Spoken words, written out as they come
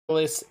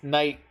colorless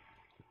night,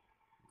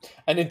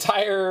 an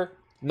entire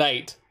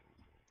night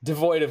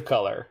devoid of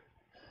color.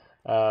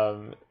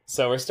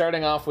 So we're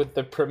starting off with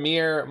the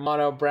premier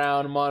mono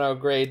brown, mono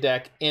gray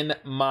deck in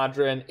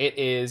Modern. It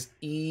is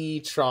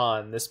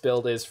Etron. This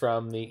build is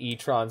from the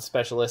Etron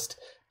specialist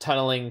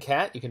Tunneling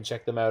Cat. You can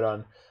check them out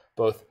on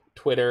both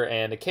Twitter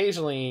and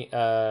occasionally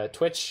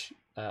Twitch,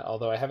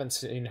 although I haven't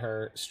seen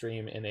her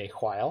stream in a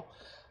while.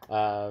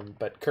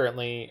 But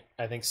currently,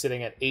 I think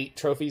sitting at 8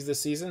 trophies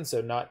this season,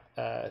 so not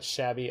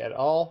shabby at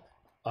all.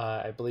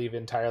 I believe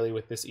entirely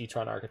with this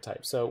Etron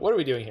archetype. So what are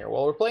we doing here?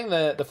 Well, we're playing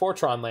the 4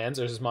 Tron lands.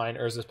 Urza's Mine,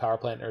 Urza's Power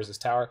Plant, and Urza's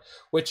Tower,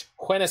 which,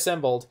 when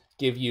assembled,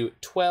 give you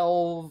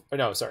 7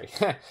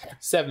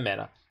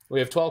 mana. We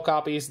have 12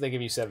 copies, they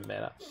give you 7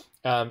 mana.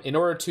 In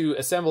order to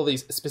assemble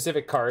these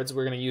specific cards,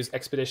 we're going to use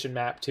Expedition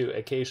Map to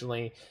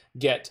occasionally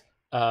get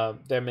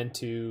them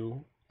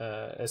into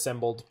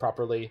assembled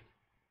properly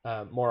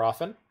more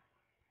often.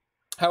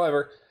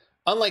 However,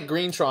 unlike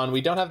Greentron,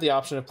 we don't have the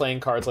option of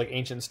playing cards like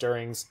Ancient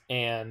Stirrings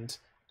and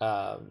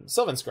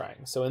Sylvan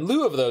Scrying. So in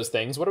lieu of those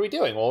things, what are we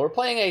doing? Well, we're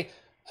playing a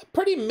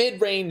pretty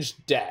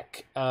mid-range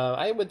deck.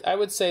 I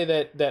would say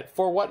that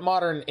for what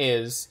Modern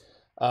is,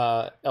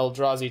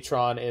 Eldrazi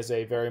Tron is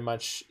a very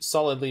much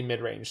solidly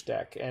mid-range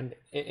deck, and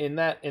in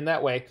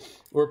that way,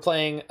 we're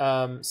playing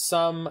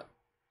some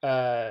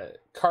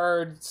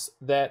cards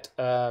that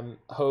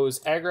hose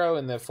aggro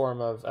in the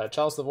form of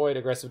Chalice the Void,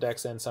 aggressive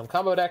decks, and some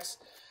combo decks.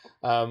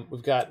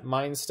 We've got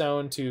Mind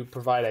Stone to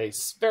provide a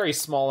very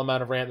small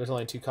amount of ramp. There's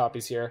only 2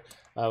 copies here.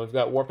 We've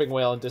got Warping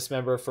Wail and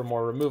Dismember for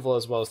more removal,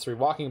 as well as 3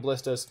 Walking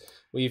Ballistas.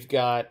 We've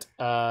got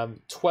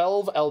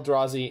 12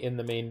 Eldrazi in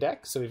the main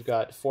deck. So we've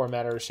got 4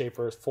 Matter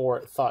Reshaper,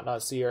 4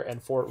 Thought-Knot Seer,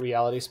 and 4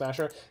 Reality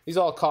Smasher. These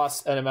all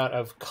cost an amount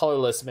of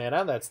colorless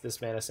mana. That's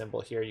this mana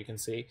symbol here you can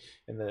see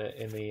in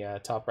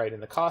the top right in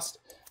the cost.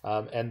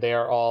 And they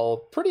are all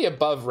pretty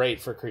above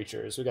rate for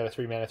creatures. We've got a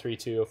 3 mana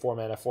 3/2, a 4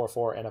 mana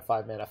 4/4, and a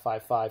 5 mana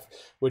 5/5,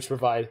 which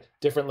provide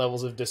different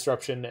levels of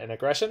disruption and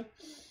aggression.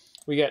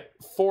 We get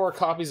 4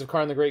 copies of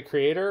Karn the Great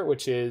Creator,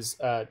 which is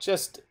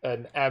just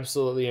an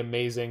absolutely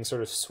amazing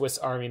sort of Swiss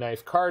Army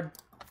knife card.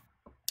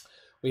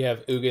 We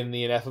have Ugin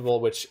the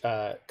Ineffable, which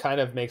kind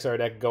of makes our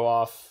deck go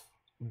off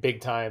big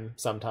time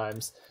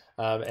sometimes.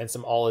 And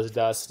some All Is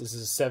Dust. This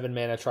is a 7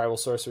 mana tribal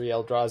sorcery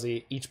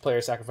Eldrazi. Each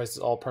player sacrifices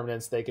all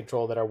permanents they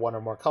control that are 1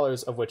 or more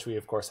colors, of which we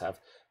of course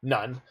have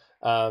none.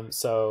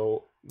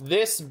 So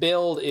this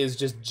build is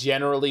just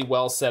generally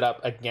well set up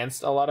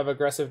against a lot of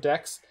aggressive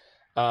decks.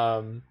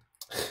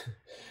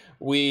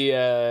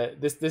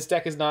 This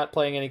deck is not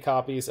playing any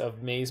copies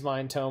of Maze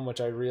Mind Tome, which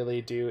I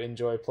really do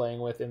enjoy playing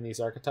with in these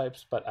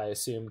archetypes, but I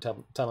assume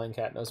Tunneling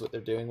Cat knows what they're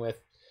doing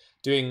with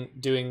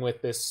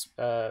this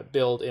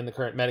build in the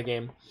current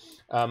metagame.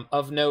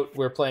 Of note,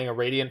 we're playing a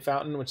Radiant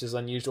Fountain, which is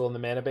unusual in the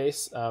mana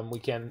base. We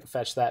can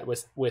fetch that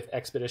with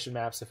Expedition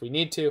Maps if we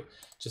need to,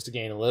 just to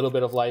gain a little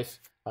bit of life.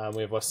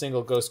 We have a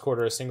single Ghost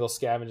Quarter, a single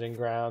Scavenger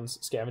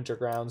Grounds,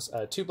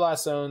 2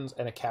 Blast Zones,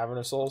 and a Cavern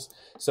of Souls.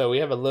 So we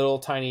have a little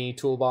tiny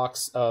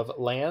toolbox of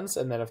lands,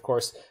 and then of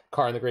course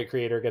Karn the Great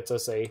Creator gets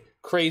us a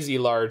crazy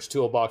large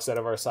toolbox out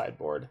of our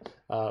sideboard.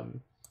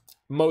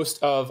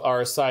 Most of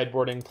our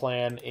sideboarding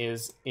plan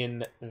is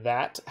in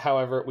that.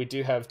 However, we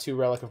do have 2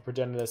 Relic of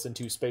Progenitus and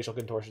 2 Spatial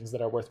Contortions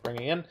that are worth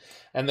bringing in.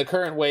 And the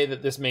current way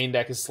that this main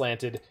deck is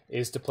slanted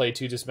is to play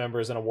 2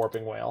 Dismembers and a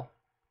Warping Wail.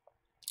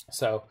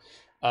 So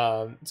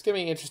it's going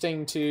to be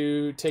interesting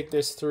to take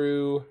this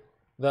through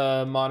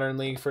the Modern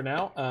League for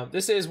now.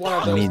 This is one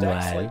of those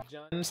decks like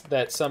Juns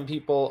that some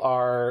people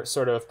are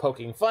sort of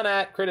poking fun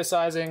at,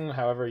 criticizing,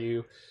 however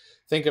you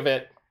think of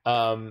it,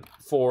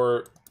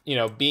 for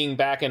being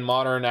back in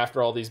Modern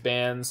after all these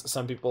bans.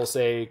 Some people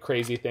say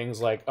crazy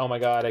things like, oh my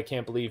god, I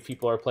can't believe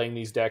people are playing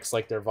these decks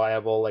like they're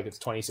viable, like it's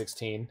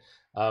 2016.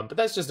 But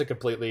that's just a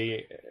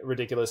completely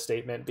ridiculous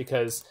statement,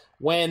 because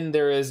when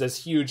there is as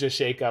huge a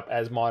shakeup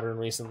as Modern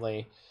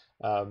recently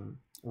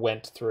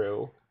went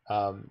through,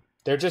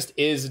 there just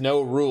is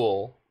no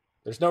rule.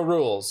 There's no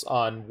rules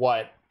on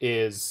what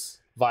is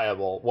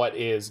viable, what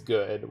is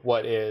good,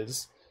 what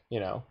is,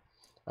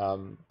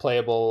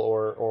 playable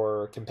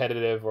or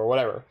competitive or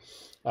whatever.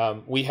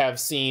 We have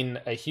seen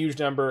a huge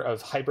number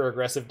of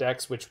hyper-aggressive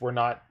decks which were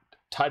not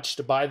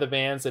touched by the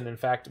bans and in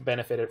fact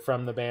benefited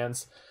from the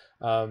bans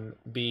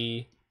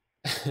be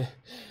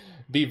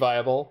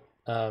viable.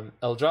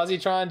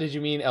 Eldrazi Tron, did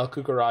you mean El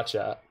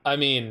Cucaracha? I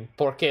mean,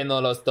 ¿por qué no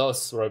los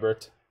dos,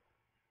 Robert?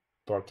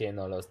 ¿Por qué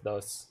no los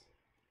dos?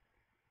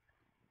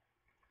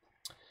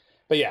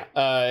 But yeah,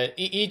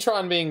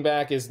 Etron being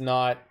back is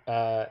not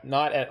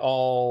at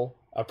all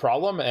a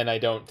problem, and I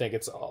don't think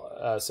it's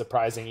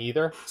surprising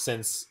either,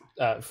 since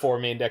 4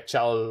 main deck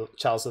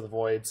Chalice of the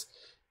Voids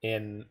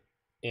in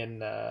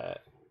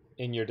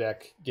your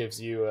deck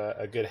gives you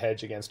a good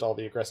hedge against all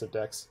the aggressive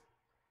decks.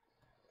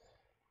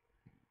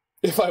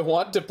 If I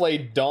want to play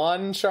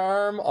Dawn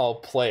Charm, I'll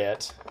play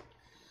it.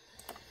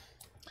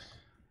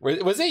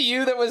 Was it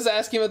you that was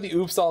asking about the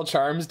Oops All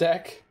Charms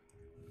deck?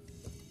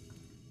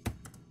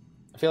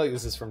 I feel like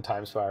this is from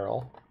Time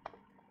Spiral.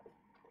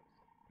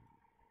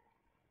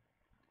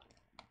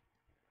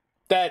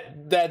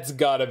 That's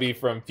gotta be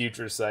from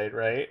Future Sight,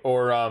 right?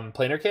 Or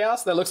Planar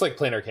Chaos? That looks like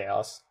Planar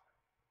Chaos.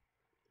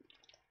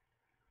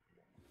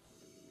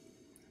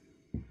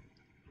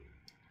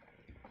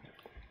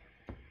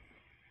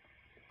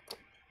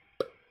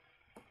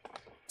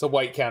 It's a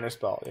white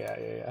counterspell.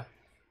 Yeah.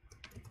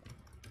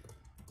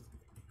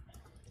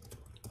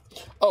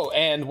 Oh,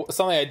 and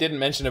something I didn't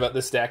mention about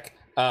this deck.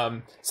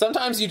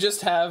 Sometimes you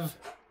just have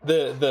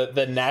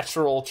the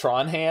natural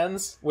Tron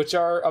hands, which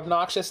are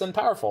obnoxious and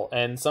powerful.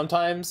 And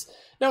sometimes,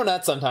 no,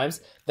 not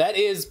sometimes, that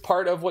is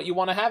part of what you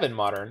want to have in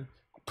Modern.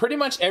 Pretty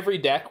much every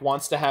deck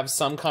wants to have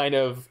some kind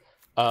of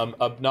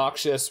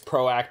obnoxious,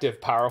 proactive,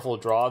 powerful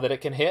draw that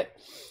it can hit.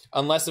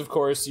 Unless, of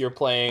course, you're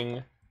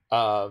playing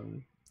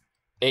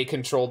a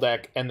control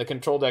deck, and the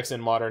control decks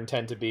in Modern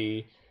tend to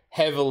be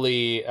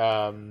heavily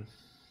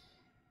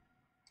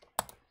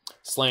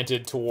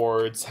slanted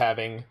towards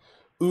having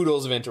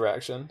oodles of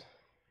interaction.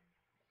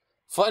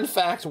 Fun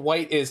fact,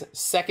 white is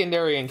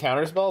secondary in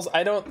counterspells.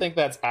 I don't think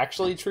that's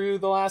actually true,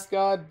 The Last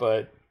God,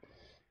 but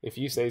if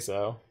you say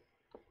so.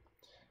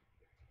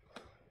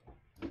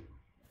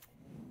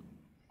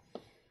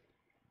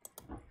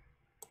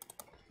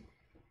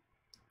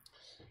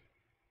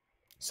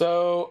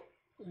 So,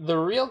 the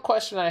real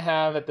question I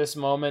have at this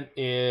moment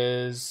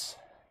is...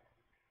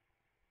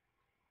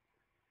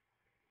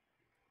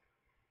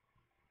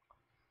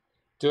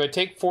 do I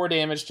take 4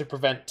 damage to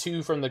prevent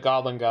 2 from the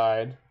Goblin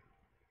Guide?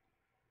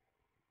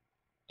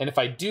 And if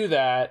I do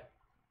that,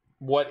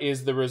 what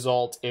is the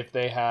result if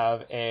they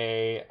have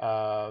a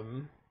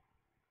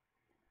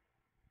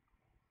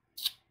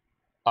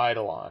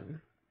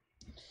Eidolon?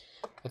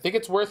 I think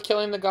it's worth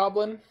killing the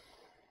Goblin,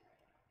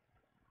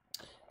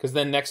 because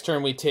then next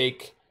turn we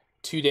take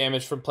 2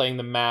 damage from playing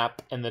the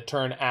map, and the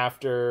turn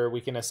after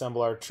we can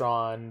assemble our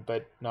Tron,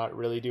 but not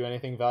really do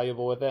anything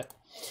valuable with it.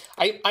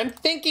 I'm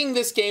thinking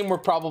this game we're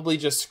probably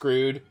just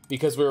screwed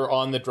because we were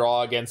on the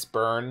draw against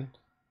Burn.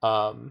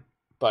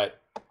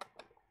 But...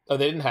 oh,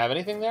 they didn't have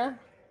anything there?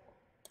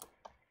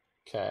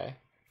 Okay.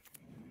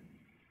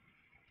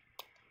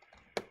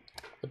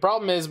 The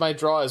problem is my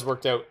draw has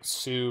worked out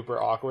super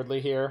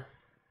awkwardly here.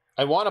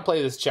 I want to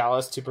play this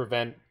Chalice to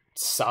prevent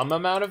some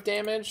amount of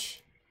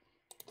damage.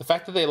 The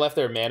fact that they left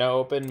their mana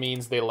open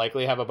means they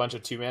likely have a bunch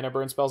of 2-mana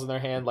burn spells in their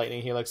hand,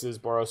 Lightning Helixes,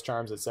 Boros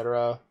Charms,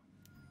 etc.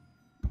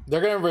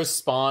 They're going to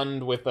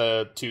respond with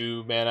a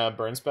 2-mana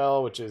burn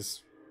spell, which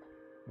is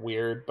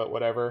weird, but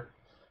whatever.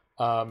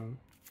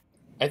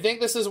 I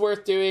think this is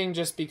worth doing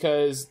just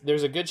because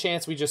there's a good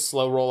chance we just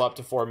slow roll up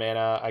to 4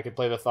 mana. I could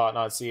play the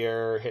Thought-Knot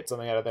Seer, hit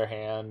something out of their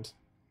hand.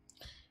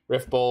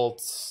 Rift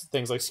Bolts,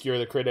 things like Skewer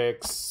the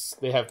Critics.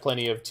 They have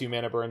plenty of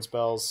 2-mana burn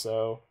spells,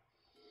 so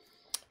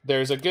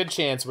there's a good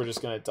chance we're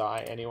just going to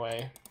die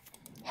anyway.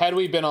 Had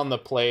we been on the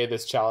play,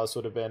 this Chalice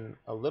would have been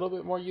a little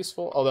bit more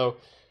useful, although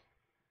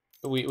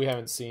we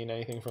haven't seen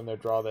anything from their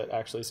draw that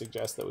actually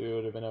suggests that we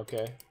would have been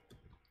okay.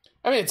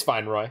 I mean, it's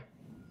fine, Roy.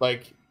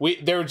 Like,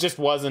 there just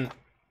wasn't...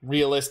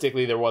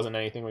 realistically, there wasn't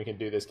anything we could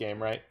do this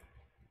game, right?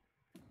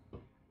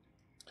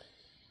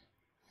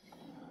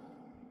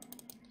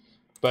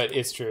 But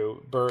it's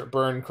true.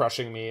 Burn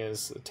crushing me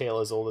is a tale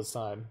as old as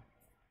time.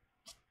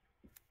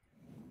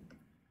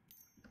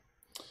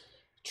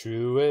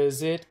 True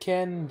as it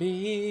can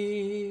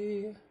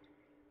be.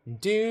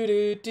 Do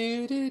do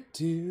do do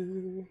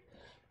do.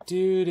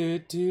 Do do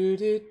do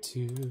do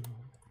do.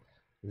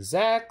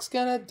 Zach's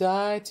gonna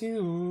die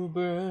to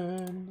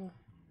Burn.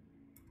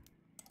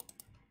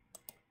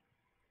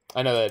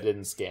 I know that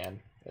didn't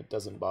scan. It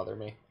doesn't bother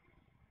me.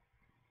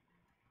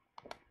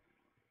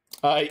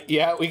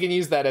 Yeah, we can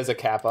use that as a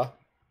kappa.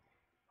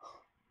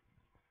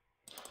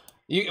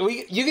 You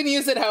can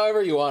use it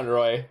however you want,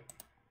 Roy.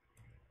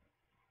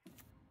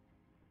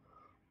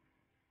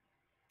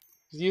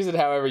 Just use it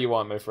however you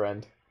want, my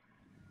friend.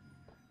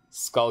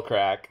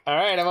 Skullcrack.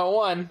 Alright, I'm at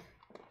 1.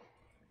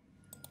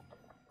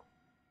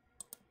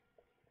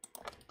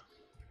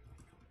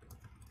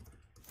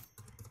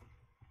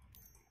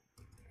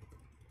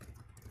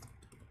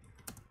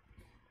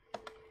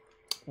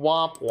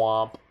 Womp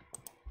womp.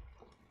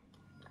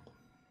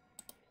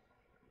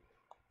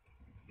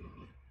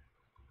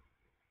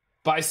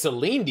 By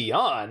Celine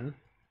Dion?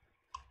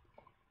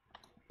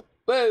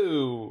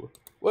 Whoa.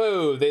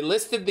 Whoa, they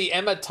listed the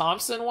Emma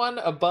Thompson one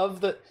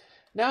above the...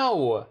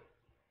 No.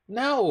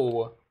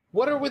 No.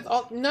 What are with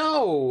all...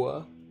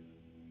 No.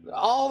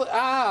 All...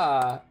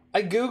 Ah.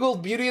 I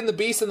googled Beauty and the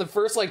Beast and the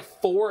first, like,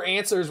 4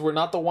 answers were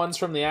not the ones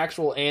from the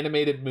actual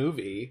animated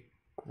movie.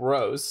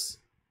 Gross.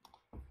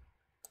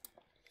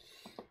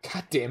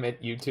 God damn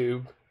it,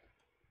 YouTube.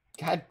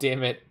 God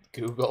damn it,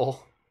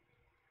 Google.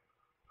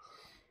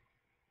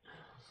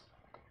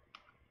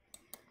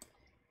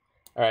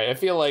 Alright, I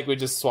feel like we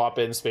just swap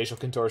in Spatial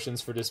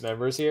Contortions for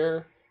Dismembers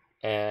here.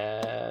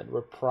 And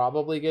we're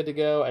probably good to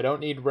go. I don't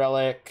need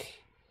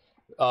Relic.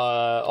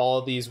 All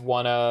of these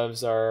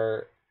one-ofs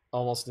are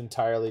almost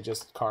entirely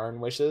just Karn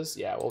wishes.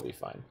 Yeah, we'll be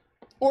fine.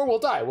 Or we'll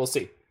die, we'll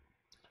see.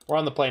 We're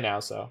on the play now,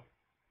 so.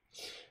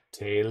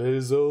 Tale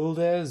as old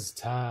as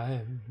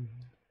time.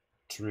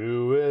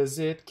 True as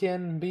it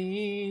can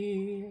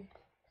be.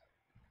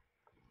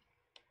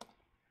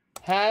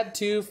 Had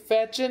to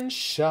fetch and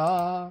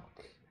shock.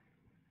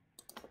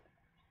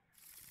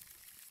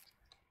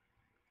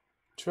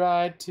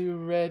 Tried to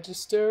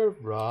register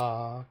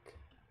rock.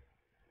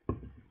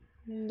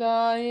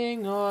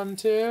 Dying on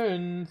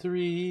turn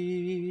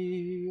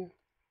 3.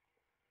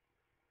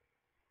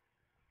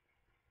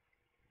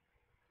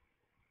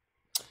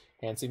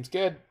 Hand seems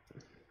good.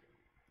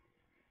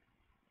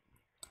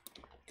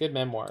 Good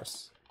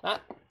memoirs.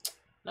 Not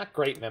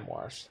great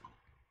memoirs.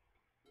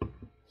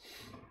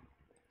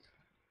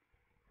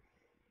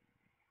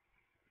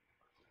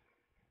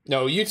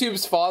 No,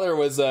 YouTube's father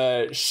was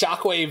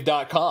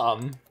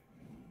shockwave.com.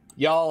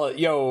 Y'all,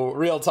 yo,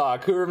 real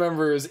talk. Who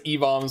remembers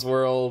E-Bombs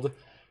World,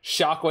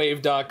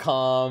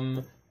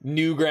 shockwave.com,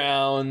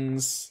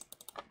 Newgrounds?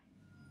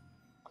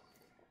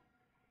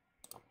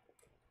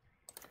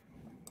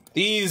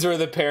 These were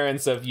the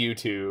parents of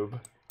YouTube.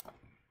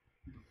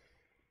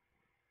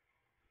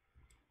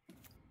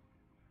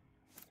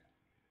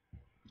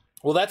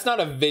 Well, that's not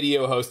a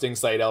video hosting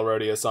site, El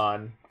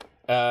Rodeo-san.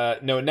 No,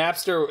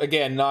 Napster,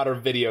 again, not a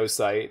video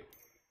site.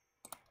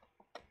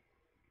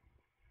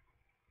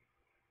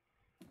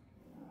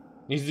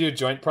 Needs to do a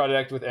joint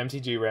project with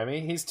MTG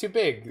Remy. He's too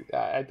big.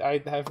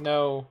 I have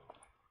no...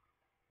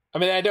 I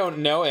mean, I don't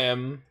know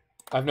him.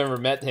 I've never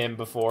met him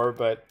before,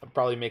 but I'll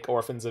probably make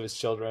orphans of his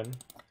children.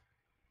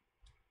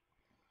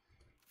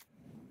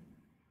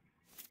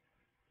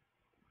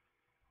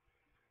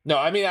 No,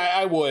 I mean,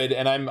 I would,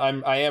 and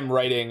I am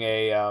writing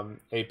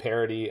a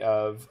parody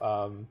of...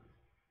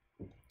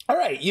 All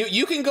right,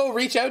 you can go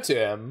reach out to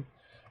him.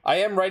 I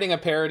am writing a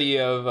parody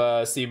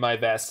of See My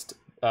Vest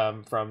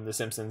from The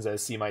Simpsons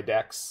as See My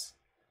Dex.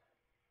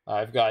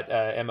 I've got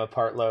Emma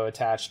Partlow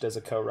attached as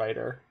a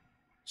co-writer.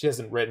 She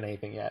hasn't written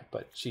anything yet,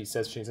 but she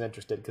says she's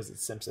interested because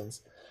it's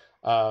Simpsons.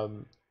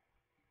 And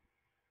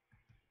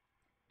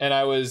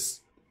I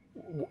was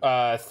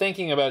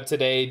thinking about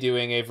today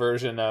doing a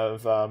version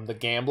of The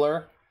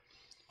Gambler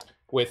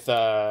with,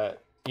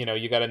 you know,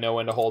 you got to know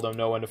when to hold them,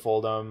 know when to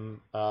fold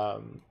them,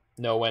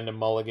 know when to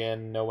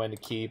mulligan, know when to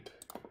keep.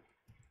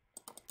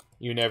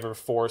 You never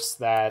force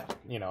that,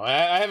 you know,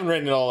 I haven't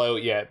written it all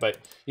out yet, but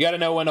you got to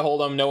know when to hold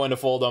them, know when to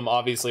fold them.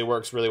 Obviously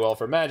works really well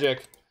for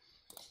Magic.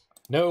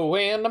 Know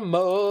when to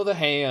mow the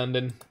hand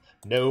and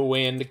know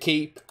when to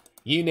keep.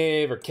 You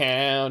never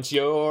count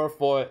your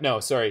foil. No,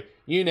 sorry.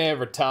 You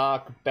never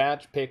talk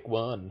about your pick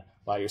one.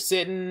 While you're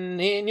sitting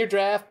in your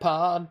draft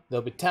pod,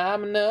 there'll be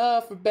time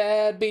enough for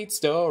bad beat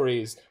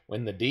stories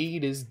when the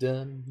deed is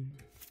done.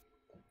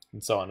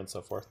 And so on and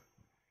so forth.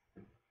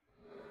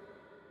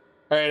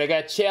 All right, I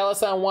got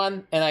Chalice on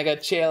 1, and I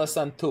got Chalice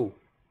on 2.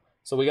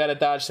 So we got to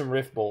dodge some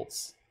Rift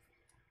Bolts.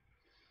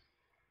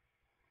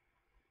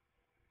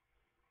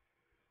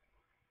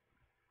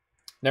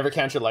 Never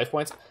count your life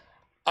points.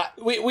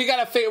 We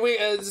gotta figure.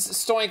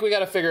 Stoink. We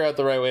gotta figure out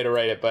the right way to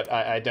write it, but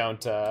I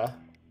don't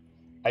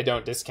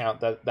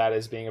discount that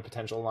as being a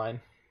potential line.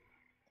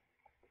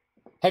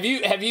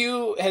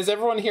 Has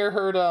everyone here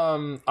heard?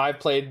 I've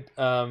played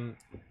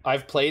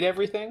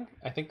everything.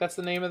 I think that's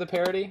the name of the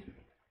parody,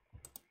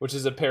 which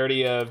is a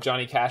parody of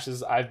Johnny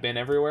Cash's "I've Been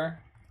Everywhere."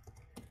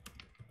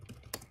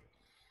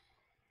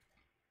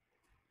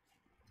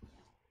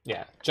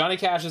 Yeah, Johnny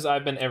Cash's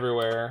 "I've Been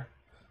Everywhere."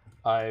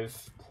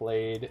 I've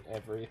played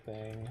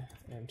everything.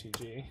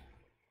 MTG.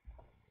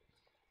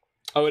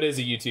 Oh, it is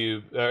a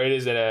YouTube, or it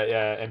is at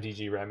a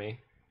MTG Remy.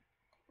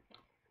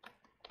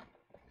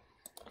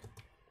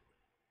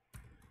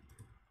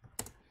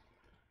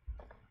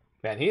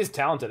 Man, he is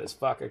talented as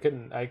fuck.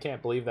 I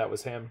can't believe that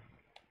was him.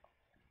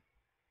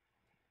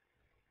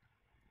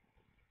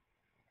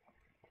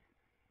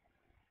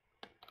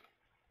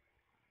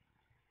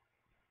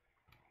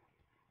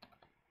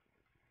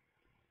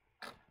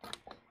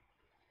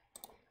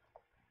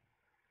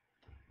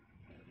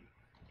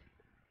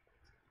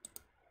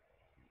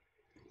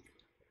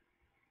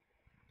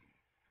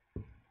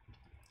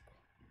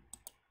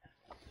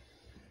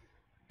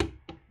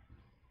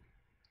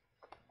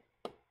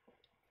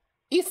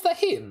 It's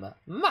him,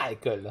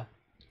 Michael.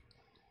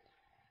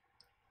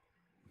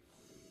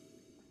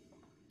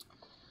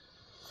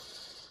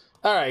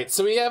 Alright,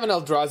 so we have an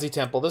Eldrazi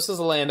Temple. This is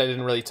a land I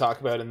didn't really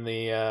talk about in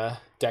the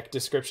deck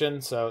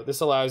description. So this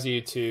allows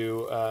you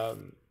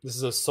to... this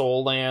is a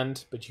soul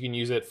land, but you can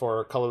use it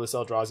for colorless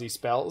Eldrazi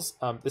spells.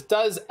 This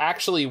does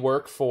actually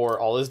work for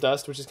All Is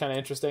Dust, which is kind of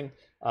interesting.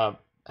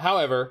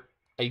 However,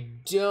 I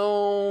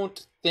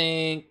don't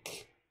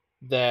think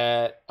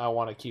that I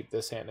want to keep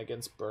this hand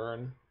against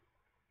Burn,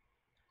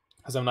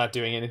 because I'm not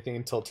doing anything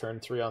until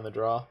turn 3 on the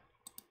draw.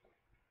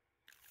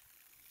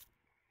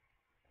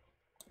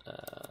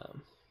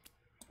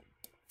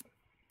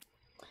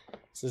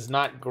 This is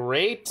not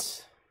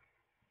great,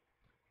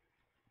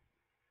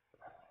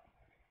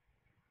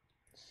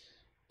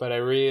 but I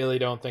really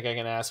don't think I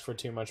can ask for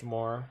too much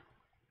more.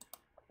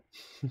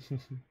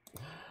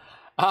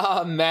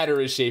 Matter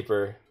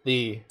Reshaper.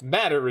 The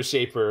Matter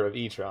Reshaper of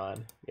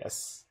Etron.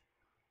 Yes.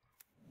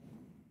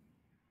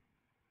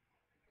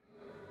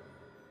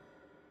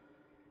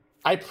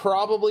 I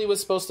probably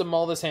was supposed to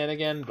mull this hand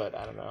again, but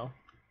I don't know.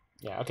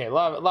 Yeah, okay,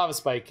 Lava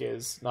Spike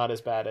is not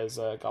as bad as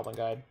Goblin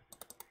Guide.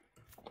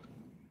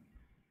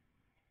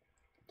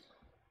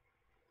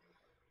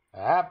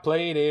 I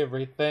played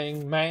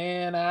everything,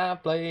 man, I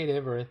played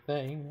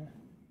everything.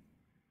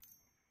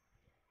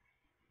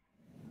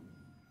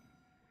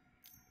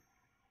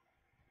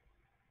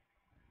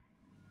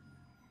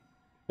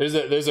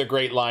 There's a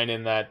great line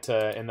in that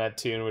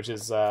tune, which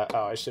is oh,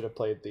 I should have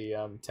played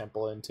the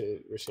Temple into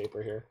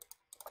Reshaper here.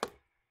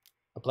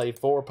 I played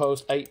 4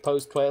 post, 8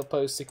 post, 12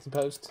 post, 16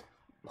 post.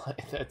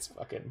 That's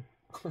fucking.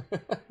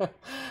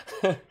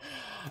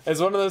 It's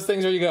one of those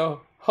things where you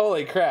go,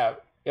 holy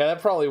crap! Yeah,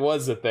 that probably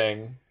was a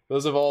thing.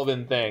 Those have all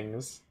been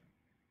things.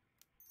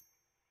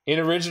 In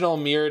original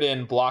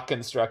Mirrodin block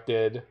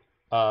constructed,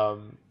 4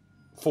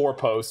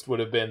 post would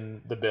have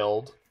been the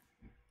build,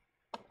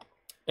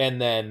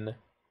 and then.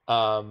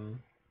 All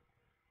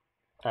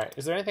right,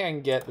 is there anything I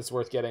can get that's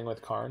worth getting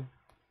with Karn?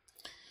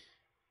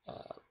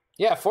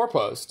 Yeah, 4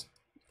 post.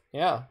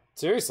 Yeah,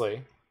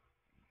 seriously.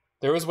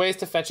 There was ways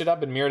to fetch it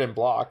up in Mirrodin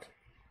block.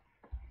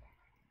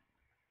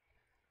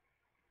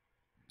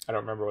 I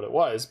don't remember what it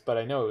was, but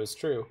I know it was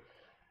true.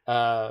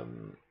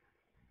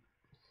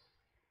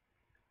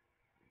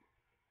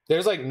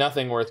 There's like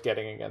nothing worth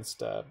getting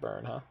against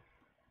Burn, huh?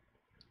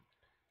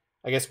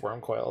 I guess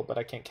Wurmcoil, but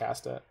I can't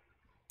cast it.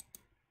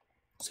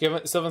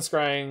 Sylvan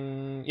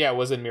Scrying, yeah, it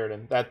was in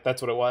Mirrodin.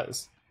 That's what it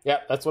was.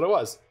 Yeah, that's what it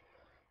was.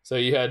 So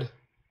you had,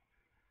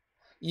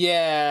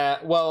 yeah.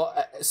 Well,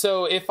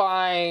 so if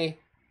I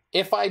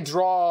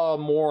draw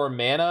more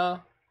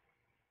mana,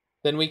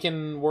 then we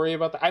can worry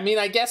about that. I mean,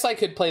 I guess I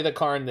could play the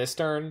Karn this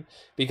turn,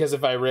 because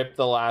if I rip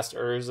the last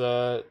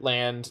Urza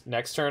land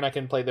next turn, I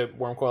can play the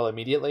Wurmcoil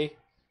immediately.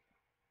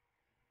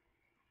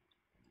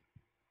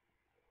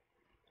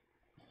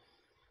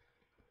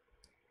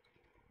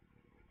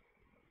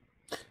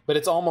 But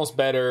it's almost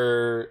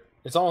better.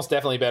 It's almost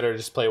definitely better to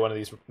just play one of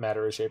these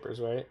Matter Reshapers,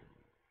 right?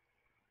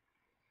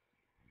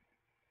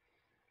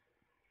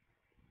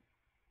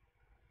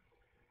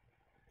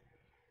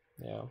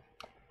 Yeah.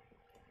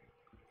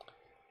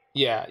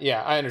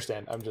 Yeah, I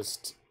understand.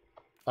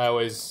 I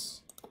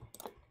always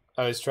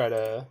try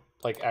to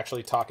like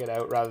actually talk it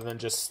out rather than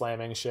just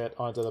slamming shit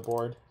onto the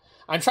board.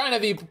 I'm trying to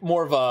be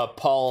more of a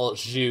Paul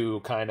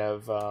Zhu kind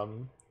of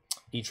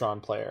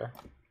Etron player.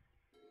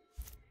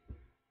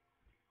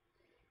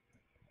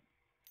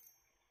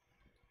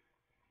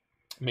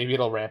 Maybe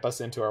it'll ramp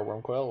us into our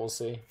Wurmcoil. We'll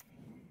see.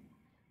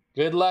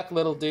 Good luck,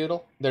 little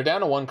doodle. They're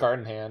down to 1 card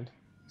in hand.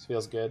 This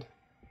feels good.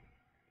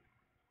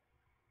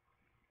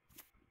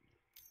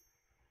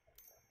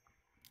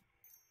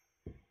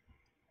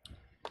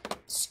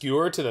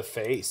 Skewer to the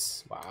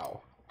face.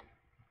 Wow.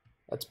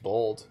 That's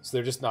bold. So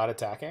they're just not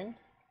attacking?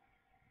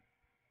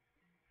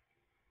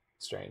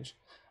 Strange.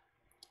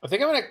 I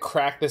think I'm going to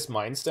crack this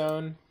Mind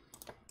Stone.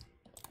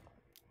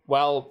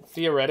 Well,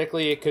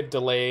 theoretically, it could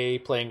delay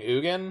playing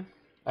Ugin.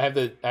 I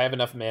have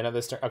enough mana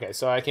this turn. Okay,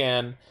 so I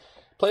can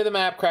play the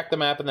map, crack the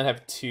map, and then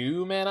have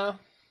 2 mana,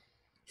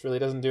 which really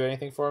doesn't do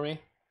anything for me.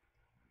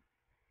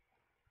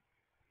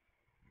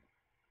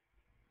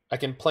 I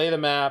can play the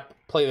map,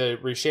 play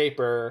the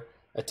Reshaper,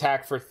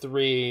 attack for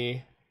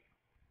 3,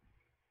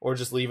 or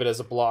just leave it as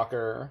a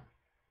blocker.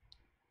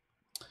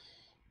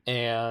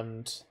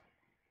 And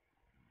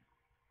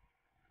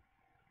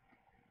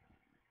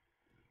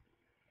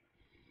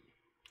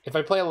if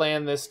I play a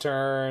land this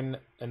turn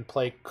and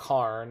play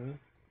Karn,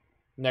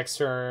 next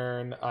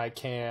turn I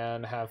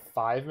can have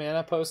 5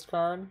 mana post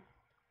Karn,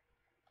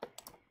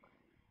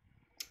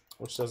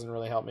 which doesn't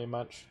really help me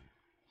much.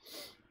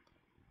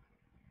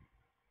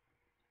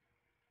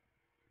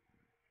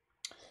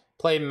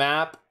 Play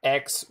map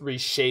X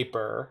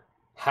Reshaper,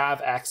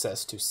 have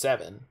access to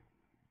 7.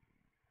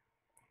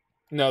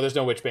 No, there's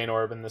no Witchbane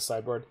Orb in this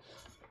sideboard.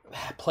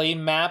 Play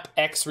map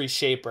X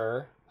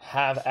Reshaper,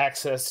 have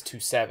access to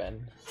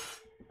 7.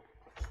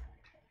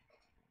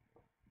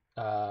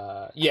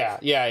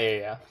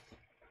 Yeah.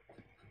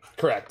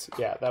 Correct.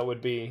 Yeah, that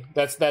would be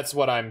that's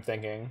what I'm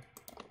thinking.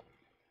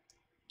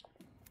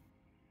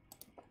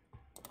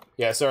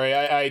 Yeah, sorry,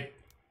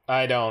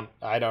 I don't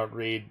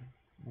read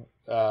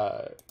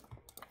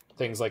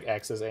things like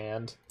X's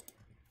and.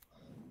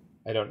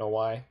 I don't know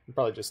why. I'm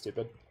probably just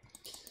stupid.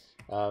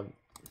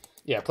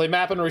 Yeah, play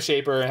map and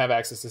Reshaper and have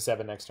access to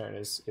 7 next turn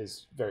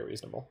is very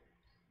reasonable.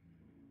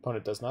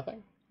 Opponent does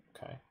nothing?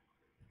 Okay.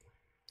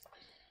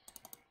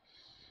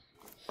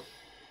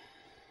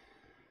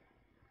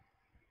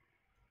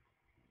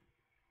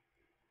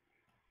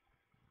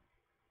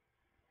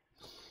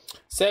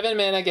 Seven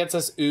mana gets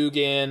us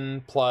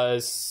Ugin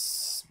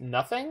plus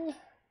nothing?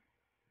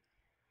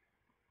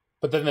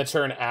 But then the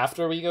turn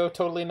after we go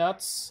totally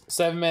nuts.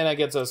 7 mana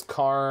gets us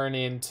Karn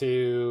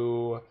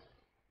into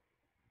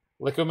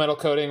Liquimetal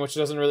Coating, which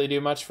doesn't really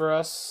do much for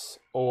us.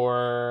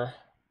 Or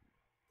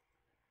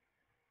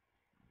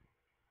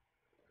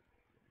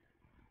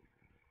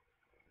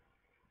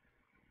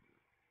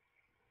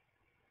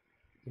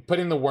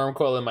putting the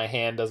Wurmcoil in my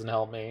hand doesn't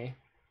help me.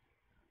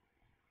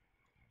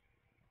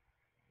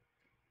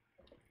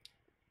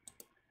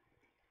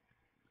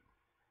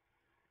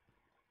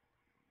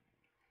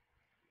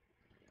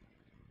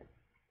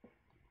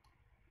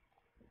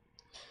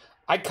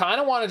 I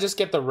kind of want to just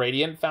get the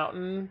Radiant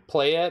Fountain,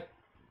 play it,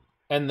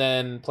 and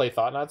then play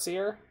Thought-Knot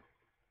Seer.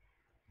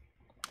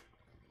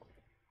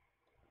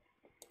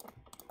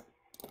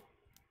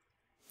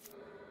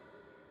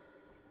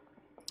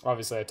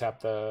 Obviously, I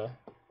tapped the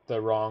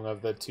wrong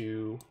of the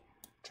 2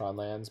 Tron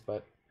lands,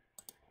 but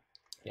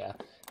yeah.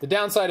 The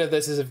downside of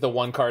this is if the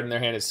 1 card in their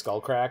hand is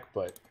Skullcrack,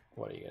 but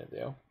what are you going to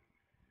do?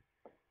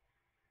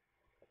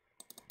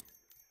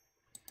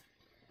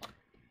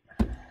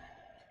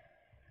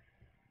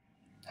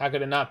 How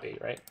could it not be,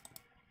 right?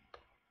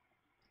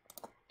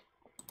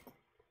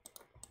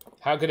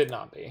 How could it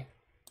not be?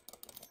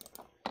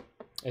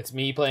 It's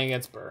me playing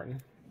against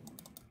Burn.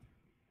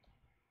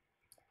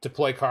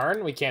 Deploy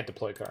Karn? We can't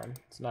deploy Karn.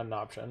 It's not an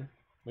option.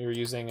 We were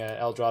using an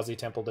Eldrazi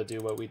Temple to do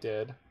what we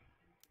did.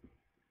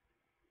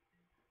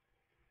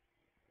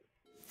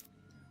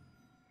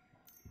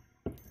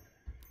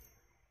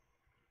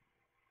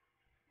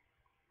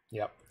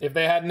 Yep. If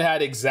they hadn't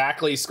had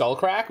exactly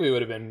Skullcrack, we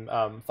would have been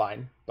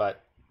fine.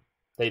 But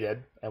they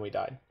did, and we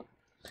died.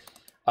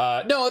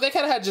 No, they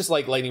kind of had just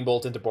like Lightning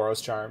Bolt into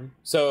Boros Charm.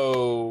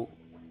 So,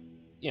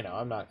 you know,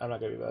 I'm not gonna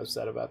be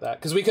upset about that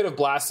because we could have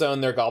blast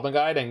zoned their Goblin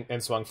Guide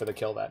and swung for the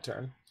kill that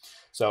turn.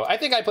 So I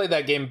think I played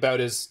that game about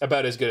as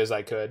good as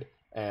I could,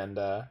 and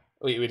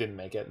we didn't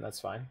make it, and that's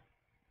fine.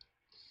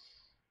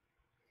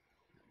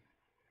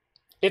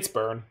 It's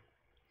Burn.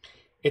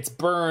 It's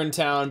Burn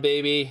Town,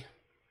 baby.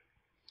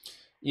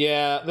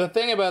 Yeah, the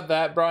thing about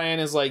that, Brian,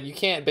 is like you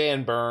can't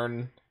ban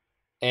Burn,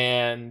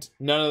 and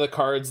none of the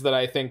cards that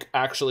I think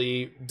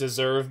actually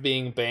deserve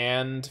being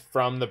banned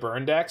from the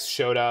Burn decks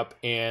showed up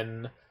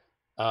in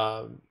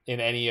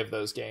any of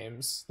those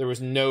games. There was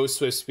no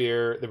Swift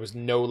Spear, there was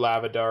no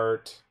Lava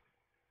Dart.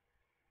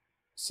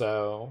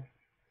 So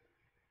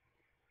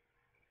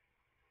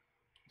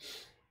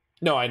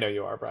no, I know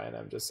you are, Brian.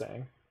 I'm just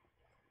saying.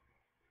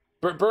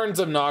 Burn's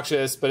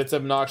obnoxious, but it's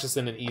obnoxious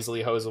in an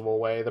easily hosable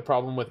way. The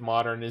problem with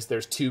Modern is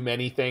there's too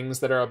many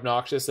things that are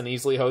obnoxious and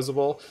easily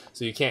hosable,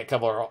 so you can't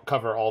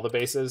cover all the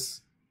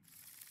bases.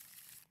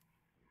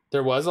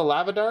 There was a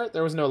Lava Dart?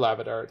 There was no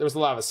Lava Dart. There was a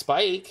Lava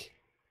Spike.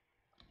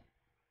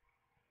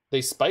 They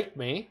spiked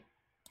me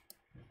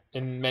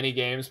in many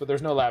games, but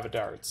there's no Lava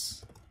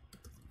Darts.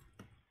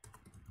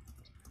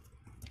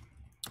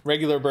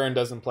 Regular Burn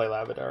doesn't play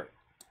Lava Dart.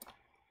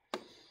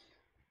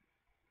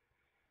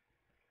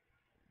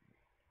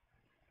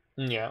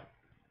 Yeah.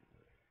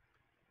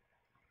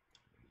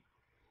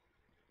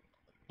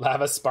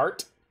 Lava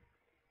Spart?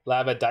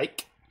 Lava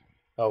Dike?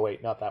 Oh,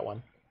 wait, not that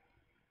one.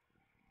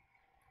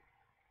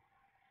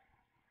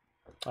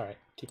 Alright,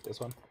 keep this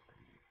one.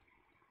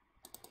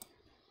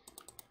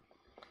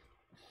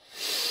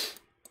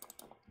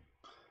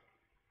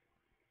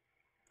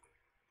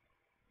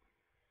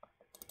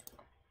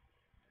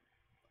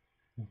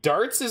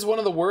 Darts is one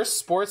of the worst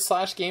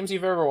sports/games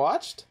you've ever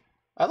watched?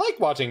 I like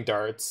watching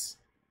darts.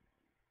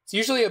 It's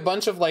usually a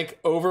bunch of, like,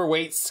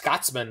 overweight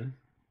Scotsmen.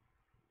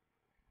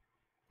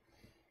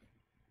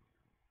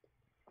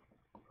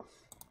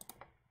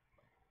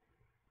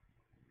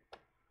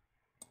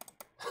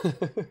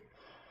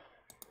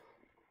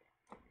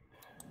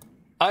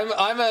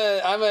 I'm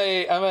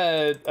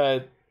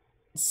a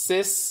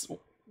cis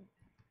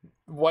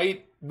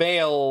white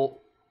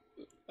male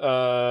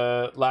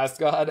last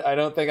god. I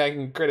don't think I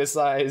can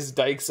criticize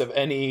dykes of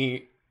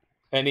any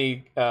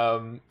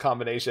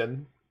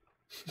combination.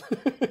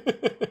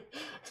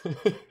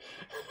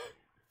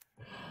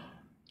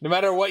 No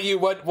matter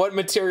what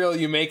material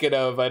you make it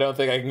of, I don't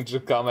think I can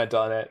just comment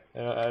on it.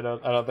 I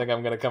don't think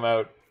I'm gonna come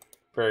out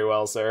very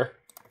well, sir.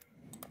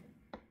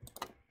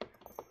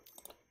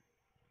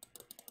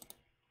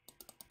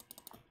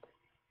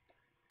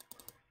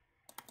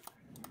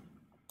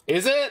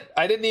 Is it?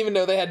 I didn't even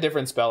know they had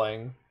different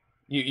spelling.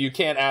 You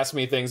can't ask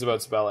me things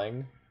about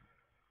spelling.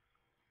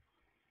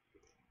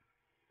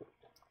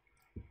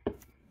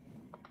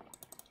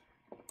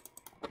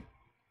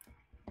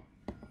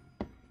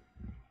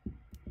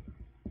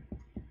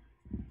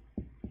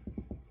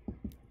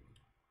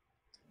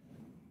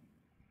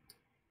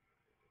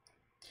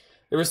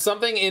 There was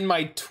something in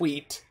my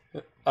tweet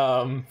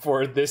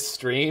for this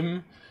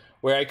stream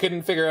where I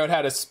couldn't figure out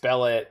how to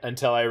spell it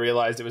until I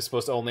realized it was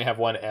supposed to only have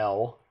one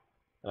L.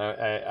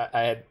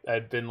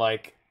 I'd been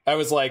like, I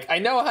was like, I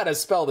know how to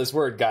spell this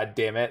word, god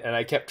damn it, and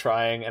I kept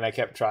trying and I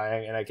kept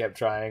trying and I kept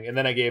trying, and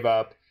then I gave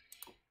up.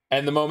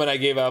 And the moment I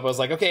gave up, I was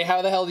like, okay,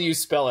 how the hell do you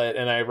spell it?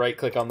 And I right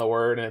click on the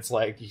word and it's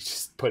like, you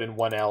just put in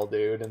one L,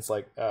 dude. And it's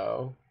like,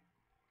 oh,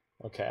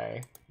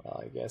 okay,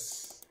 well, I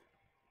guess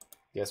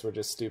we're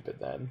just stupid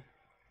then.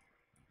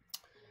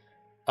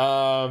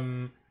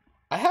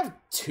 I have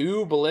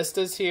 2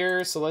 ballistas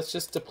here, so let's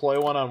just deploy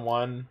one on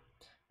one.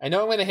 I know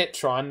I'm going to hit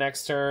Tron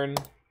next turn.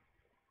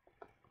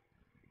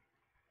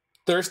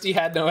 Thirsty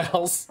had no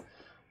else.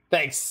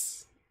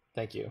 Thanks.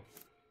 Thank you.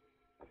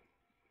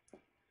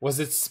 Was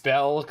it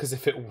spell? Because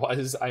if it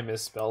was, I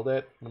misspelled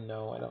it.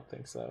 No, I don't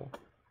think so.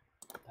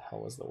 What the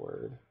hell was the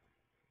word?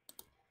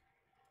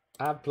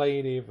 I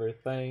played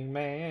everything,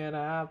 man.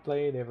 I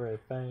played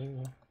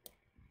everything.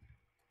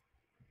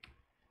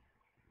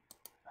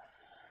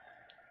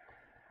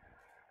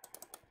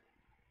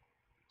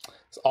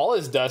 All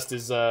his dust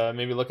is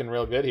maybe looking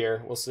real good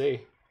here. We'll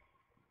see.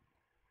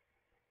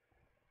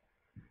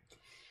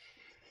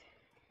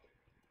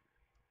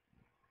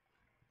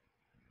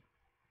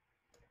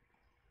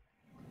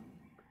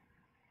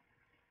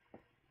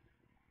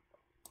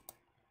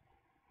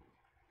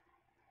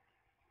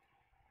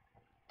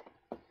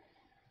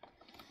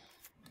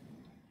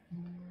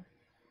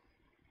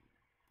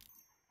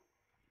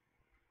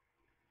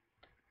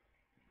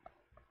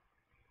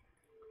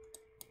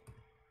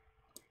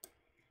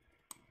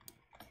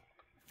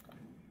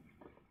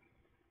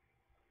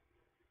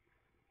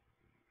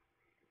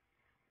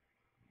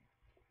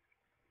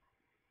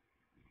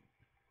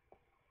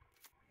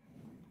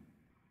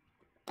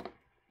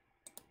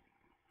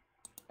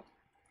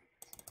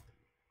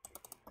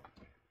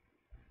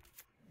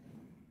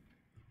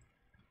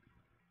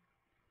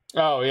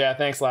 Oh, yeah,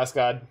 thanks, Last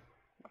God.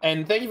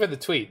 And thank you for the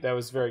tweet. That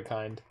was very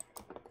kind.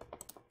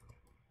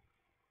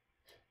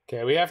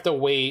 Okay, we have to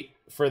wait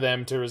for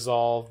them to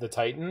resolve the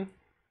Titan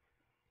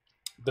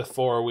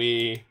before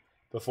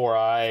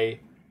I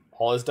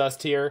all his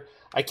dust here.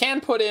 I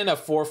can put in a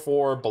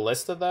 4/4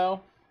 Ballista,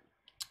 though.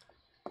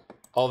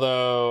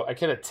 Although, I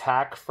could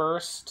attack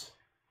first.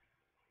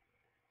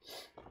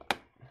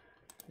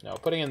 No,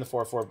 putting in the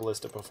 4/4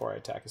 Ballista before I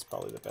attack is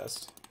probably the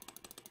best.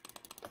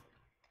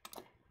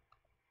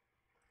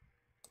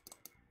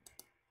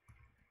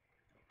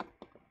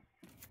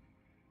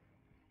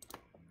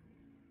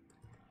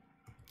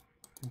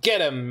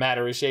 Get him,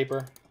 Matter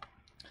Reshaper.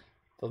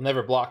 They'll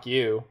never block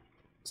you.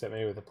 Except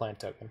maybe with a plant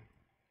token.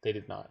 They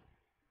did not.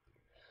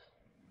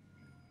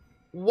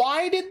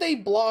 Why did they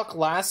block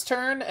last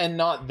turn and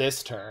not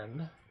this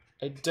turn?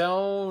 I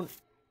don't...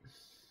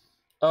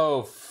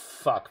 Oh,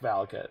 fuck,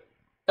 Valakut.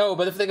 Oh,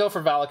 but if they go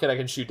for Valakut, I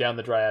can shoot down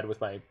the Dryad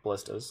with my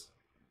Ballistas.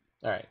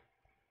 Alright.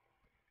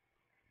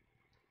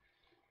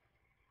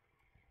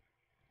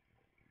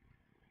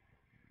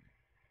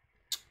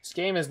 This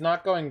game is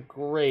not going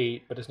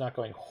great, but it's not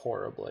going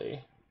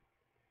horribly.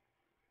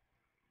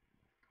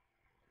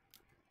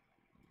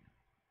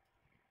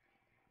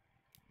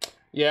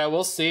 Yeah,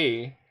 we'll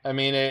see. I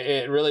mean,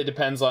 it really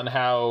depends on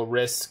how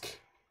risk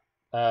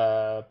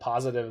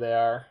positive they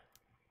are.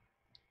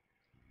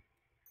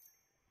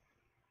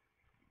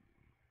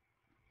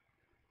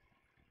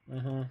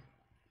 Mm-hmm.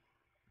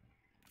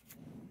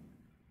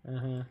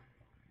 Mm-hmm.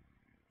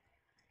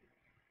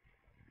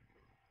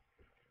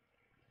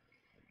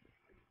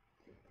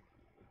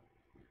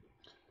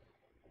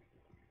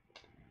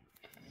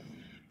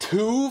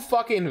 Two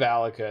fucking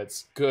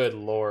Valakuts. Good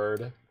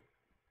lord.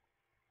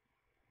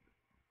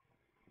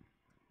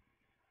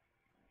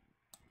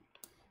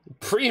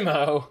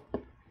 Primo.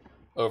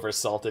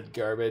 Oversalted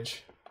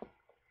garbage.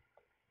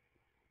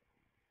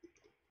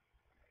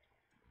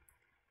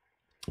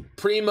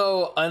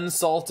 Primo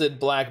unsalted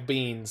black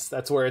beans.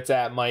 That's where it's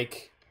at,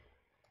 Mike.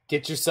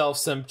 Get yourself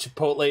some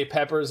chipotle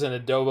peppers and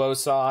adobo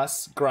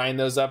sauce. Grind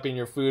those up in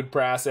your food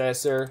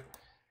processor.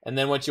 And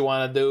then what you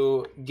want to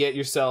do, get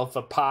yourself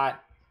a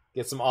pot.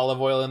 Get some olive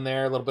oil in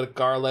there, a little bit of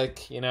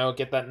garlic, you know,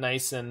 get that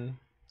nice and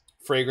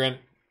fragrant.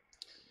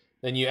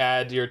 Then you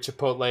add your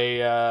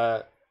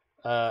chipotle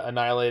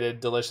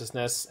annihilated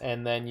deliciousness,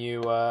 and then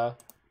you add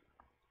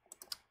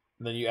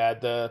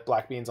the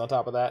black beans on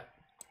top of that.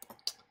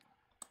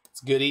 It's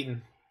good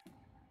eating.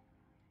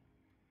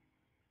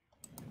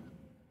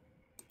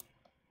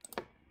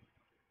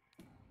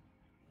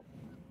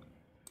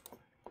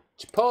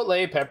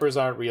 Chipotle peppers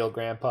aren't real,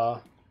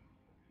 Grandpa.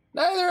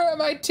 Neither are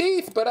my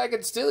teeth, but I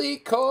could still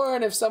eat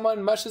corn if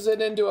someone mushes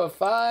it into a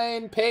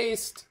fine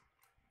paste.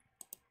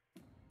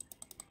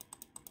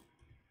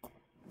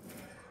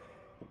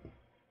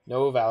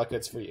 No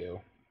Valakuts for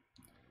you.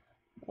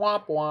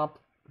 Womp womp.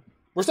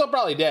 We're still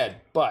probably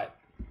dead, but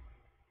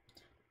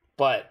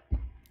I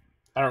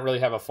don't really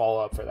have a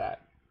follow-up for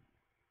that.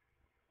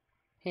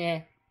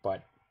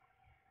 But.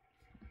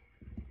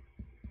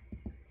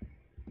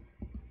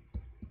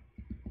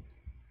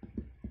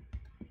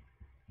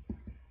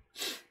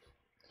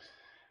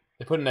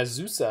 They put an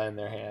Azusa in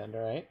their hand,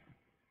 right?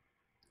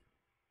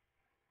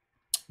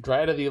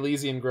 Dryad of the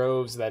Elysian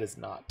Groves, that is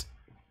not.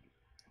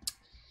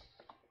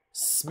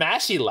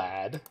 Smashy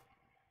Lad.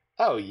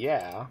 Oh,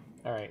 yeah.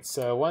 All right,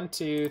 so 1,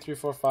 2, 3,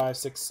 4, 5,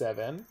 6,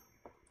 7.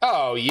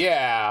 Oh,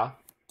 yeah.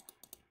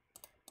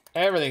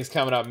 Everything's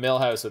coming up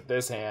Millhouse with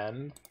this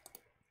hand.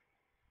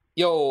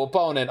 Yo,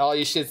 opponent, all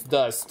your shit's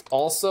dust.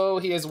 Also,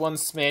 he has one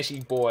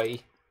Smashy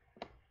Boy.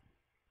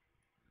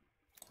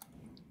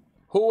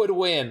 Who would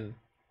win?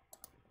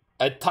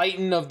 A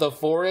Titan of the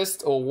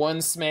Forest or one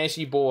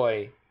Smashy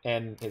Boy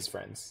and his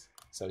friends?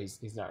 So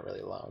he's not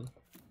really alone.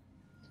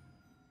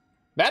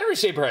 Matter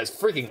Reshaper has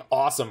freaking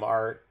awesome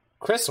art.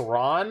 Chris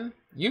Ron,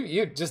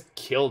 you just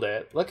killed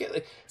it. Look at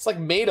it. It's like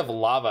made of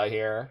lava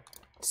here.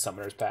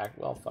 Summoner's Pack.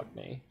 Well, fuck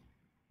me.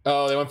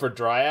 Oh, they went for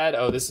Dryad?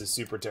 Oh, this is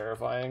super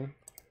terrifying.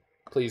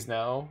 Please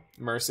no.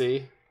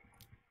 Mercy.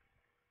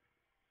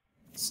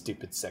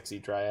 Stupid sexy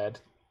Dryad.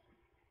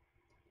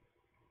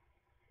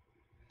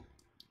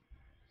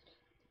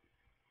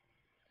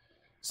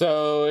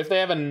 So if they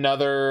have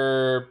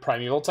another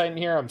Primeval Titan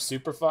here, I'm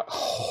super fucked.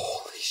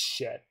 Holy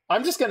shit.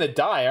 I'm just gonna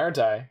die, aren't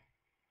I?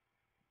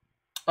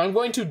 I'm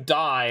going to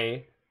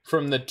die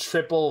from the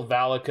triple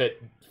Valakut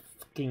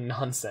fucking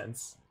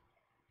nonsense.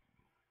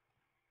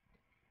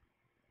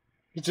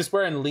 He's just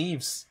wearing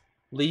leaves.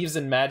 Leaves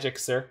and magic,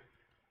 sir.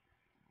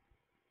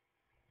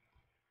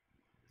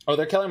 Oh,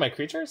 they're killing my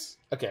creatures?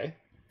 Okay.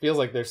 Feels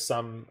like there's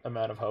some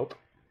amount of hope.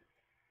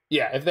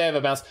 Yeah, if they have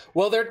a bounce.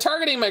 Well, they're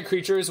targeting my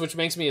creatures, which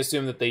makes me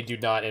assume that they do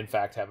not, in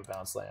fact, have a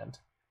bounce land.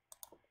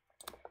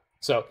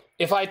 So,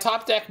 if I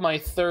top deck my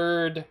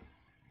third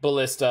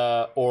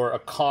Ballista, or a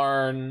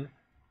Karn,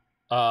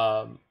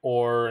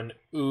 or an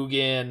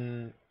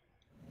Ugin,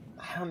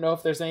 I don't know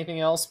if there's anything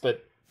else,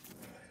 but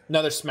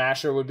another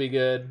Smasher would be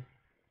good.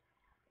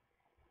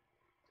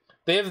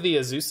 They have the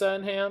Azusa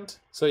in hand,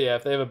 so yeah,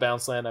 if they have a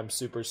bounce land, I'm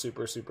super,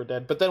 super, super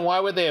dead. But then why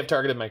would they have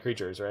targeted my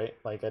creatures, right?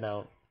 Like, I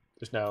don't...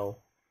 There's no...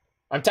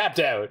 I'm tapped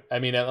out. I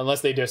mean,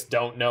 unless they just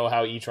don't know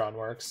how Etron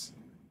works.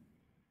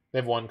 They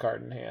have one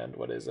card in hand.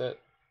 What is it?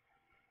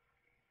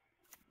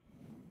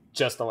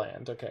 Just a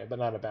land. Okay, but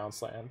not a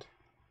bounce land.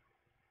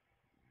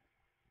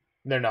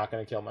 They're not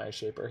going to kill my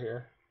Shaper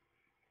here.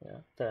 Yeah,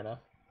 fair enough.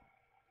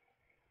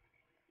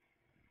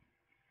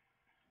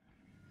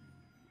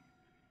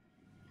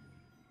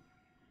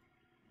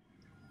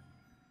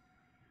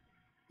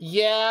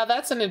 Yeah,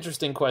 that's an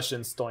interesting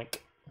question, Stoink.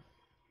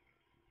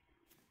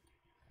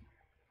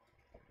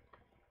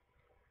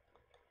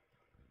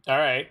 All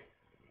right,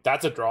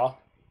 that's a draw.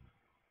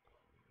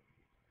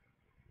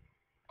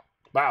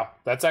 Wow,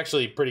 that's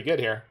actually pretty good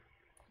here.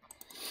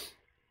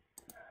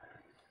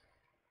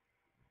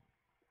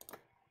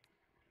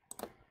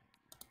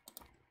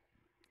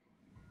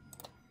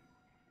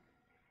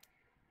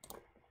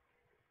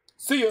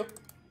 See ya.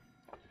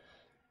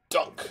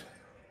 Dunk.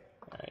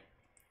 All right,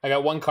 I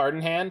got one card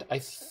in hand. I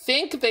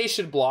think they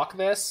should block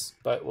this,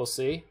 but we'll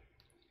see.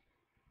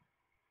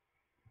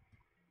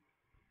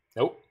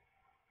 Nope.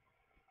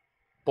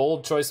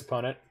 Bold choice,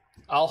 opponent.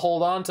 I'll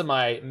hold on to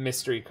my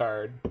mystery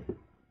card.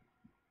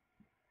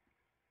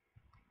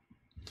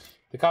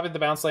 They copied the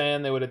bounce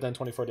land, they would have done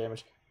 24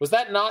 damage. Was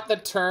that not the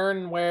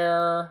turn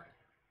where...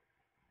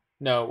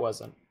 No, it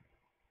wasn't.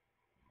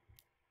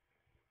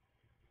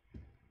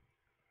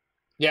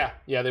 Yeah,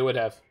 they would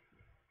have.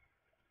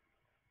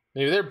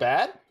 Maybe they're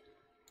bad?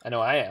 I know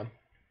I am.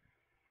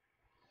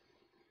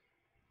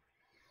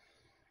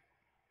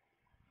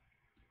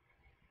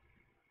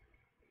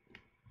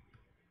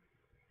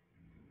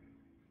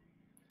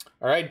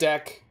 All right,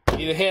 deck.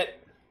 Need a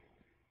hit.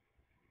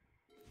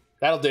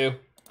 That'll do.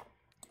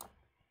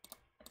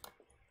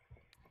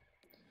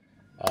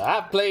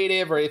 I've played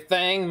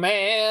everything,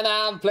 man.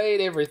 I've played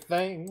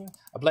everything.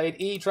 I played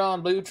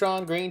Etron,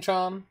 Bluetron,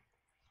 Greentron.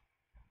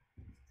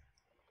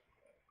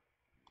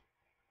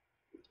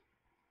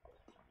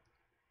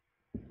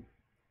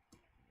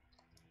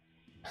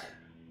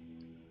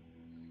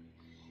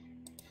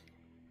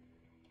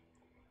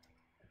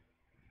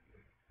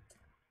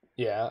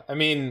 Yeah, I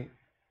mean...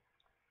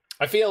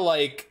 I feel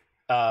like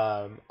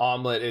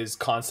Omelette is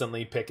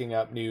constantly picking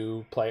up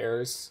new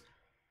players.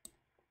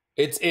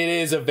 It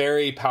is a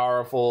very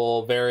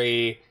powerful,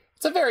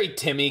 it's a very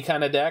Timmy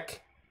kind of deck.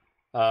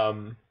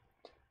 I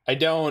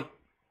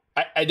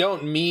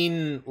don't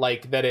mean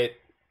like that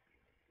it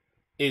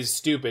is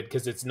stupid,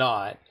 because it's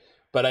not,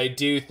 but I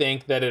do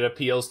think that it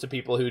appeals to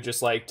people who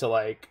just like to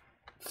like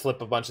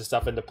flip a bunch of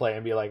stuff into play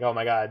and be like, oh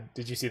my god,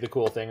 did you see the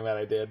cool thing that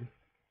I did?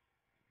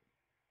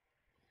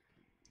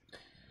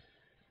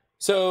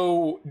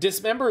 So,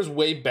 Dismember is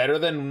way better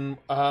than...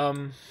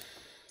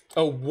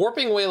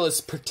 Warping Wail is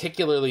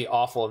particularly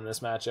awful in this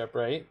matchup,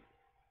 right?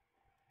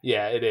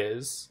 Yeah, it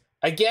is.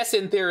 I guess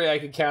in theory I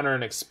could counter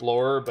an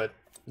Explorer, but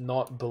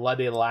not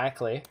bloody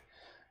likely.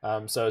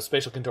 So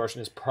Spatial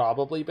Contortion is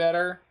probably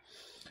better.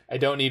 I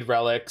don't need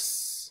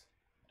Relics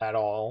at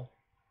all.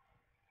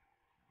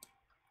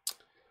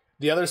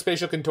 The other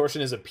Spatial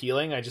Contortion is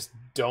appealing. I just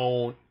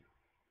don't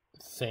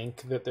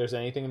think that there's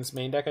anything in this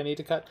main deck I need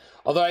to cut.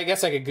 Although I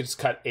guess I could just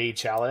cut a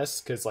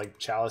Chalice, because like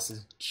Chalice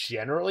is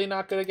generally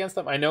not good against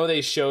them. I know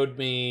they showed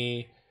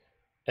me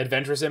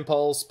Adventurous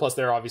Impulse, plus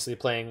they're obviously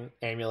playing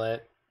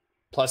Amulet,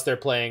 plus they're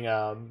playing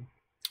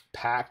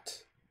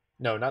Pact.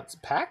 No, not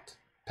Pact?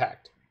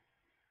 Pact.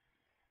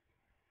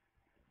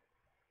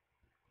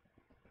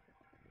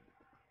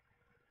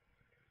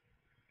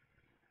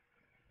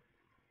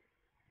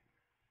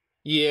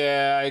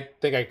 Yeah, I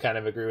think I kind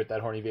of agree with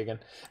that, Horny Vegan.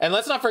 And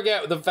let's not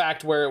forget the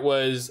fact where it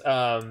was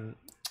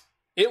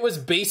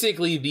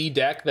basically the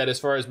deck that, as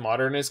far as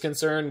Modern is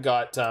concerned,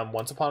 got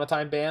Once Upon a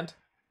Time banned.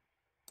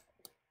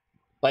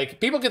 Like,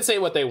 people can say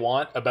what they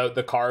want about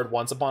the card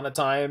Once Upon a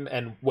Time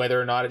and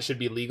whether or not it should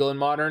be legal in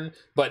Modern,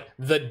 but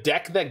the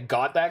deck that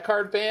got that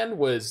card banned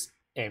was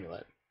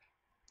Amulet.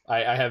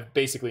 I have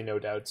basically no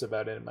doubts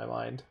about it in my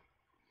mind.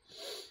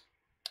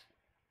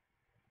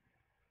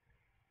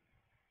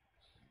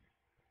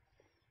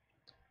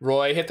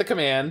 Roy, hit the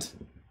command.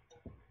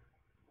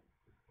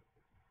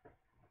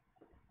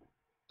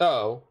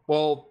 Oh,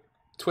 well,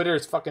 Twitter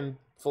is fucking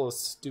full of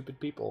stupid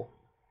people.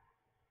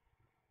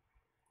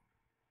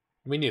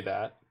 We knew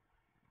that.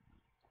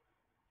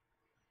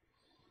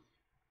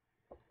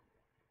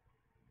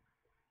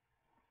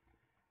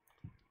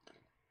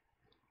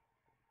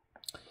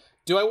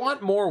 Do I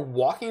want more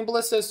Walking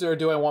Ballistas or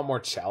do I want more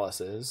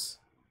Chalices?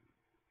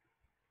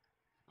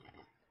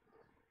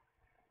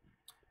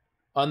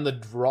 On the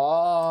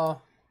draw...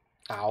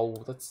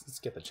 Ow, let's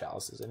get the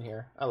Chalices in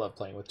here. I love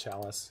playing with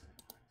Chalice.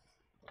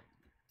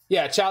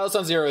 Yeah, Chalice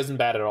on 0 isn't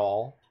bad at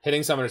all.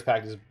 Hitting Summoner's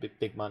Pact is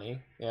big money.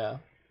 Yeah.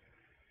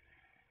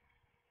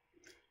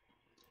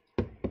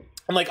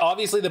 And like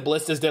obviously the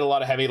Ballistas did a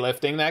lot of heavy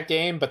lifting that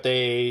game, but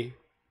they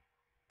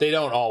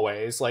don't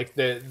always. Like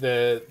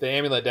the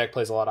Amulet deck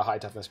plays a lot of high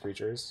toughness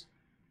creatures.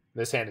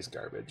 This hand is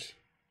garbage.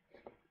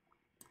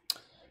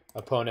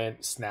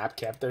 Opponent snap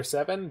kept their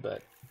 7,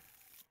 but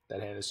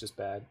that hand is just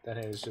bad. That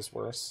hand is just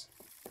worse.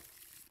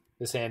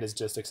 This hand is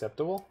just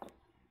acceptable.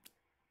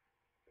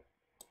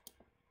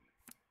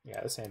 Yeah,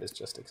 this hand is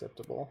just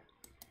acceptable.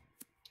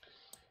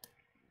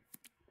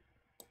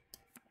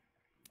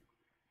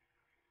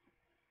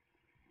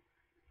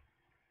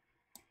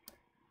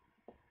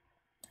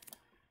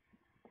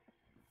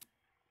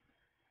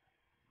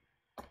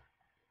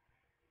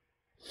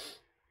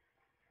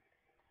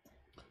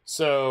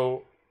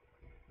 So,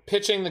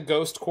 pitching the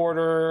Ghost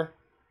Quarter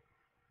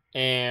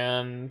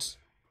and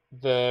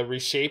the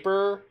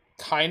Reshaper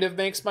kind of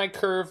makes my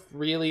curve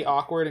really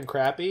awkward and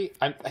crappy.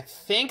 I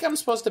think I'm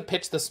supposed to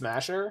pitch the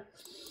Smasher,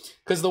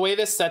 because the way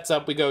this sets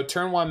up, we go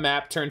turn 1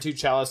 map, turn 2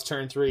 Chalice,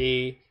 turn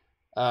 3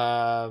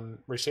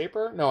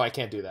 Reshaper? No, I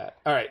can't do that.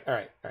 All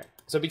right.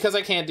 So because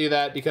I can't do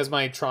that, because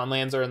my Tron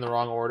lands are in the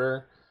wrong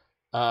order,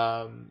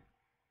 I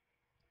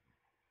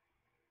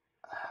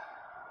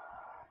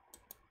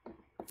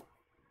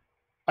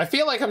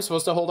feel like I'm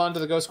supposed to hold on to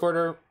the Ghost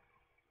Quarter.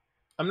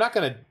 I'm not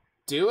going to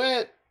do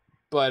it,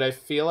 but I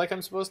feel like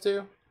I'm supposed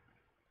to.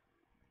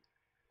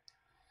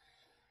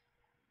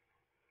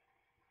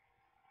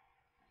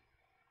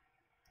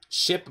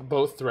 Ship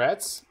both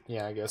threats?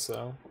 Yeah, I guess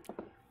so.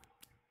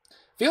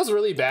 Feels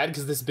really bad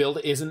because this build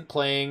isn't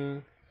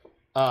playing...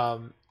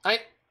 I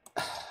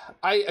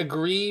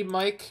agree,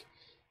 Mike,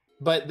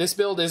 but this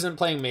build isn't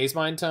playing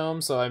Mazemind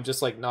Tome, so I'm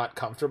just like not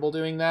comfortable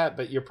doing that,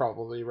 but you're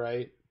probably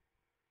right.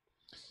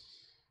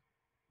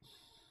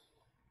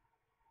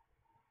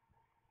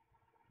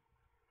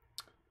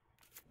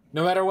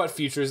 No matter what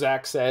Future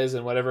Zach says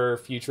and whatever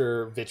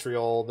future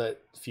vitriol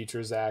that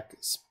Future Zach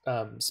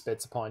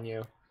spits upon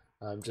you,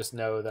 just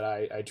know that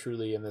I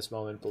truly in this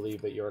moment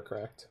believe that you're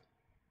correct.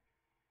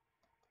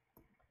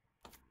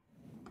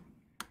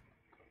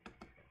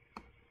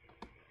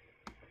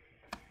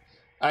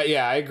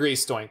 Yeah, I agree,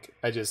 Stoink.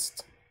 I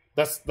just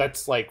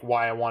that's like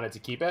why I wanted to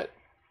keep it.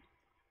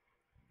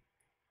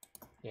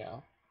 Yeah.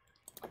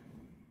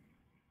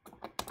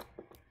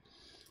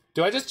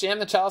 Do I just jam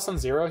the Chalice on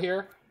 0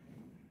 here?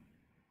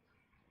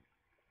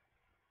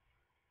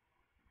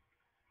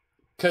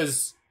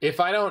 Because if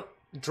I don't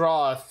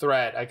draw a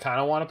threat, I kind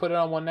of want to put it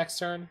on 1 next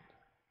turn.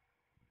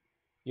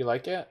 You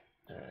like it?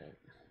 All right.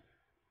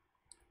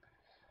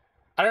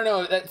 I don't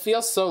know. That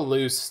feels so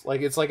loose.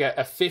 Like it's like a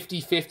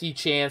 50-50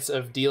 chance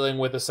of dealing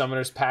with a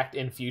Summoner's Pact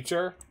in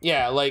future.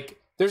 Yeah, like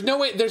there's no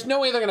way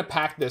they're gonna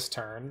pack this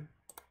turn,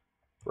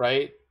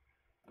 right?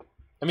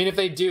 I mean, if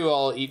they do,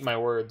 I'll eat my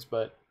words,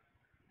 but.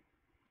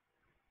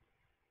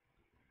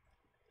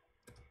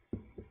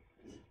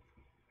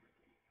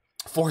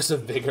 Force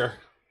of Vigor.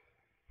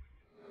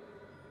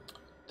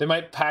 They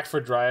might pack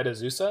for Dryad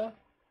Azusa,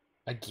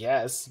 I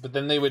guess, but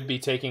then they would be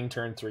taking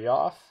turn 3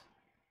 off.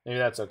 Maybe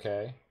that's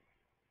okay.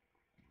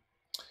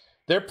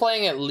 They're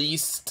playing at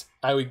least,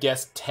 I would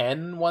guess,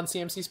 10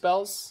 1CMC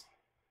spells.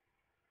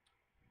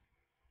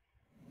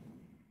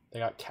 They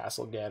got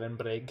Castle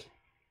Gadenbrig.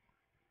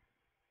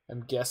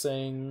 I'm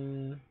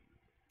guessing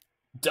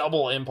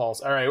double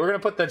Impulse. All right, we're going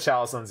to put the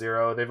Chalice on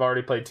 0. They've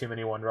already played too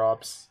many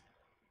 1-drops.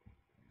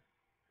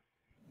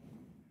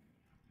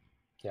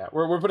 Yeah,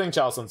 we're putting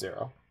Chalice on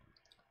 0.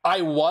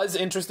 I was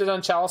interested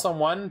on Chalice on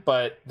 1,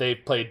 but they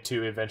played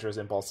 2 Adventurous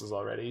Impulses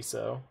already,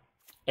 so...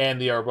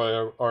 And the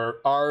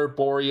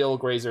Arboreal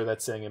Grazer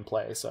that's sitting in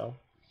play, so...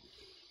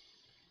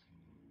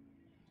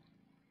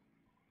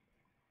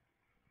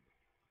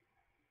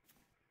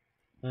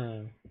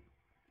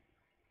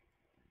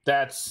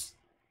 That's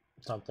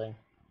something.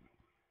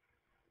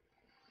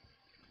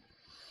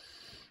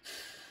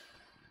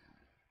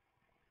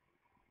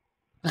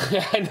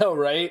 I know,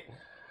 right?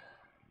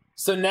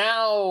 So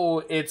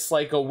now it's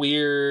like a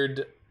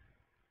weird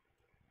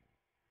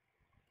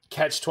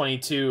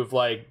catch-22 of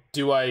like,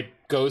 do I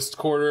Ghost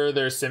Quarter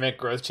their Simic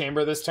Growth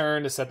Chamber this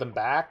turn to set them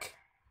back?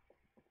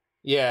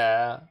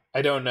 Yeah,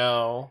 I don't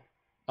know.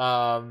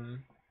 I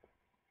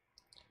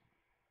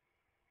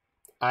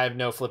have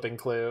no flipping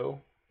clue.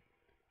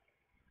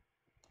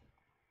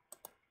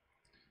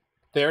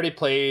 They already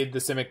played the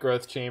Simic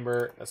Growth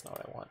Chamber. That's not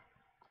what I want.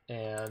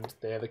 And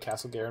they have the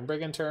Castle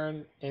Garenbrig in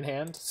turn in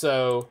hand.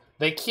 So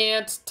they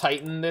can't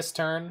Titan this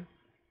turn.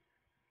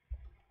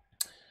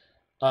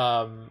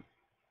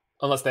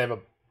 Unless they have a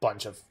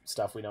bunch of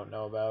stuff we don't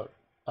know about.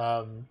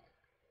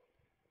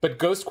 But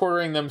ghost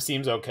quartering them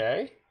seems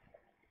okay.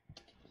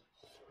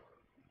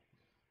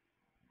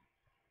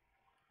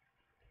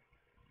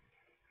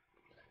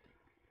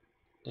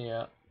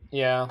 Yeah.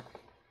 Yeah.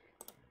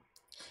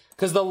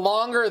 Because the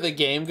longer the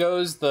game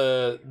goes,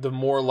 the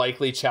more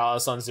likely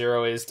Chalice on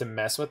 0 is to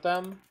mess with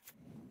them.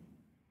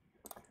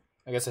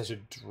 I guess I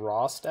should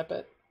draw step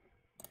it.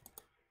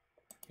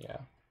 Yeah.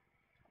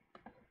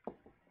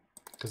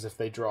 Because if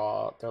they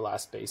draw their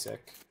last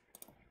basic...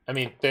 I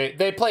mean,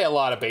 they play a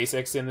lot of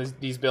basics in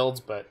these builds,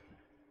 but...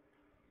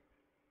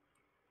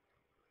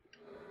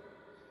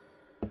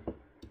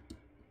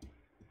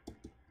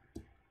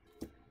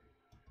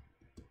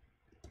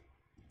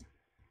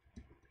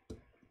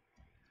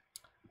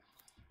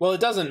 Well,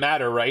 it doesn't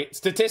matter, right?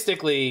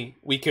 Statistically,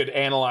 we could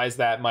analyze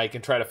that, Mike,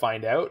 and try to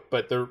find out,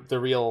 but the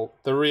real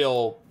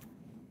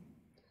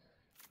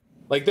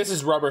like, this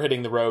is rubber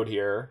hitting the road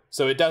here,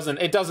 so it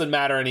doesn't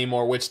matter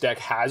anymore which deck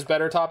has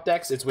better top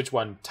decks. It's which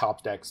one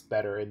top decks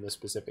better in the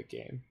specific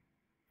game,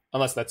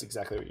 unless that's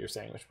exactly what you're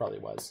saying, which probably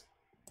was.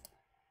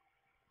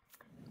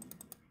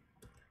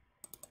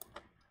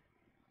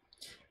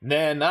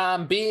 Then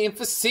I'm being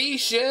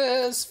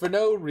facetious for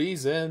no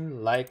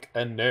reason, like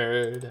a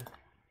nerd.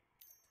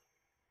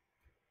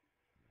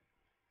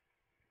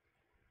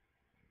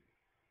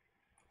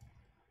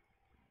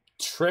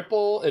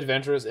 Triple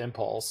Adventurous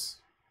Impulse.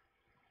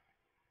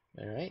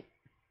 All right.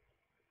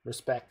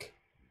 Respect.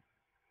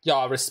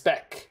 Yeah,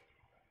 respect.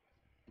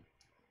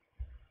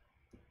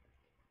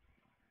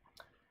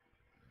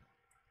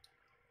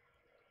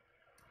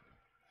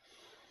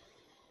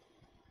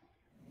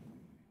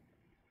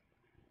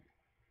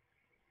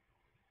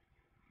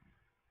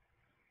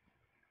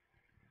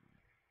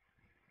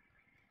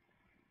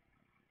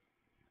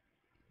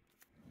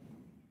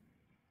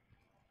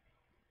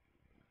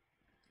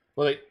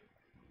 Well,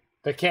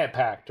 they can't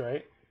pact,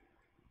 right?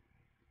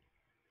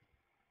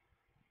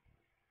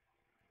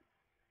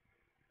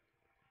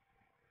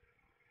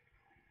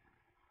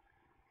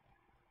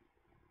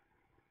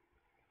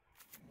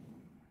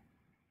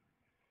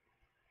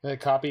 A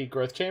copy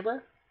Growth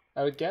Chamber,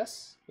 I would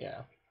guess.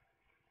 Yeah.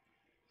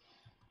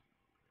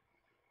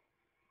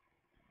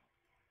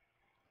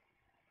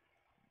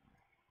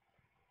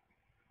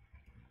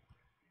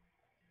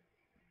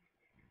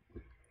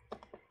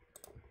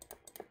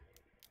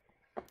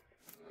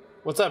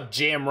 What's up,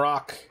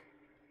 Jamrock?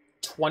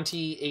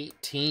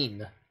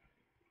 2018.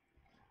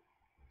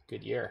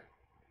 Good year.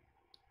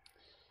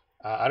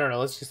 I don't know.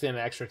 Let's just get an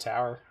extra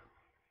tower.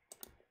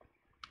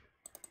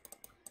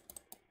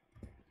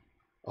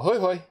 Ahoy,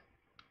 hoy.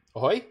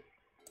 Ahoy.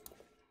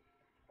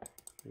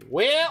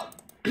 Well,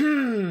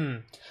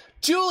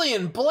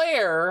 Julian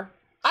Blair,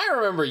 I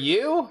remember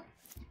you.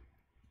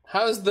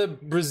 How's the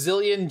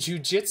Brazilian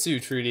Jiu-Jitsu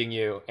treating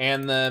you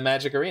and the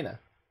Magic Arena?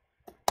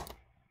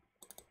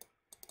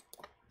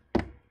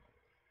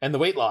 And the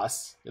weight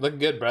loss. You're looking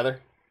good, brother.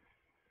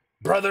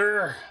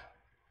 Brother!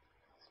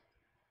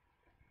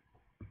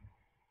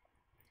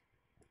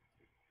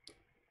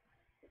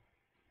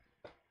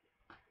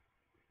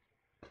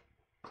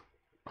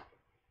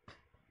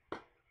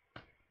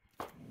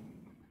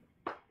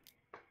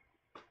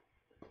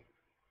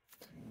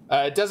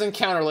 It doesn't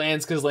counter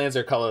lands because lands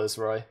are colorless,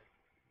 Roy.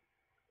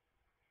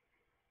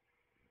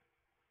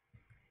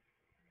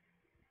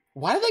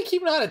 Why do they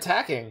keep not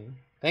attacking?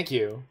 Thank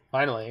you.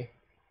 Finally.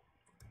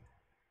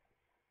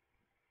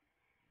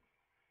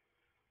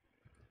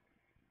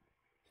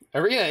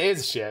 Arena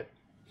is shit.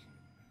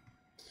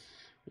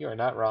 You are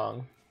not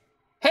wrong.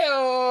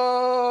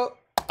 Hey-oh!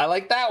 I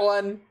like that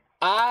one.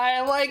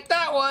 I like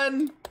that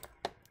one.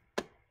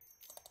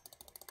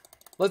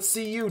 Let's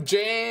see you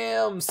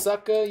jam,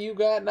 sucker. You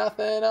got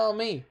nothing on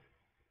me.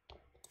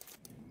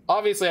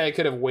 Obviously, I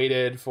could have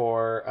waited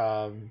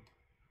for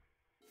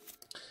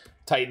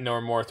Titan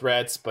or more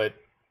threats, but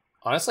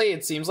honestly,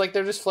 it seems like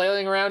they're just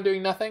flailing around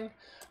doing nothing.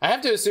 I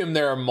have to assume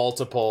there are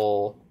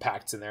multiple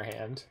pacts in their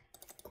hand.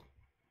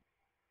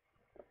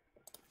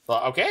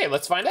 Well, okay,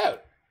 let's find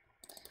out.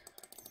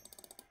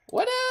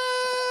 What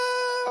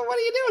are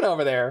you doing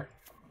over there?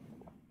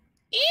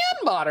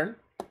 And modern.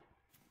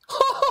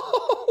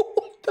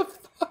 What the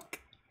fuck?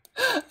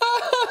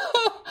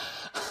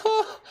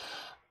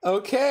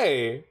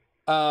 Okay.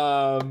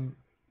 All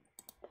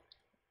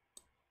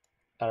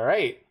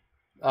right.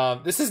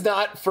 This is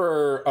not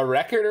for a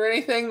record or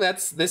anything.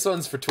 This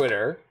one's for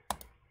Twitter.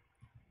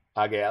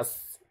 I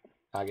guess.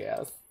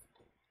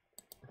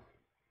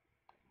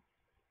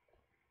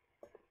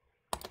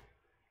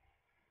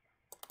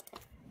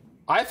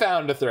 I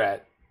found a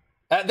threat.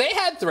 They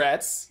had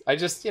threats. I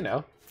just,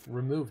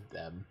 removed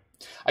them.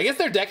 I guess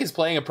their deck is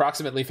playing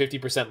approximately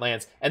 50%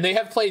 lands, and they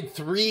have played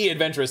 3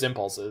 Adventurous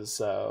Impulses,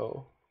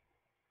 so...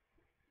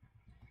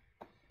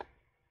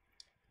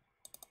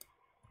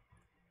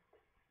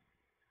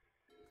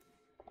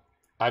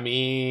 I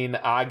mean,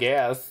 I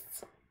guess.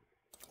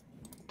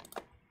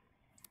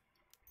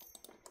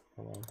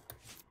 Hold on.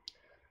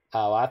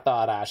 Oh, I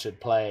thought I should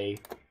play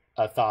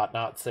a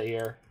Thought-Knot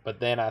Seer, but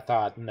then I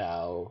thought,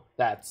 no,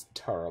 that's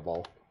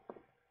terrible.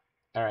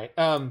 All right,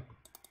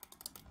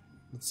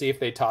 Let's see if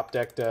they top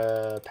decked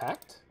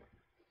Pact.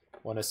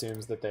 One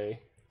assumes that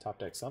they top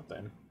decked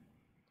something.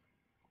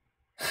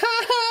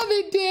 Haha,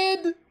 they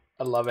did!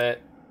 I love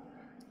it.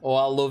 Oh,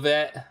 I love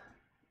it.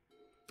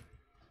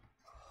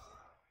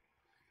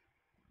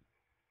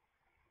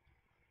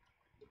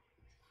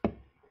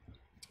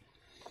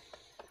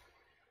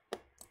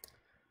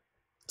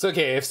 It's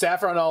okay, if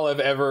Saffron Olive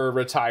ever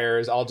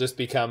retires, I'll just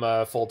become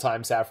a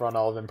full-time Saffron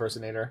Olive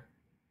impersonator.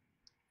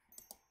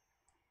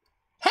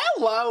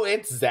 Hello,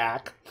 it's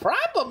Zach.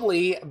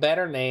 Probably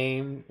better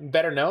known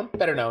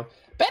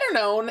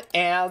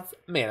as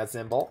Mana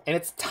Symbol. And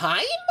it's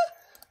time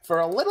for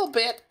a little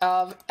bit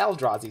of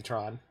Eldrazi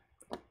Tron.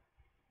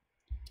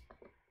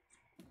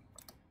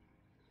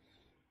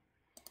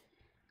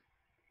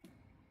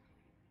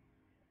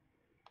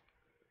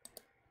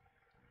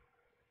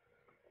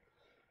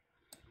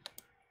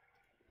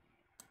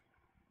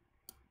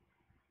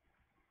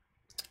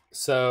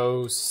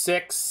 So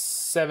 6,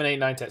 7, 8,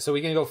 9, 10. So we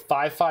can go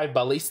 5/5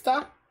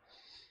 Ballista.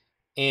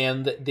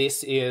 And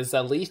this is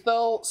a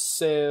lethal.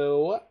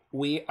 So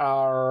we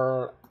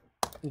are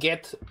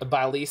get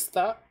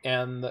Ballista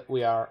and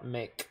we are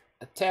make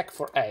attack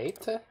for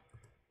 8.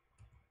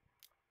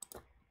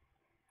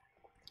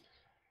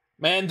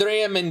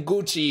 Mandrea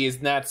Mengucci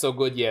is not so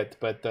good yet,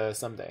 but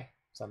someday.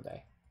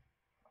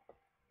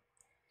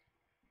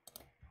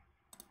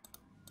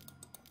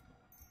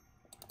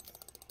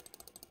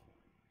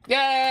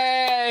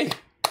 Yay!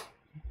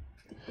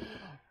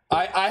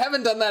 I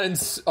haven't done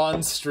that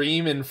on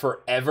stream in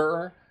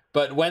forever,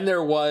 but when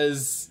there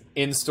was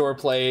in-store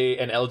play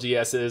and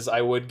LGSs,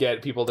 I would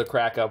get people to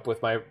crack up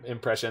with my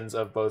impressions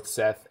of both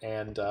Seth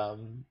and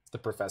the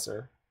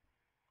Professor.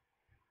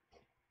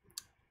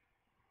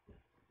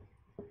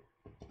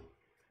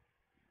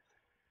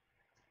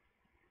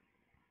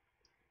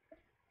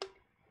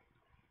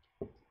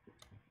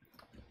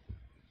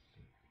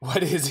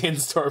 What is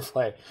in-store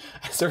play?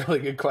 That's a really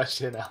good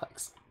question,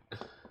 Alex.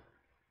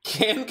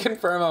 Can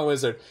confirm a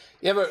wizard.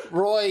 Yeah, but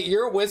Roy,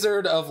 you're a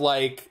wizard of,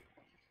 like,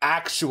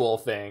 actual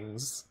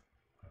things.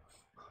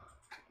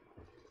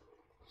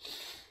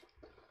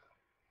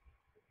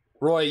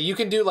 Roy, you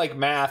can do, like,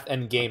 math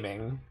and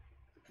gaming.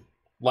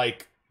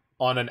 Like,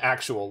 on an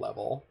actual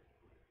level.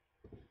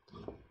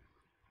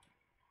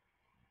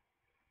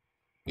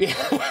 Yeah.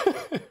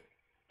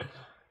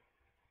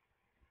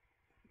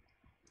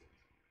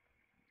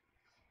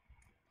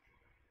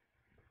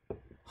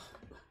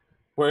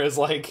 Whereas,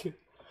 like,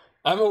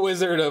 I'm a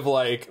wizard of,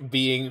 like,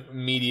 being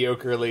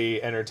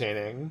mediocrely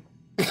entertaining.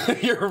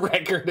 Your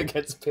record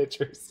against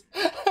pitchers.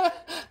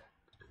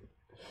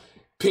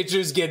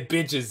 Pitchers get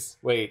bitches.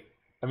 Wait,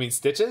 I mean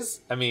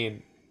stitches? I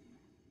mean...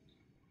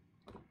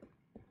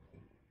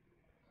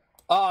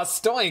 Aw,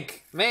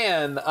 Stoink.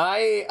 Man,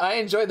 I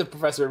enjoyed the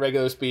Professor at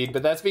regular speed,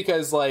 but that's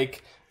because,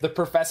 like, the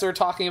Professor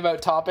talking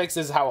about topics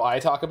is how I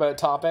talk about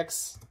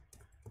topics.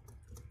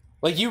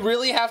 Like, you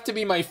really have to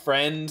be my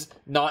friend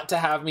not to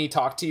have me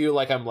talk to you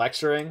like I'm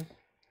lecturing.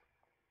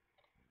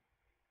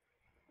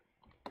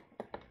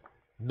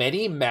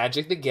 Many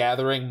Magic the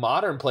Gathering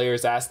modern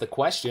players ask the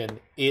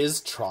question,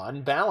 is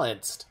Tron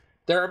balanced?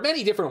 There are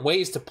many different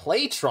ways to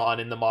play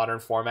Tron in the modern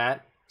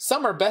format.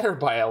 Some are better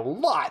by a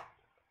lot.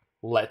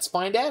 Let's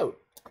find out.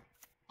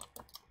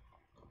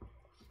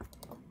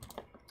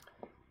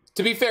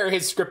 To be fair,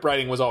 his script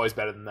writing was always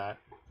better than that.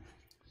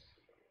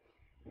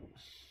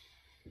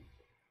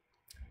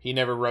 He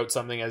never wrote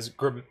something as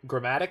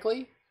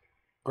grammatically?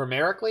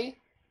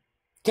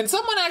 Can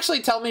someone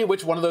actually tell me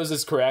which one of those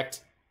is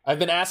correct? I've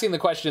been asking the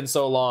question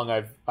so long,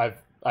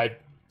 I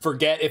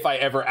forget if I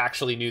ever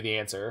actually knew the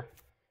answer.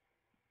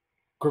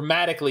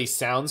 Grammatically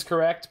sounds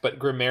correct, but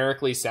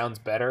grammatically sounds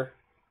better.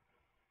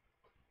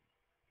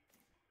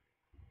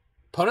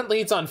 Opponent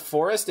leads on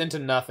forest into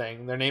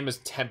nothing. Their name is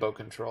Tempo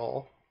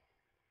Control.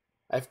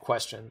 I have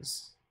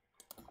questions.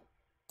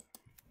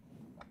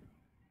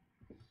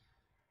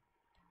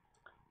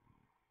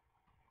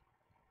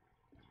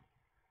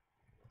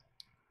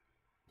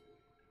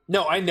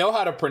 No, I know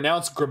how to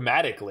pronounce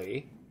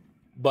grammatically,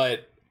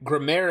 but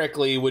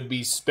grammatically would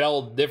be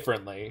spelled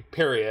differently,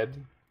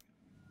 period.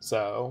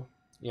 So,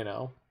 you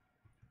know.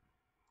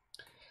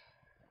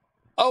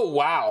 Oh,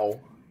 wow.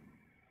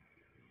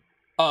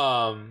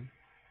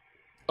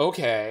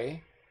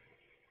 Okay.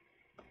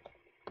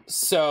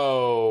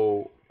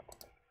 So,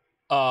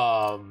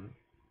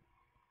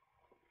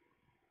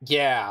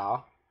 yeah.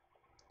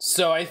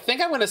 So I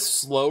think I'm going to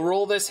slow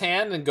roll this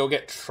hand and go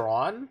get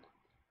Tron.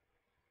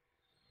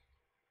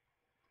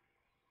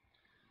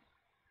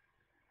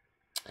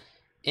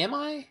 Am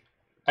I?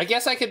 I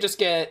guess I could just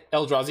get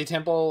Eldrazi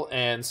Temple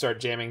and start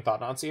jamming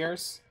Thought-Knot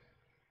Seers.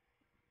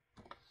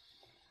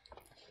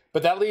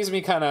 But that leaves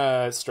me kind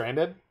of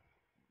stranded.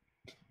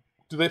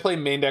 Do they play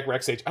main deck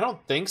Rex Sage? I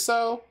don't think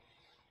so.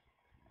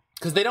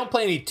 Because they don't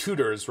play any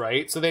tutors,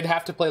 right? So they'd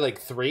have to play like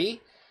 3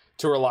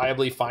 to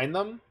reliably find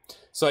them.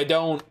 So I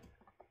don't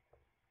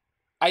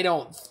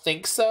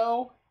think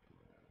so.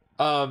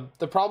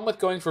 The problem with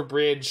going for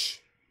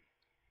bridge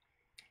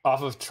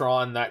off of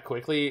Tron that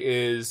quickly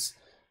is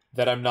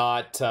that I'm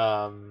not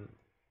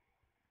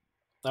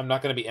I'm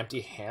not going to be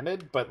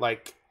empty-handed, but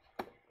like,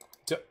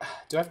 do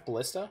I have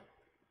Ballista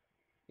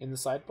in the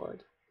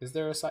sideboard? Is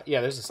there a side?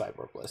 Yeah, there's a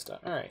sideboard Ballista.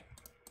 All right.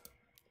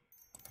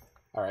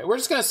 All right, we're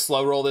just going to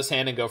slow roll this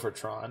hand and go for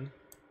Tron.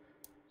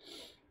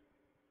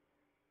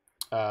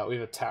 We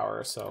have a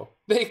tower, so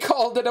they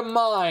called it a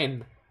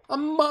mine. A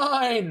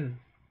mine.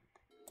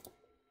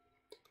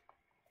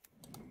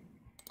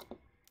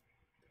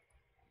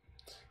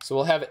 So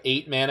we'll have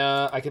 8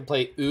 mana. I can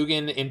play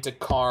Ugin into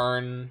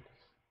Karn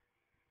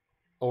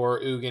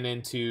or Ugin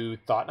into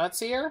Thought-Knot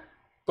Seer.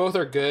 Both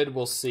are good.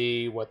 We'll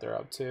see what they're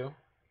up to.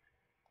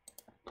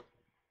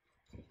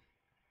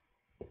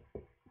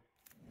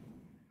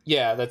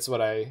 Yeah, that's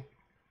what I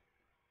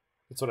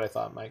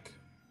thought, Mike.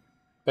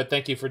 But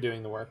thank you for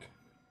doing the work.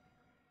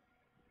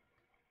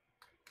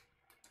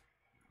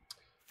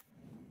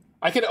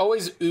 I could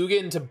always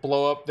Ugin to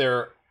blow up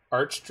their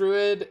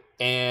Archdruid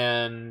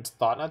and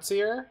Thought-Knot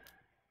Seer.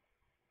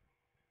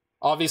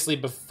 Obviously,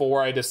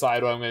 before I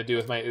decide what I'm going to do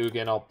with my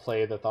Ugin, I'll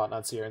play the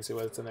Thought-Knot Seer and see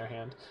what's in their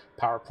hand.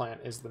 Power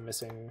Plant is the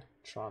missing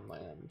Tron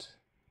land.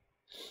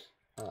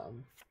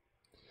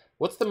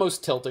 What's the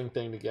most tilting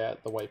thing to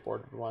get? The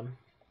whiteboard one.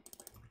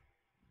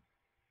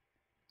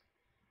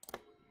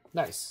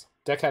 Nice.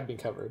 Deck had me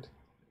covered.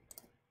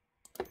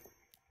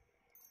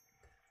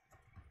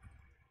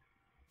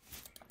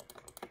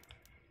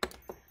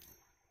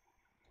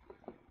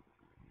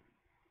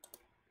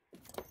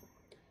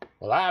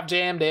 Well, I've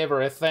jammed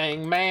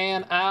everything,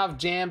 man. I've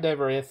jammed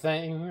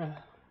everything. All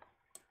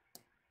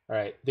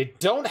right. They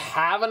don't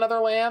have another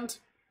land.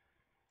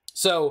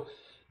 So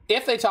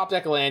if they top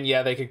deck a land,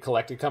 yeah, they could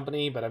collect a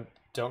company, but I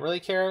don't really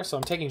care. So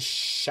I'm taking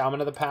Shaman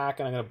of the Pack,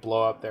 and I'm going to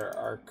blow up their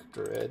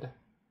Archdruid.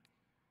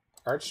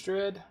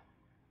 Archdruid?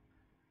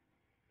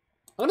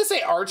 I'm going to say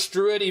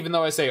Archdruid, even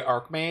though I say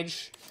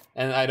Archmage,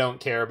 and I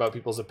don't care about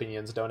people's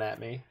opinions. Don't at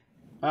me.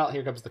 Well,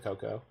 here comes the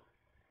Coco.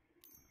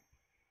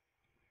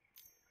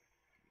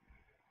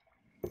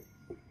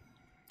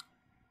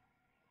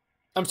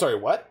 I'm sorry,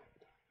 what?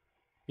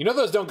 You know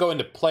those don't go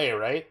into play,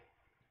 right?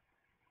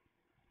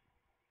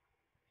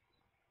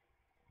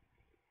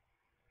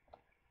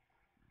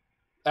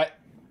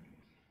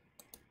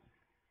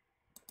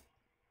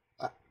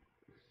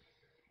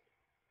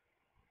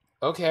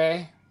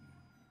 Okay.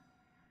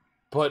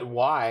 But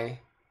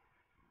why?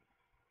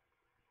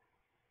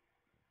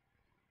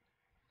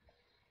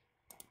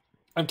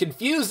 I'm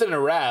confused and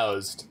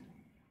aroused.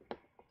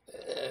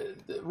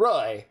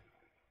 Roy,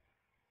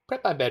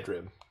 prep my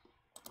bedroom.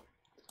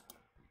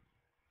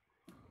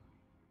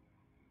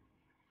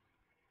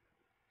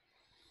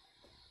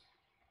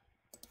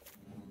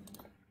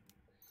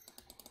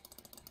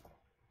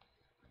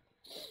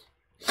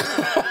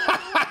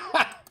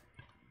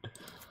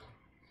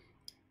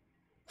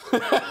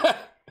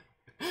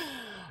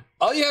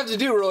 All you have to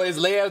do, Roy, is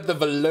lay out the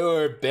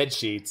velour bed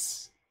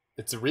sheets.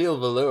 It's real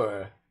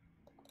velour.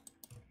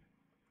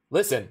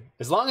 Listen,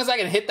 as long as I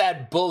can hit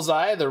that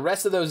bullseye, the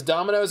rest of those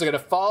dominoes are gonna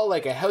fall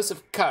like a house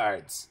of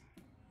cards.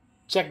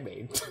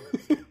 Checkmate.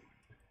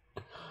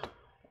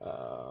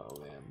 Oh,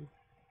 man.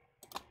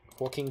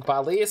 Walking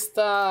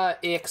Ballista,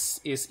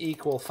 X is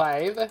equal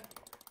 5.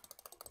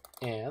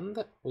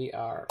 And we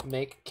are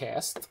make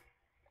cast.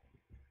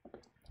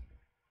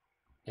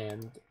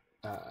 And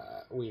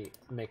we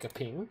make a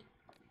ping.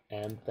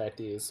 And that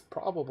is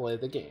probably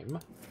the game.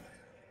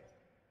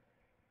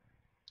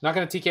 Not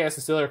gonna TKS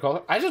and steal their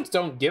color. I just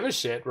don't give a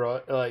shit,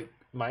 like,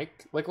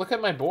 Mike. Like, look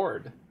at my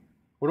board.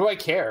 What do I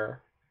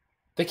care?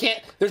 They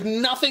can't. There's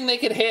nothing they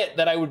could hit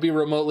that I would be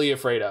remotely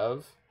afraid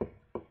of.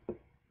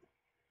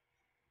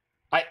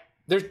 I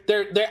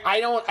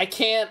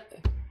can't.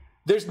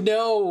 There's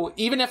no.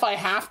 Even if I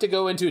have to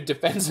go into a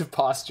defensive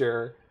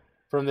posture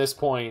from this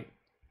point,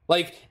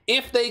 like,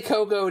 if they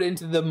Coco'd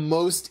into the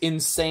most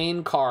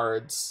insane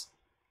cards,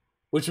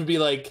 which would be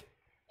like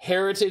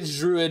Heritage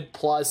Druid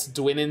plus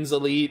Dwinnen's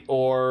Elite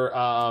or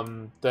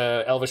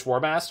the Elvish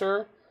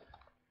Warmaster,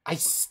 I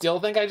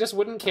still think I just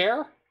wouldn't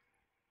care.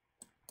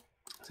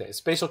 Okay,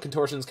 Spatial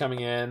Contortion's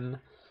coming in.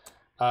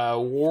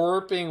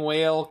 Warping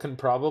Wail can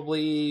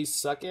probably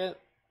suck it.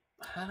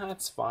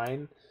 That's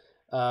fine.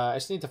 I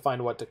just need to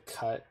find what to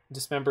cut.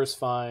 Dismember's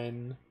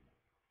fine.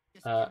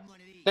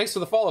 Thanks for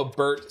the follow,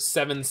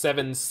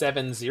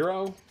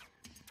 Bert7770.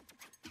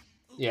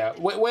 Yeah,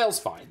 Wail's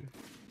fine.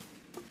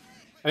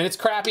 I mean, it's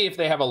crappy if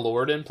they have a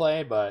Lord in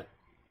play, but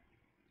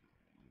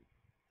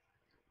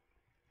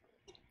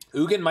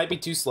Ugin might be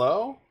too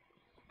slow.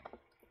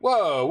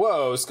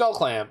 Whoa, Skull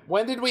Clamp.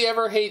 When did we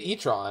ever hate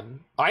Etron?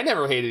 I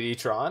never hated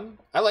Etron.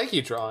 I like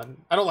Etron.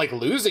 I don't like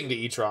losing to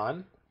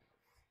Etron.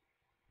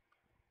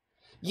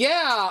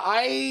 Yeah,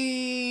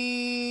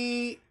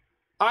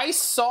 I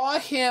saw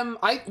him.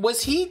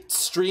 Was he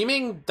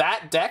streaming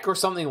that deck or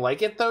something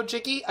like it, though,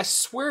 Jicky? I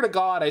swear to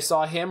God I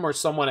saw him or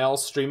someone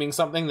else streaming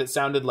something that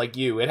sounded like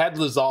you. It had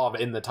Lizov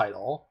in the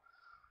title.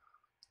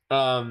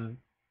 But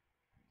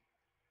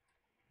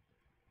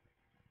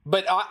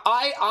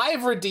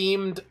I've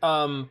redeemed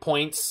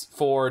points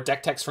for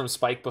deck text from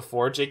Spike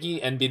before,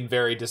 Jiggy, and been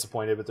very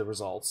disappointed with the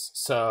results.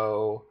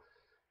 So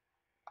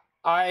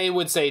I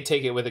would say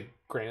take it with a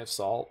grain of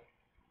salt.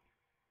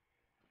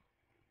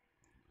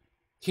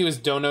 He was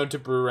donoed to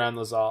brew around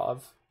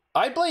Lazov.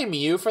 I blame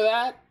you for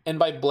that, and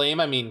by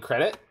blame I mean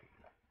credit.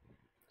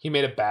 He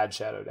made a bad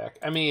shadow deck.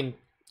 I mean,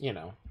 you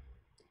know.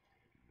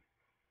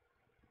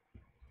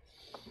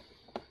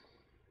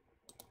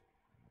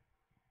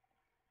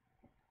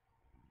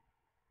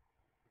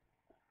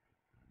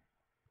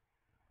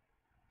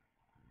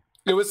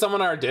 It was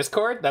someone on our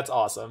Discord? That's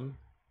awesome.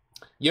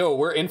 Yo,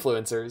 we're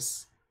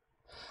influencers.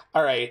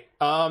 All right,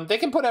 they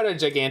can put out a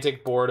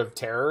gigantic board of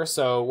terror.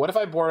 So what if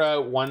I board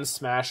out 1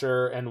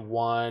 Smasher and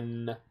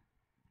 1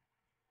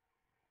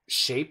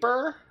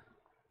 Shaper?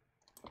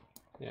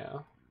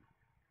 Yeah.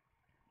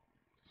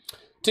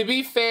 To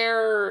be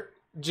fair,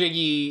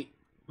 Jiggy,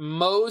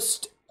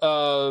 most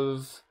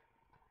of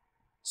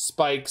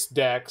Spike's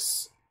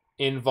decks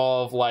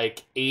involve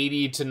like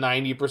 80 to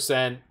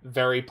 90%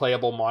 very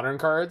playable modern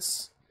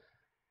cards.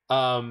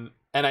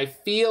 And I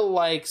feel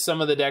like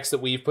some of the decks that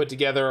we've put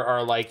together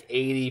are like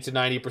 80 to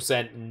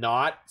 90%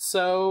 not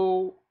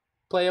so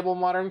playable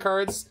modern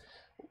cards.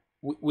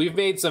 We've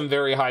made some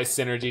very high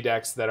synergy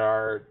decks that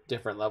are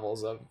different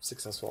levels of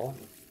successful.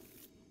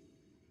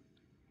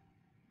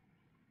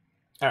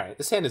 All right,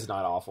 this hand is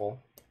not awful.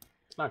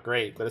 It's not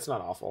great, but it's not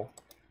awful.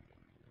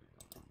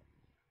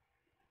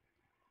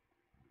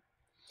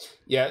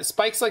 Yeah,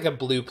 Spike's like a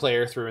blue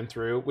player through and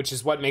through, which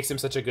is what makes him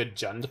such a good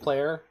Jund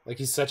player. Like,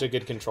 he's such a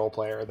good control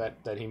player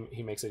that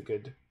he makes a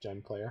good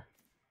Jund player.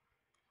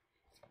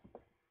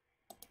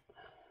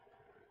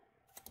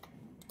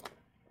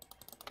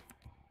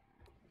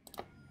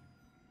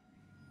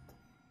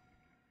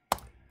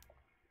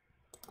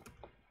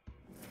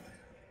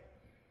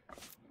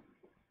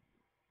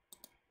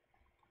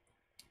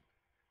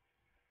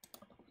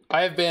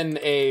 I have been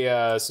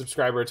a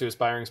subscriber to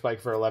Aspiring Spike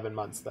for 11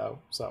 months, though,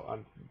 so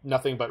I'm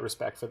nothing but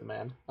respect for the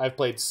man. I've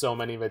played so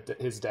many of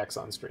his decks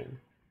on stream.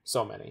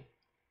 So many.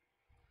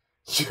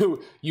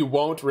 You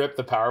won't rip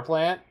the power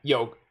plant?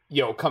 Yo,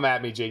 come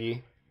at me,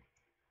 Jiggy.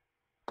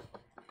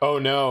 Oh,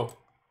 no.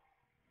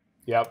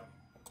 Yep.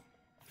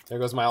 There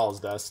goes my All's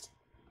Dust.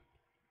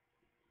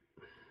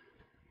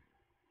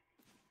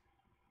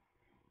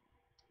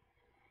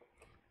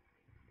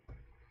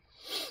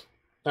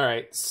 All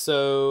right,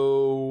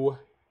 so...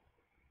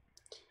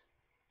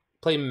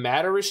 play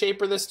Matter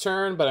Reshaper this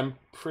turn, but I'm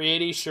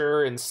pretty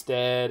sure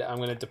instead I'm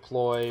going to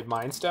deploy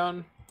Mind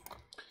Stone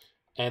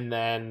and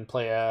then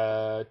play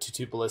a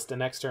 2/2 Ballista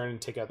next turn and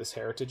take out this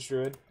Heritage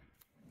Druid.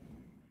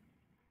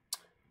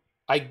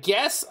 I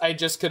guess I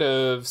just could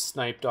have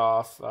sniped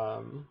off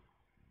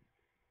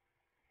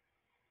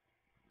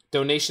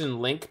donation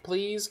link,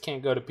 please.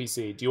 Can't go to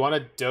PC. Do you want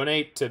to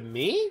donate to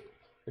me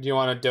or do you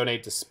want to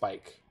donate to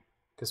Spike?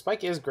 Because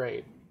Spike is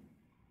great.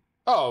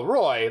 Oh,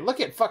 Roy, look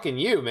at fucking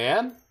you,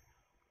 man.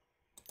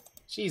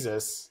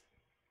 Jesus.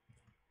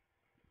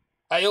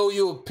 I owe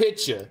you a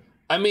picture.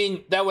 I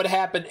mean, that would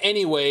happen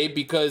anyway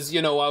because,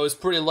 you know, I was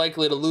pretty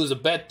likely to lose a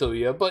bet to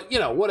you, but, you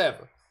know,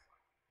 whatever.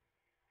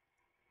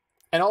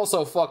 And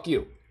also, fuck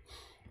you.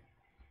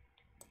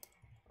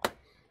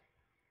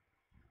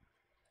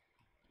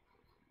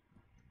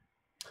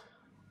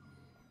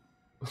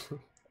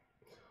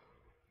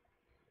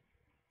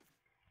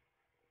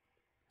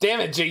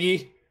 Damn it,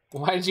 Jiggy.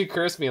 Why did you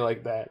curse me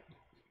like that?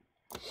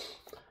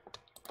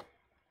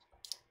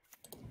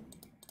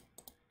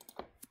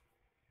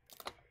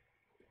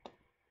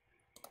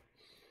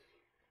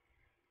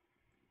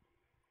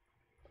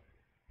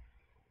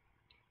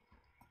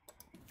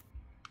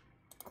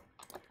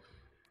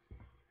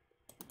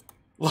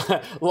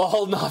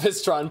 Lol,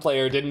 Novice Tron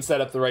player didn't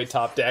set up the right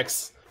top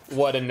decks.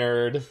 What a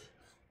nerd.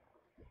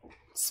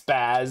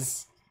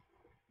 Spaz.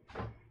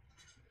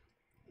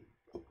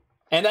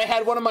 And I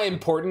had one of my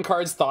important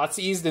cards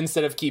Thoughtseized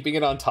instead of keeping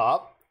it on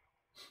top.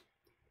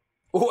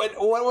 What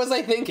was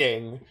I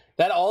thinking?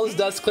 That All's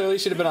Dust clearly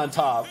should have been on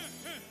top.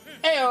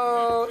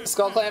 Heyo!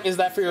 Skullclamp, is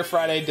that for your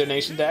Friday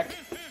donation deck?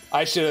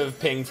 I should have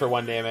pinged for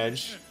 1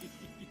 damage.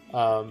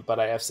 But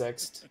I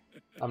F6'd.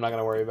 I'm not going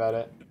to worry about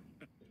it.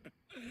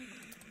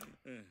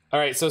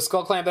 Alright, so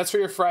Skullclamp, that's for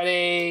your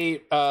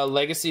Friday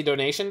Legacy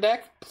donation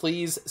deck.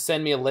 Please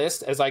send me a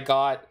list, as I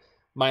got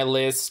my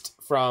list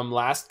from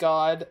Last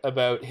God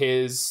about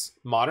his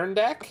modern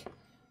deck.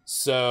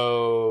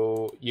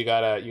 So you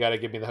gotta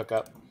give me the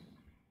hookup.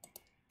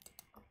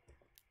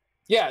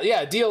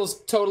 Yeah,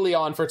 deal's totally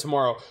on for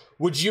tomorrow.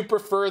 Would you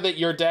prefer that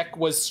your deck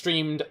was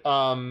streamed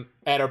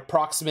at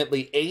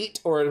approximately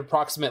 8 or at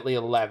approximately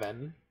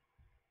 11?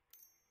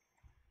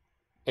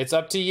 It's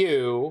up to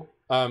you.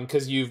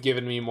 Because you've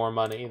given me more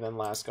money than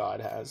Last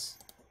God has.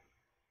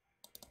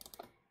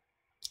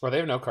 Or they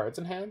have no cards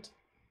in hand?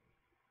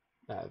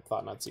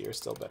 Thought-Knot Seer is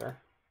still better.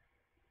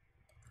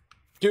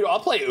 Dude, I'll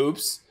play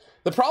Oops.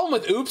 The problem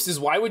with Oops is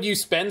why would you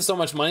spend so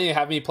much money to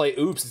have me play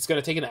Oops? It's going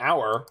to take an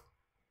hour.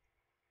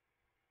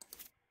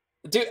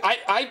 Dude,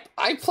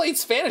 I played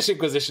Spanish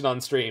Inquisition on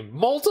stream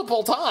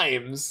multiple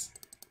times.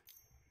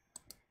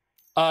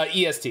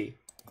 EST.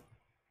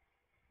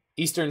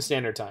 Eastern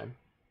Standard Time.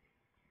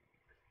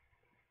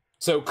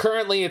 So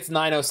currently it's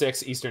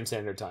 9:06 Eastern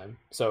Standard Time.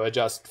 So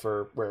adjust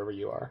for wherever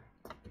you are.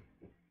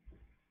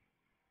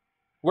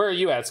 Where are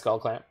you at,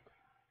 Skullclamp?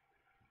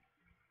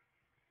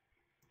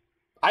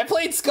 I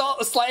played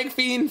Slag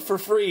Fiend for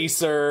free,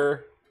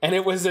 sir. And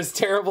it was as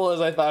terrible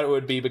as I thought it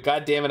would be, but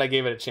god damn it, I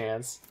gave it a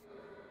chance.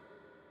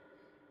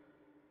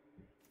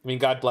 I mean,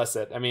 God bless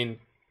it. I mean,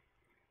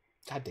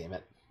 god damn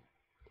it.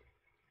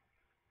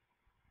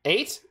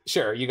 8?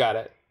 Sure, you got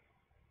it.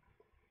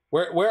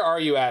 Where are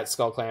you at,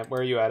 Skullclamp?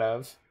 Where are you at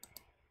of?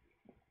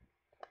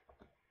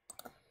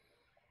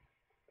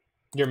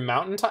 Your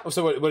mountain time?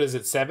 So what is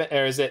it, 7?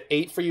 Or is it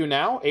 8 for you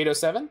now?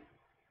 8:07?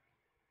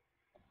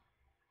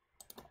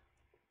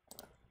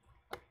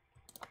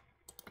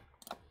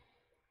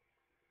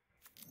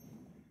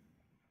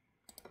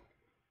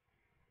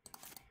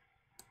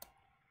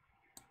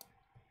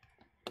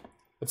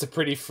 It's a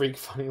pretty freak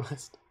funny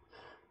list.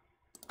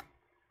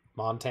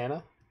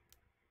 Montana.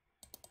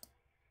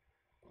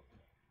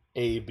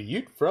 A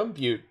Butte from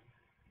Butte.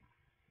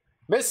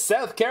 Miss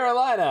South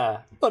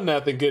Carolina. Well,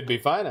 nothing could be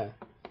finer.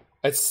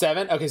 It's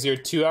 7? Okay, so you're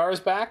 2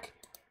 hours back?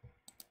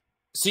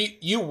 So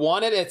you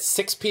want it at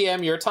 6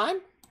 p.m. your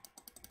time?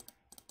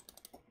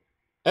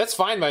 That's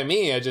fine by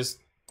me, I just...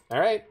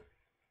 Alright.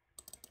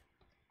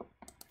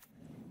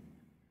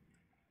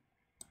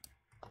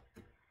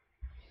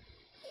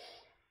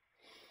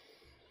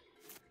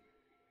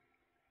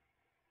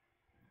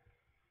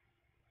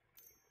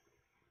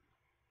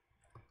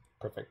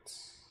 Perfect.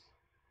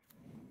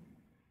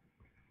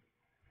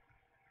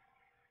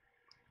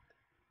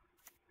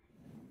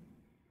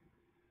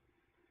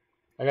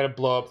 I gotta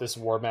blow up this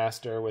War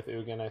Master with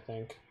Ugin, I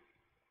think.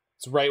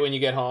 It's right when you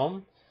get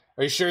home.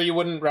 Are you sure you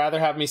wouldn't rather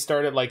have me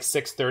start at like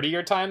 6:30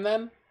 your time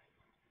then?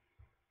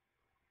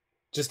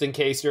 Just in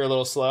case you're a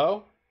little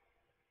slow?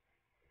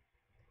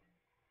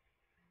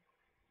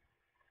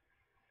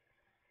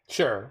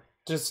 Sure.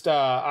 Just,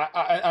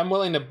 I'm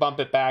willing to bump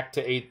it back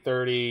to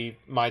 8:30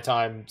 my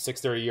time,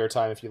 6:30 your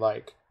time if you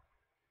like.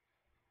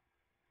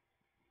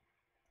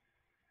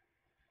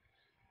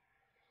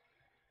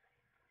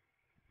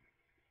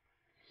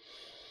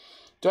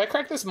 Do I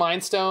crack this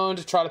Mind Stone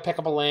to try to pick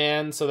up a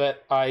land so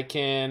that I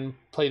can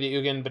play the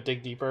Ugin but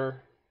dig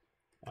deeper?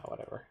 Oh,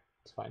 whatever.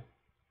 It's fine.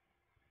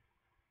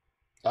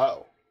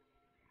 Oh.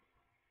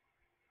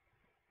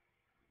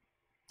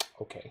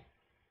 Okay.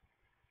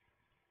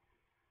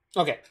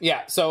 Okay,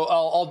 yeah, so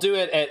I'll do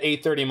it at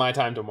 8:30 my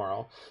time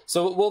tomorrow.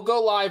 So we'll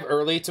go live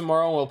early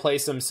tomorrow, and we'll play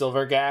some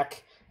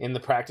Silvergack in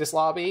the practice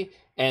lobby,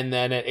 and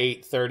then at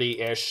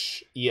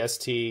 8:30-ish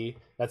EST,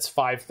 that's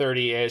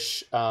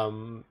 5:30-ish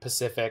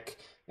Pacific,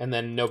 and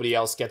then nobody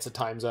else gets a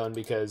time zone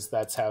because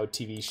that's how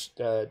TV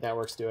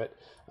networks do it.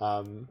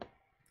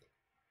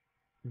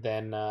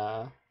 Then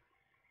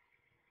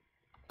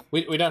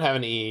we don't have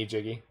an EE,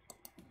 Jiggy.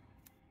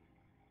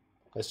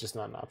 That's just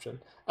not an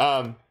option.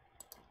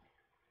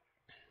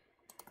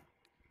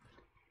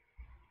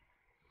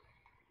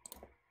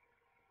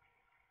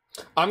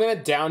 I'm going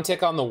to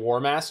downtick on the War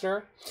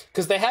Master,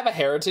 because they have a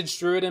Heritage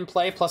Druid in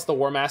play, plus the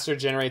War Master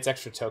generates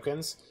extra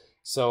tokens.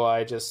 So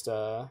I just...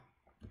 Well,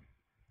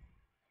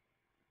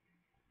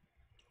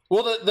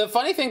 the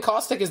funny thing,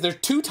 Caustic, is there's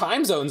 2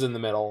 time zones in the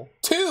middle.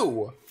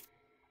 2!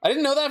 I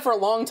didn't know that for a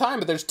long time,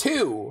 but there's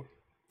 2.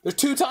 There's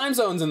 2 time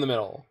zones in the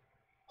middle.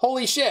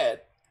 Holy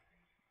shit.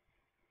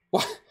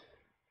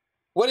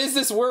 What is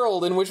this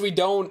world in which we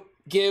don't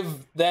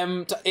give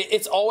them...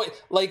 It's always...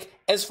 Like,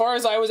 as far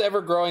as I was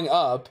ever growing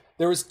up,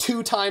 there was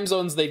 2 time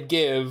zones they'd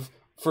give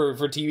for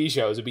TV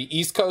shows. It'd be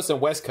East Coast and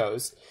West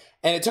Coast.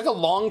 And it took a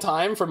long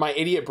time for my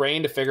idiot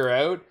brain to figure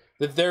out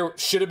that there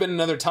should have been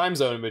another time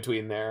zone in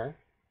between there.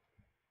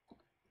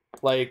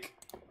 Like,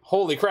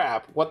 holy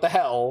crap, what the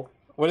hell?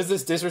 What is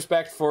this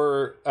disrespect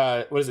for,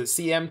 what is it,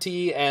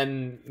 CMT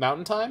and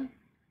Mountain Time?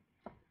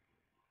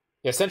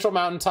 Yeah, Central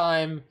Mountain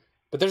Time,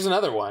 but there's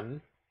another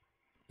one.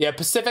 Yeah,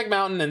 Pacific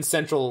Mountain and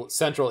Central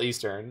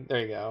Eastern. There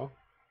you go.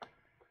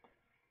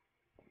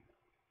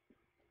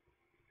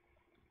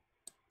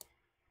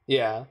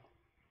 Yeah.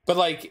 But,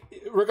 like,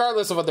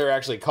 regardless of what they're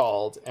actually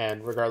called,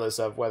 and regardless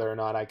of whether or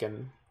not I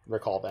can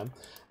recall them,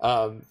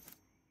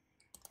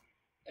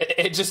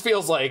 it just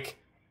feels like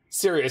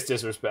serious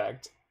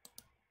disrespect.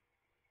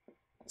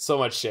 So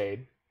much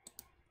shade.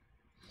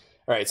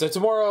 All right, so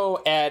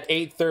tomorrow at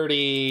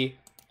 8:30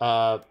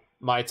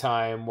 my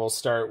time, we'll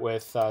start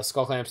with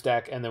Skullclamp's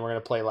deck, and then we're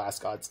going to play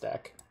Last God's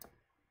deck.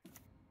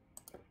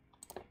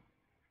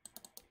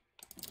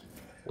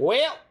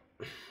 Well,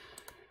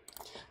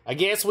 I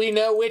guess we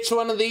know which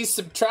one of these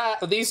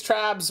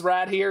tribes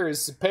right here is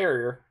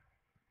superior.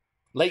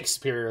 Lake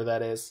Superior,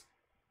 that is.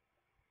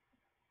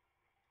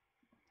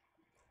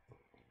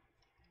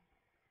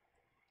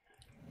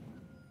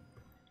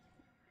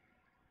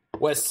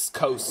 West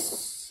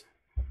Coast.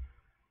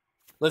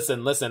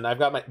 Listen, I've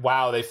got my...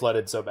 Wow, they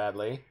flooded so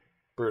badly.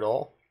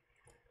 Brutal.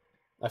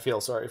 I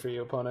feel sorry for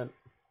you, opponent.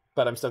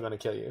 But I'm still going to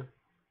kill you.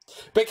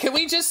 But can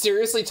we just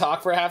seriously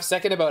talk for a half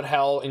second about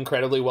how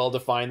incredibly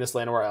well-defined this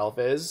Llanowar Elf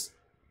is?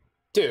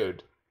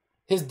 Dude,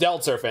 his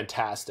delts are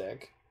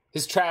fantastic.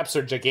 His traps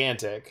are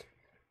gigantic.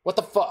 What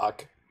the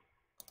fuck?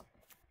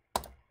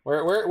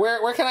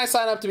 Where can I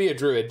sign up to be a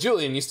druid?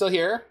 Julian, you still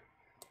here?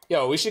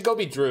 Yo, we should go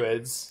be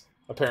druids,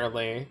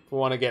 apparently, if we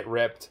want to get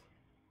ripped.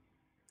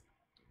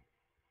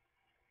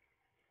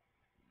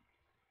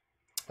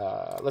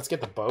 Let's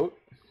get the boat.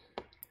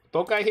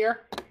 Boat guy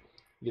here?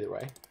 Either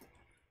way.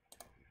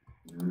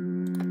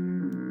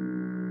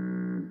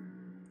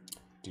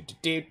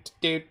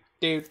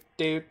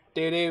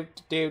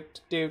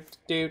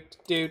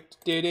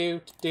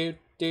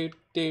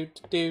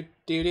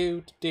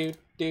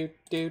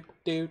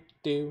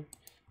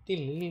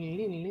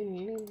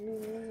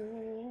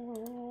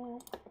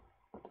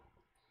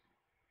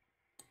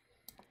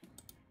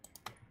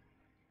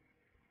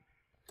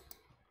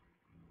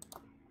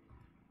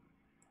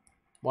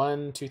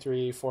 One, two,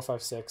 three, four,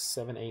 five, six,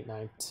 7, 8,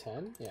 9,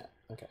 10. Yeah,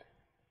 okay.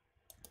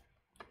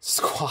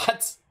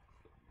 Squats?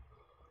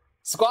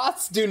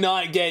 Squats do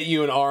not get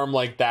you an arm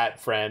like that,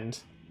 friend.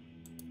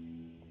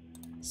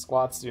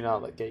 Squats do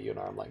not get you an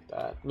arm like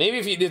that. Maybe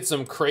if you did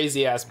some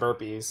crazy ass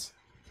burpees.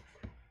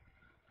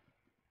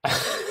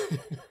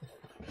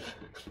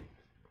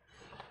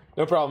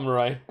 No problem,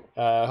 Roy.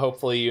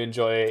 Hopefully you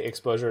enjoy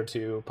exposure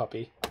to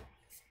puppy.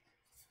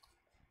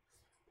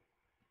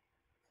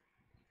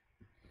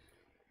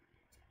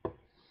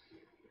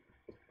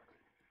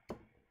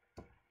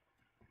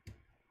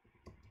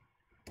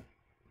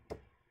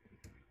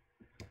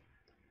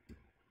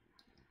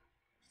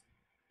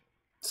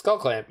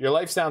 Skullclamp, your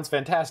life sounds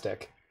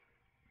fantastic.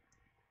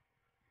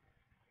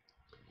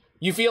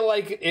 You feel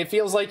like, it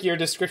feels like your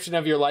description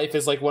of your life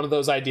is like one of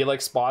those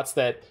idyllic spots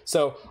that,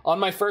 so on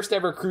my first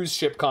ever cruise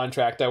ship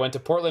contract, I went to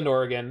Portland,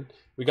 Oregon,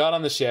 we got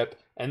on the ship,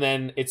 and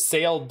then it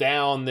sailed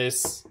down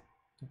this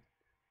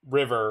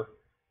river,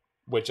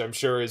 which I'm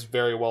sure is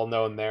very well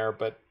known there,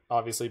 but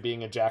obviously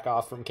being a jack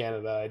off from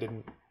Canada, I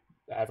didn't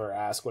ever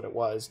ask what it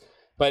was.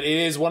 But it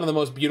is one of the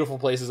most beautiful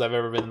places I've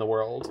ever been in the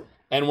world.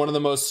 And one of the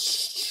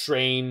most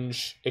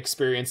strange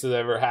experiences I've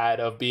ever had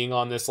of being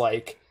on this,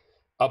 like,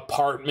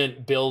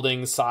 apartment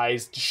building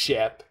sized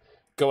ship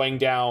going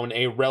down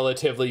a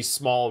relatively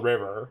small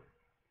river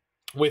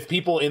with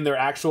people in their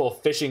actual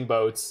fishing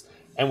boats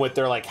and with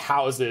their, like,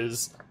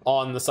 houses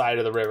on the side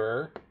of the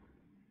river.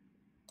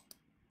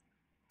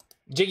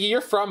 Jiggy,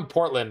 you're from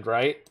Portland,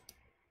 right?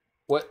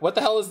 What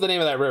the hell is the name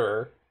of that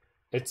river?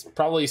 It's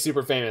probably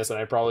super famous, and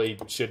I probably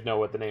should know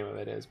what the name of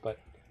it is, but...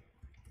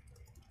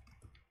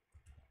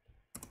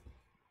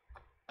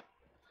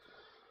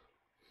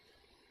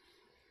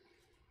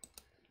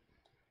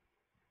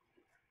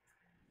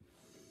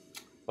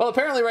 Well,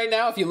 apparently right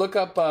now, if you look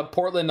up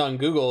Portland on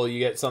Google, you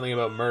get something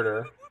about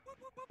murder.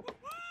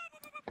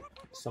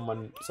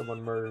 Someone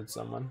murdered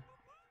someone.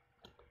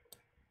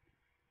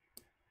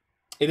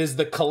 It is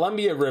the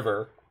Columbia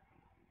River.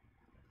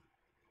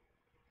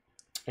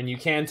 And you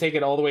can take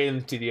it all the way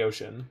into the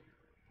ocean.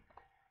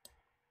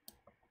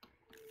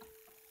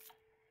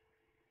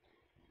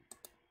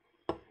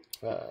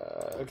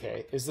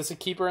 Okay, is this a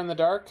keeper in the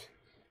dark?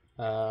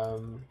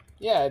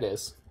 Yeah, it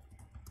is.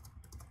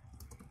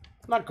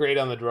 Not great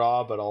on the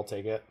draw, but I'll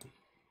take it.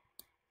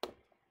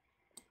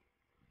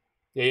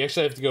 Yeah, you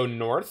actually have to go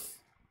north.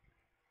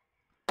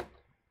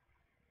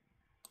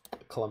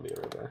 Columbia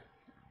River.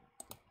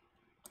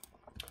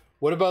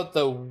 What about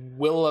the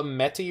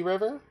Willamette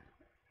River?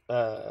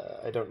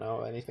 I don't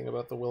know anything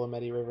about the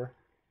Willamette River.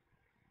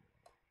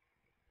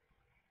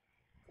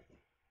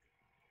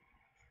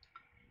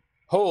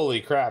 Holy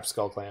crap,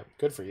 Skullclamp.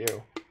 Good for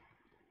you.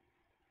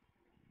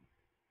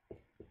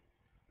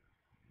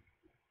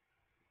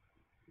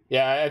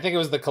 Yeah, I think it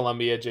was the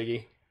Columbia,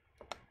 Jiggy.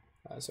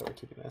 So we're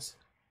keeping this.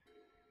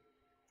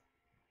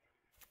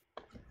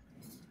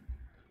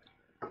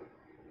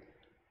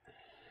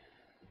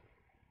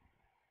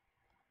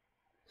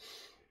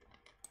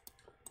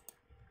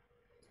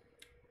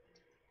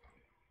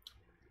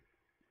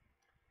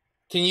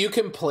 Can you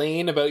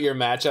complain about your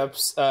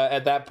matchups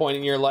at that point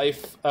in your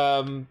life,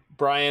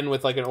 Brian,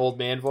 with like an old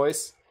man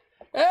voice?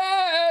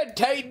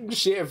 Titan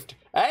Shift.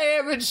 I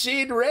haven't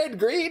seen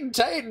red-green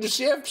Titan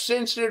Shift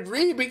since it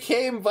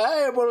re-became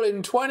viable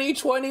in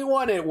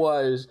 2021 it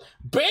was.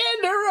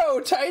 Banned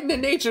Uro, Titan of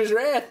Nature's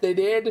Wrath, they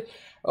did.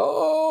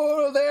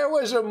 Oh, there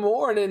was a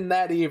morning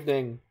that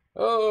evening.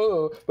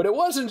 Oh, but it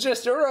wasn't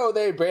just Uro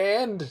they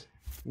banned.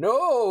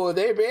 No,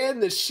 they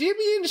banned the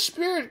Shibian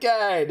Spirit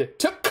Guide.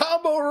 Took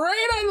combo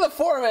right out of the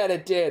format,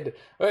 it did.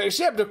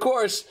 Except, of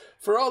course,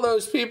 for all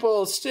those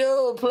people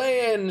still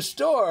playing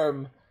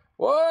Storm.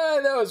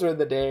 Why, those were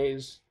the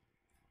days.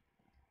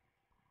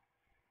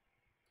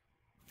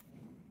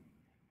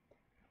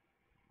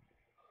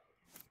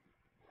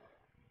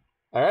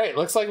 Alright,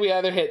 looks like we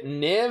either hit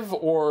Niv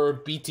or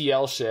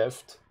BTL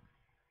Shift.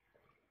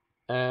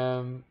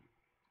 They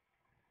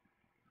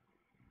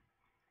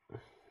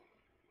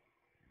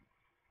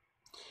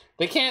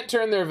can't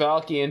turn their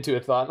Valky into a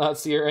Thought-Knot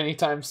Seer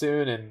anytime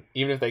soon, and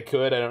even if they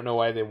could, I don't know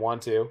why they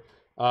want to.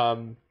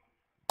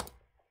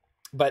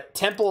 But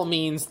Temple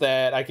means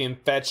that I can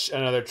fetch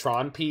another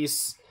Tron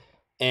piece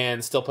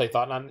and still play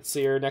Thought-Knot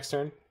Seer next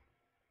turn.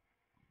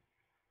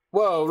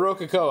 Whoa,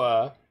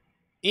 Rokakoa.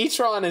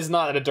 Etron is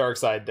not a dark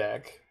side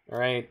deck, all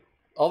right?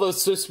 All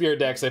those Swift Spear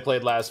decks I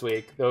played last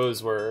week,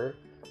 those were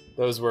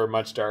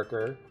much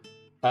darker.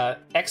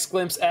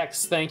 Xglimpse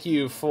X, thank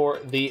you for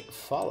the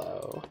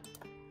follow.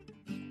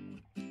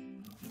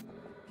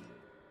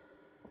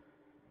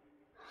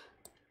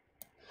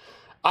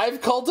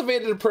 I've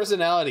cultivated a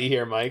personality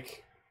here,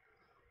 Mike.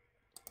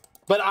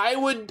 But I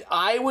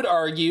would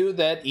argue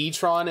that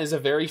Etron is a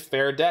very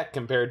fair deck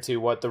compared to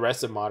what the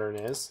rest of Modern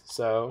is.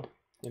 So,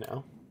 you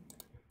know.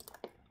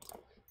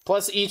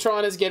 Plus,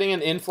 Etron is getting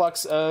an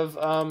influx of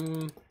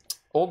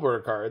Old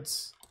World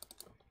cards.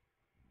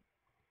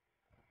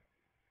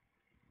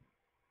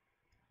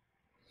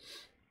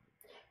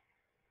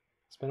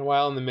 Spent a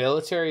while in the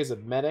military as a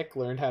medic,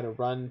 learned how to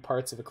run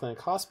parts of a clinic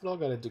hospital,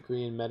 got a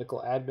degree in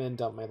medical admin,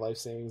 dumped my life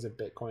savings and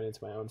Bitcoin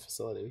into my own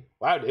facility.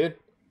 Wow, dude.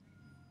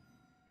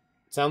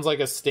 Sounds like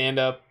a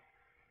stand-up,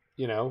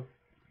 you know,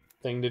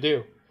 thing to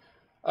do.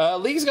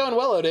 League's going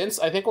well, Odin's.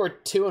 I think we're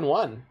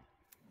 2-1.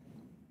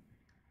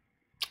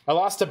 I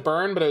lost to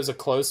Burn, but it was a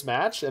close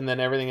match, and then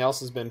everything else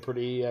has been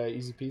pretty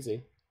easy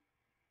peasy.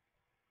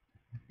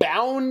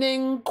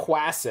 Bounding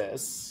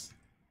Quasis.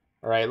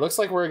 All right, looks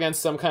like we're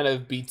against some kind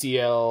of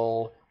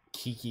BTL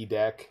Kiki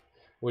deck,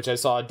 which I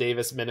saw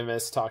Davis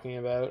Minimus talking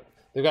about.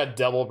 They've got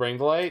double Bring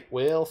to Light.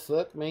 Well,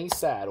 fuck me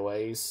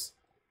sideways.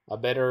 I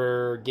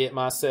better get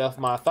myself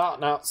my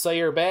Thought-Knot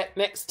Seer back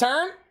next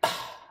turn.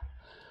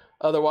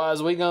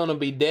 Otherwise, we're going to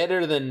be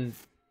deader than,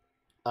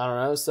 I don't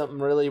know, something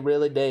really,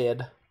 really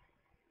dead.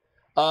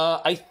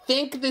 I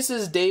think this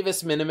is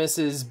Davis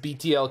Minimus's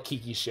BTL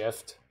Kiki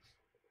shift.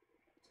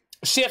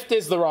 Shift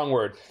is the wrong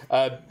word.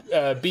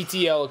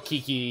 BTL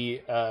Kiki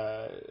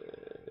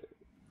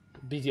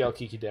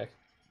deck.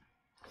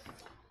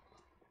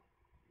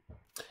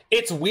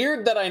 It's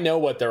weird that I know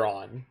what they're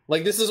on.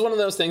 Like, this is one of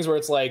those things where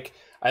it's like,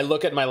 I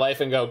look at my life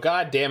and go,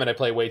 God damn it, I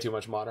play way too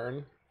much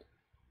Modern.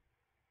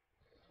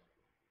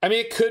 I mean,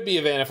 it could be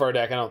a Vannifar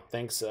deck. I don't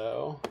think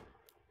so.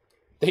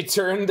 They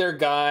turned their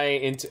guy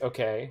into...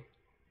 Okay.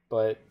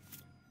 But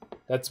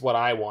that's what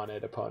I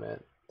wanted,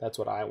 opponent. That's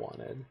what I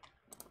wanted.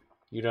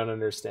 You don't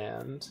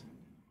understand.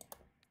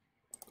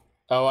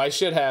 Oh, I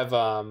should have,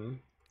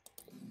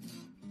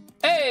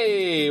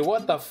 Hey!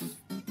 What the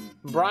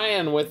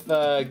Brian with,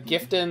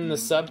 gifting the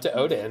sub to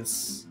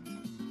Odin's.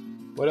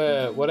 What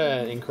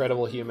a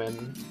incredible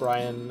human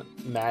Brian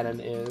Madden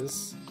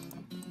is.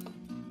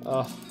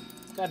 Oh,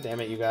 god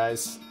damn it, you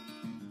guys.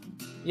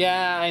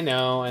 Yeah, I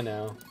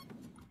know.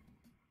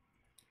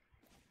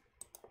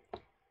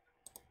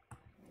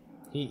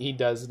 He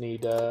does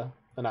need,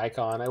 an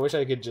icon. I wish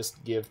I could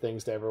just give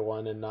things to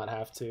everyone and not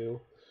have to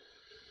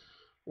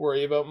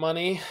worry about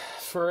money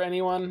for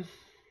anyone.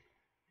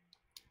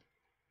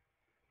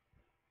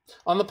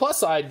 On the plus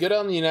side, good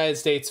on the United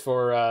States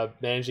for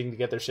managing to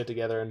get their shit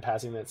together and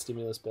passing that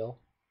stimulus bill.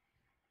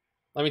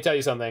 Let me tell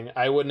you something.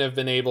 I wouldn't have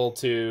been able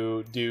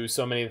to do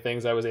so many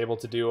things I was able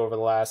to do over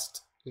the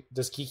last...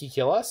 Does Kiki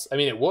kill us? I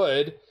mean, it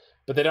would,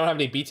 but they don't have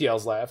any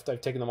BTLs left.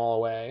 I've taken them all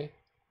away.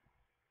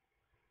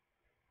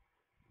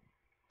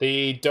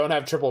 They don't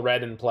have triple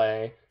red in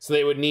play, so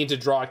they would need to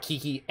draw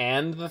Kiki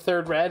and the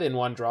third red in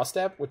one draw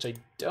step, which I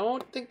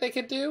don't think they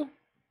could do,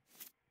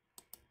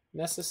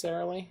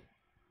 necessarily.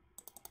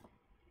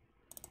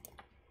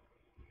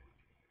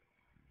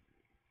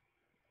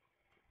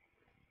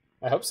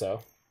 I hope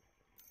so.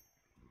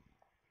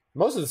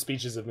 Most of the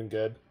speeches have been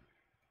good.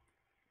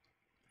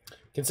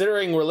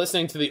 Considering we're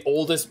listening to the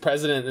oldest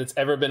president that's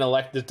ever been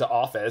elected to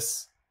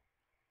office.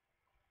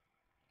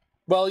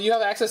 Well, you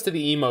have access to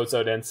the emotes,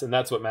 Odin's, and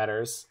that's what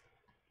matters.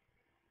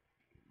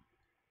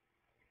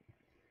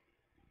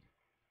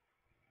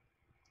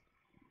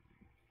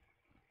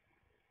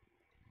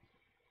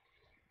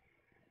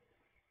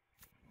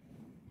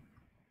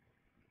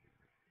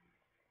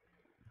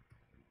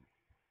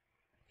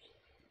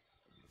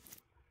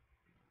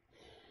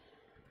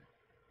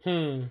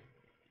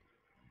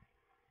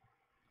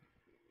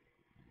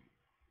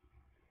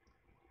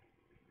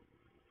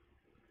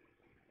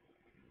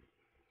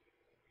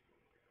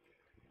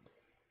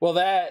 Well,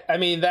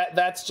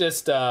 that's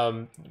just,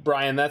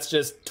 Brian, that's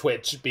just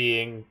Twitch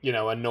being, you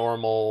know, a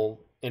normal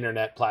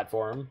internet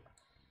platform.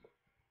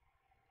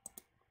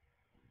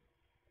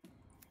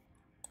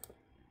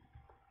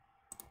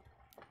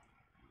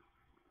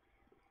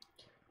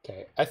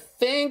 Okay, I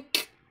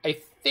think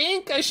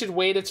I should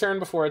wait a turn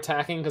before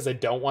attacking because I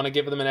don't want to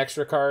give them an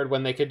extra card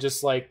when they could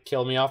just, like,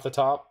 kill me off the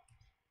top.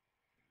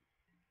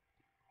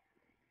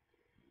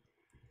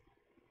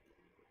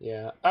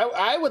 Yeah,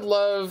 I would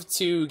love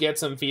to get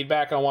some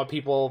feedback on what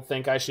people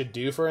think I should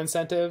do for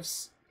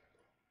incentives.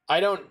 I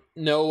don't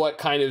know what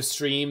kind of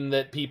stream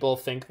that people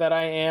think that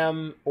I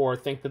am or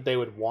think that they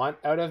would want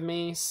out of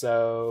me,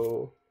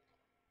 so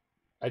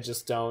I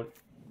just don't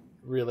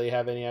really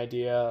have any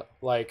idea.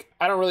 Like,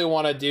 I don't really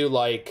want to do,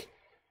 like,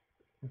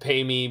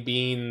 pay me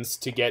beans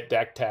to get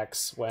deck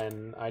techs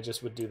when I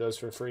just would do those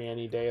for free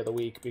any day of the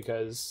week,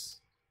 because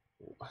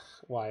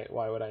why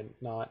would I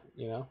not,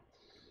 you know?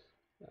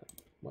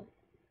 What?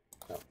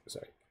 Oh,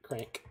 sorry.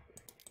 Crank.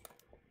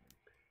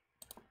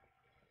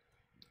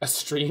 A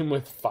stream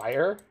with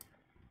fire?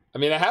 I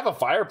mean, I have a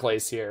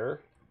fireplace here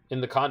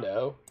in the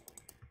condo.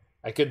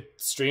 I could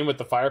stream with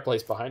the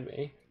fireplace behind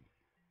me.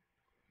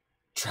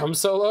 Drum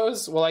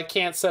solos? Well, I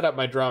can't set up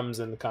my drums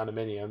in the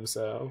condominium,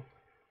 so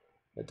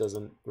it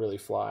doesn't really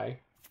fly.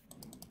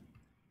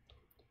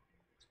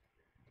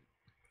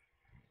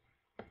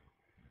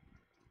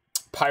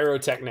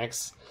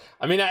 Pyrotechnics.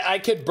 I mean, I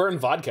could burn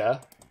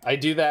vodka. I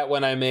do that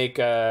when I make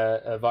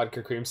a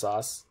vodka cream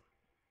sauce.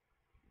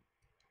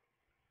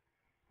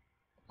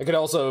 I could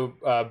also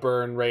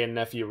burn Ray and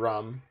Nephew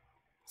rum.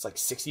 It's like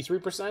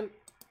 63%.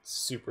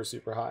 Super,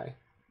 super high.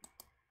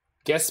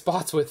 Guest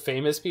spots with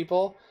famous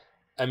people?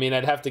 I mean,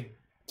 I'd have to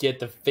get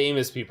the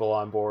famous people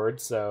on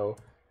board, so,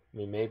 I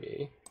mean,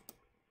 maybe.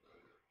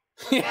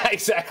 Yeah,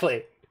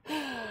 exactly.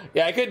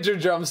 Yeah, I could do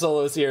drum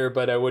solos here,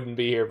 but I wouldn't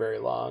be here very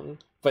long.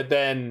 But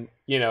then,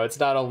 you know, it's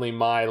not only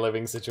my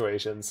living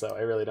situation, so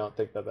I really don't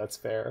think that that's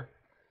fair.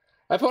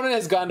 My opponent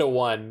has gone to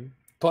 1.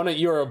 Opponent,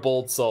 you're a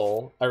bold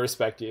soul. I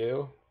respect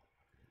you.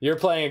 You're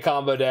playing a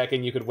combo deck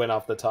and you could win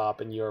off the top,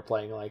 and you're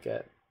playing like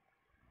it.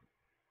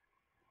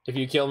 If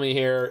you kill me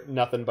here,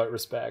 nothing but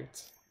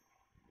respect.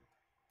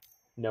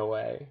 No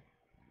way.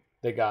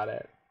 They got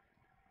it.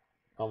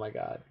 Oh my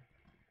god.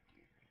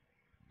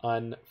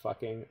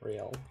 Unfucking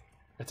real.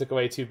 I took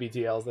away 2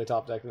 BTLs, they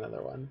top decked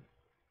another one.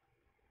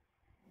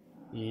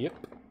 Yep.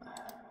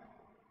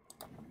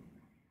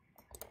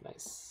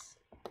 Nice.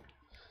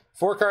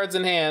 4 cards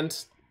in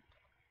hand.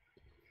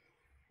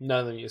 None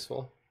of them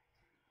useful.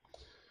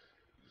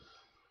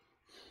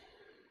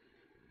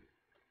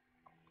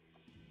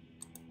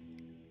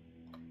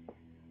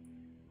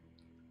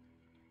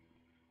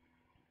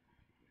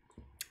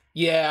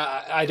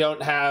 Yeah, I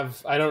don't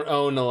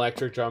own an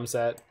electric drum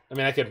set. I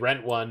mean, I could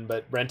rent one,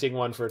 but renting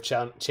one for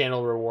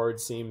channel reward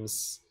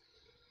seems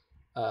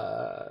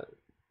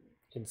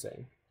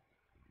insane.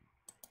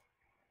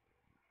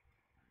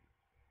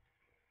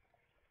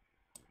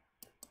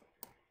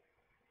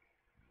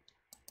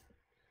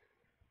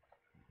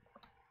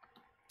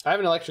 I have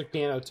an electric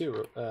piano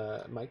too,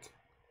 Mike.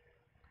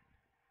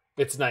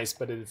 It's nice,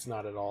 but it's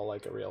not at all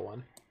like a real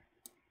one.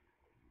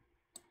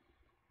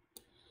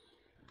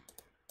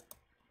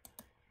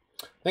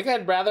 I think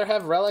I'd rather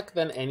have Relic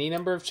than any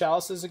number of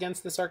Chalices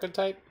against this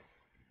archetype.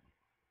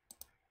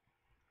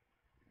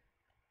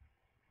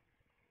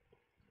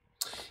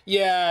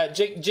 Yeah,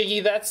 Jiggy,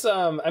 that's,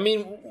 I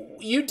mean,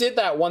 you did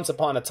that once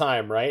upon a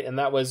time, right? And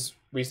that was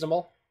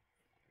reasonable?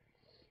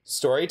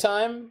 Story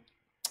time?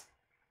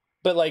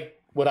 But, like,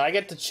 would I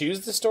get to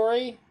choose the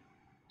story?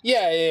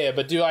 Yeah,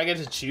 but do I get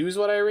to choose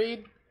what I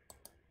read?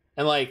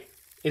 And, like,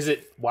 is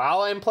it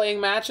while I'm playing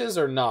matches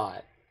or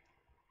not?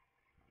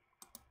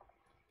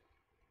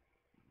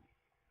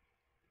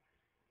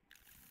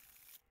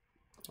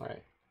 All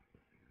right.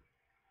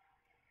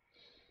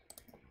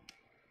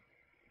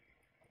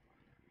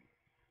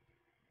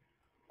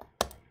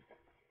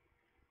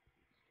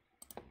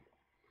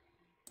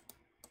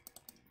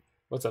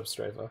 What's up,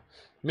 Strafa?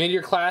 Made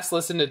your class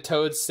listen to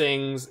Toad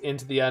Sings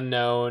Into the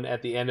Unknown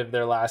at the end of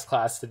their last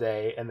class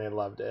today, and they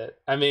loved it.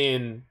 I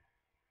mean,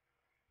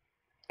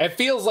 it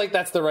feels like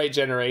that's the right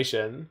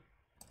generation.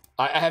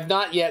 I have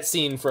not yet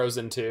seen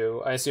Frozen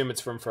 2. I assume it's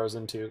from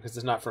Frozen 2, because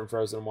it's not from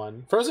Frozen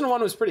 1. Frozen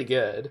 1 was pretty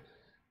good.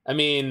 I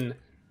mean,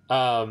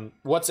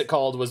 What's It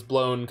Called was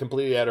blown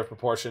completely out of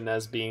proportion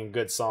as being a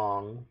good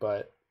song,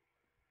 but...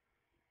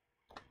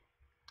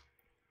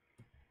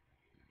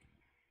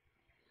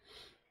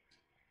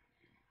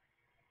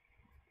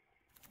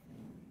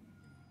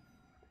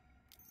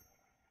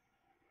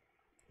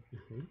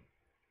 Mm-hmm.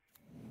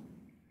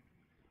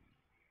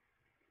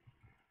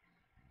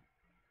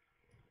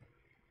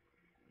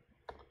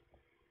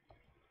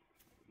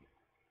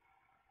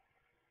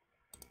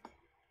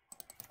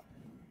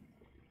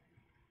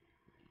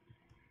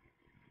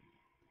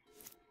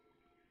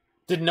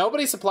 Did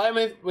nobody supply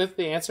me with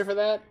the answer for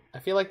that? I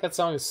feel like that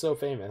song is so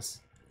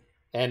famous.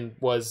 And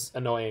was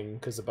annoying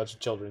because a bunch of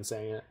children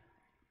sang it.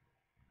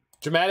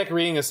 Dramatic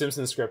reading a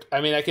Simpsons script.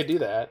 I mean, I could do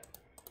that.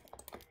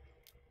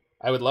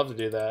 I would love to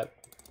do that.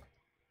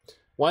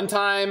 One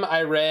time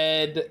I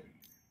read...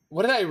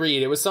 What did I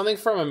read? It was something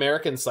from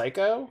American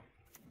Psycho.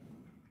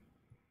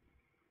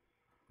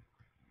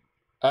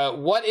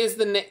 What is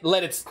the name?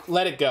 Let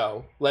it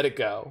go. Let it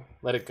go.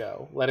 Let it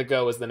go. Let it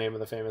go is the name of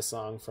the famous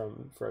song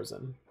from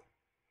Frozen.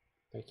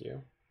 Thank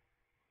you.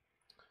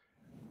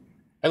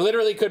 I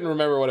literally couldn't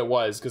remember what it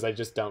was because I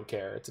just don't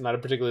care. It's not a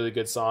particularly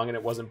good song and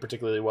it wasn't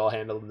particularly well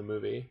handled in the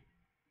movie.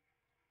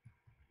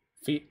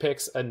 Feet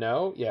pics a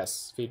no?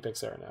 Yes, feet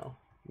pics are a no.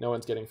 No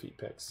one's getting feet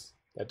pics.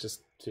 That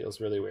just feels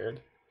really weird.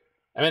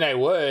 I mean, I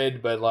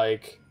would, but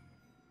like,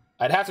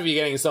 I'd have to be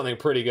getting something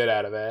pretty good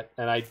out of it.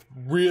 And I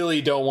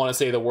really don't want to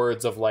say the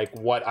words of like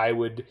what I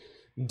would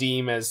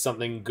deem as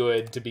something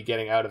good to be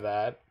getting out of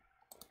that.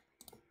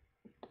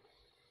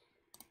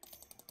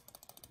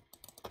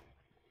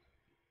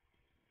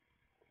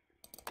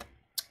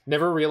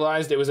 Never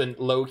realized it was a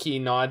low-key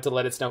nod to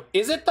Let It Snow.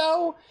 Is it,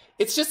 though?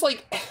 It's just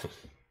like...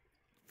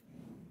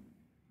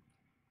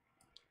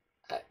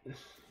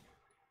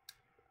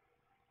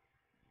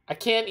 I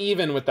can't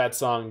even with that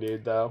song,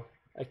 dude, though.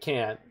 I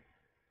can't.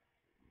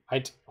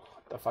 What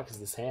the fuck is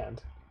this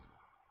hand?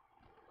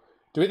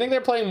 Do we think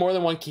they're playing more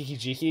than one Kiki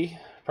Jiki?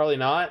 Probably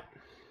not.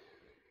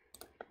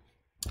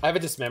 I have a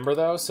Dismember,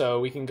 though,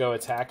 so we can go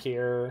attack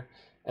here.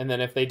 And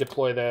then if they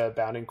deploy the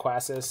Bounding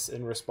Quassis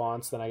in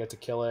response, then I get to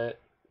kill it.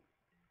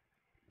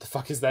 The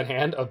fuck is that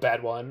hand? A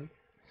bad one.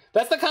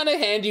 That's the kind of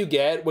hand you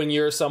get when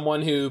you're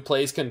someone who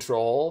plays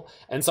Control,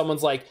 and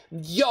someone's like,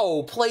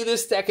 yo, play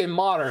this deck in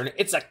Modern.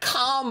 It's a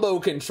combo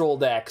Control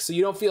deck, so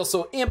you don't feel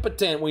so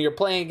impotent when you're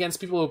playing against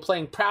people who are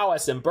playing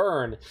Prowess and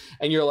Burn.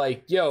 And you're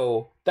like,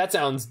 yo, that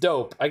sounds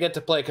dope. I get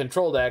to play a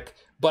Control deck,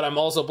 but I'm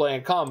also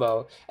playing a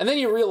combo. And then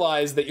you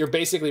realize that you're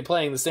basically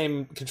playing the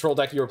same Control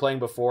deck you were playing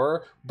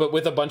before, but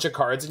with a bunch of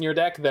cards in your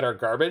deck that are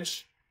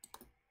garbage.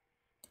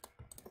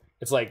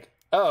 It's like,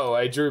 oh,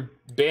 I drew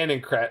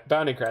Bounding Crest.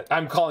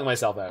 I'm calling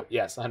myself out.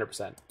 Yes,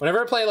 100%.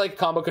 Whenever I play like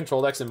combo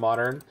Control decks in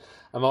Modern,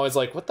 I'm always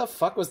like, what the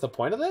fuck was the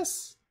point of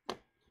this?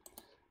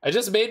 I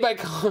just made my...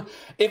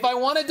 If I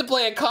wanted to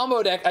play a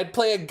combo deck, I'd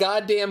play a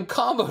goddamn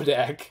combo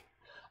deck.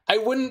 I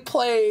wouldn't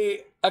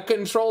play a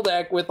Control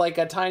deck with like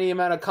a tiny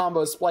amount of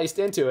combos spliced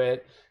into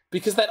it,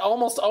 because that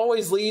almost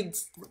always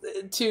leads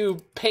to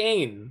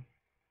pain.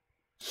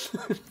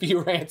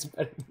 Few rants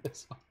better than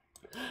this one.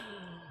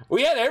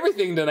 We had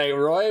everything tonight,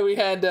 Roy. We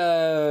had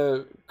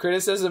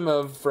criticism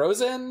of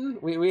Frozen.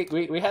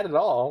 We had it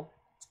all.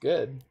 It's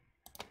good.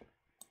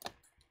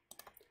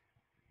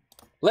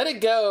 Let It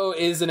Go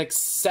is an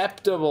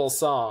acceptable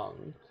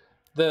song.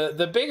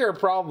 The bigger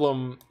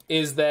problem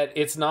is that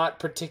it's not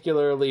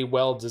particularly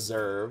well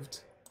deserved.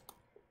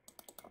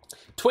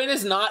 Twin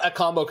is not a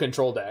combo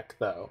Control deck,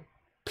 though.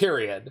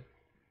 Period.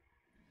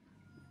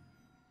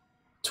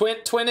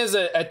 Twin is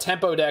a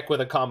tempo deck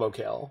with a combo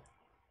kill.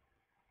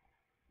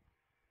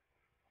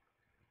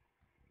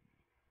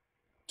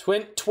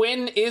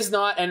 Twin is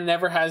not and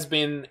never has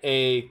been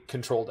a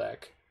Control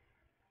deck.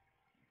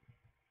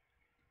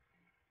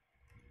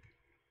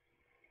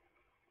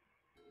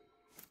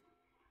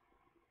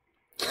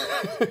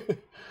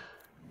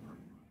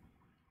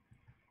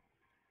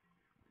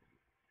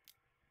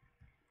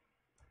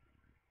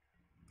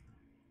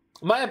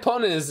 My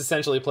opponent is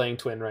essentially playing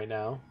Twin right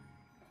now.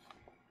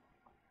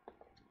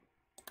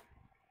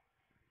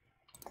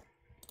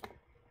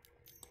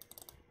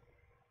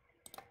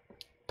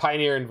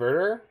 Pioneer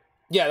Inverter?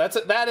 Yeah,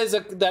 that is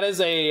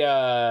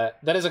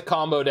a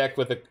combo deck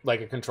with a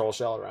Control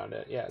shell around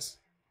it. Yes.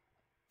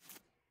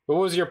 What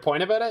was your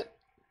point about it?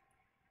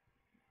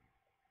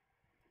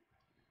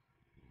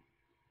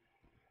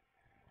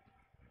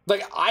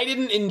 Like, I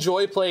didn't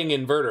enjoy playing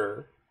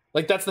Inverter.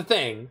 Like, that's the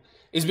thing.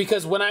 Is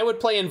because when I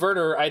would play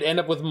Inverter, I'd end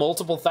up with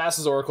multiple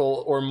Thassa's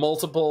Oracle or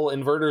multiple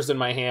Inverters in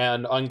my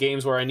hand on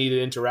games where I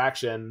needed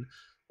interaction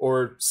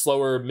or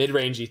slower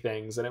mid-rangey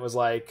things. And it was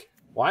like,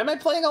 why am I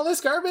playing all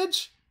this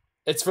garbage?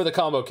 It's for the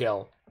combo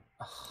kill.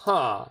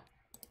 Huh.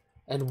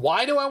 And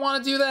why do I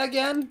want to do that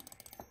again?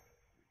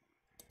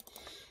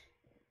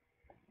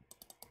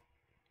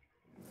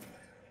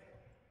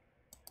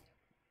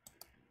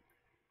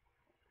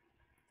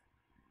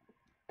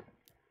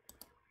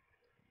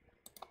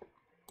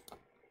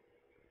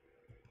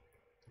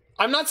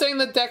 I'm not saying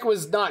the deck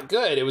was not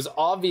good. It was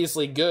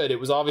obviously good. It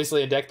was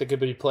obviously a deck that could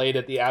be played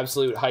at the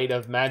absolute height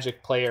of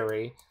Magic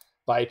playery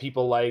by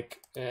people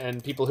like,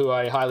 and people who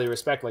I highly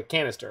respect, like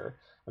Canister.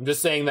 I'm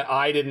just saying that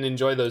I didn't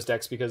enjoy those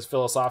decks because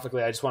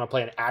philosophically I just want to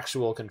play an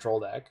actual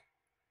Control deck.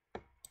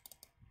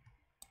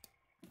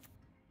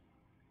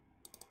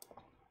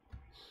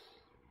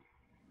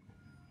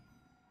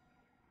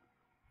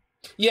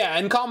 Yeah,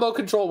 and combo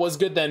Control was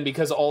good then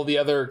because all the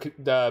other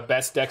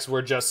best decks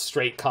were just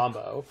straight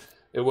combo.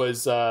 It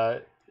was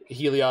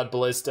Heliod,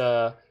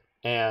 Ballista,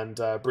 and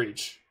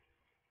Breach.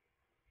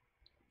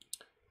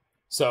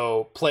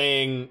 So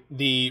playing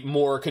the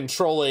more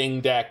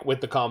controlling deck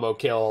with the combo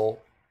kill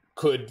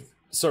could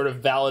sort of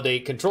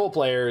validate Control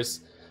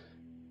players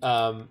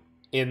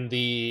in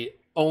the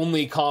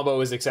only combo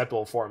is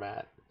acceptable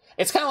format.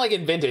 It's kind of like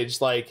in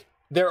Vintage, like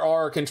there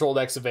are Control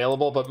decks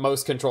available, but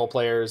most Control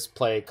players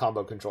play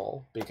combo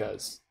Control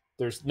because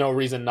there's no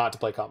reason not to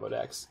play combo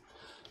decks.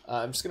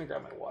 I'm just going to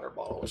grab my water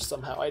bottle, which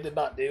somehow I did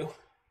not do.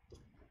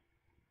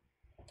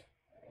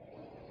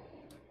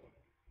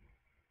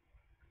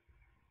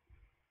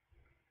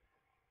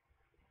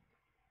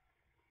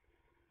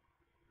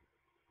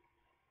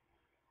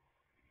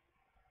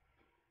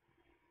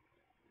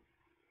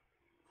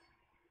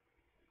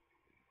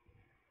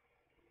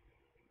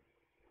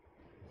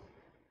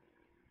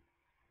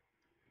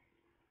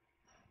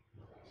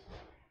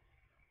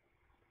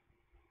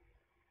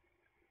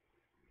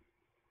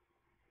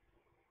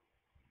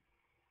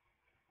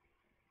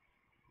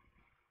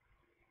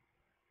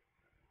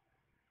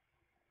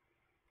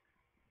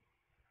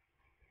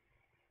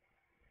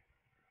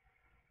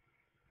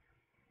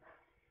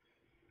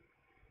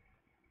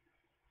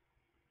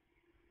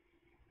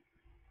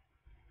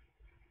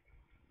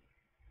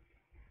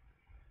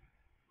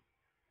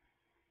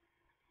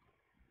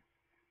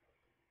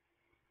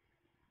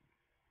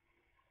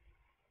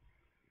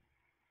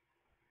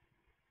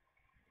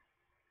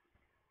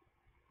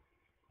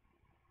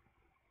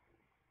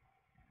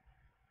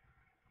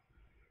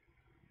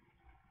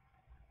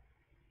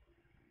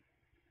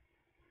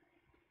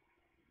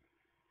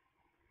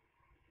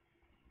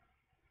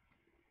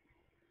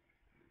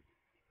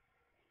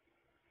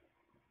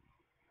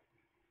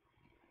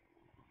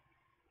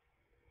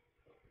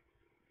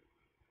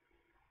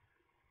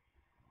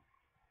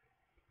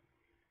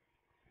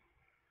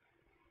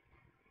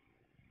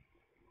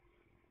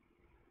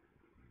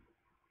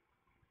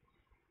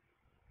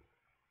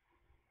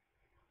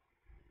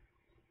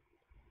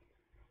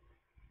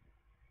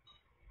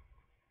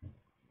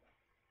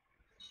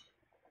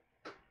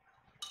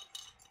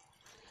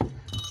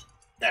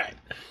 Alright.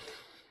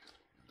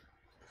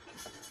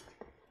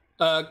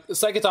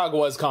 Psychotog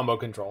was combo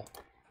control.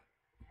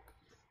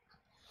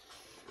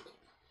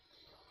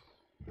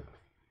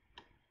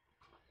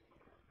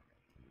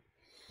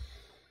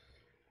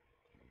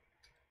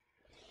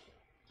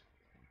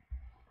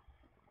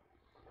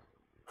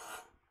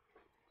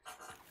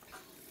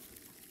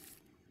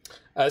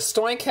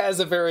 Stoink has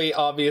a very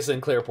obvious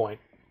and clear point.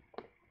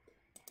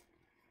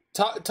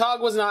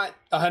 Tog was not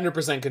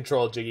 100%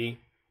 control, Jiggy.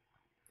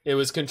 It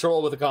was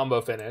control with a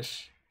combo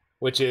finish,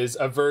 which is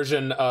a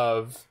version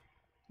of...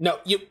 No,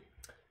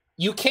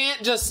 you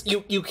can't just...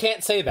 You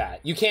can't say that.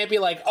 You can't be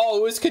like, oh,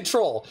 it was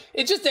control.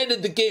 It just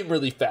ended the game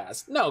really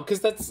fast. No, because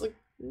that's like...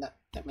 No,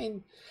 I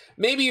mean,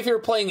 maybe if you're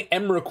playing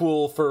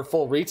Emrakul for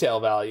full retail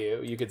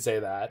value, you could say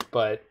that,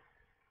 but...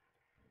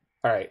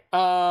 Alright,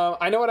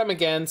 I know what I'm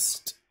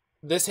against.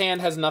 This hand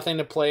has nothing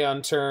to play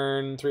on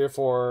turn 3 or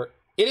 4.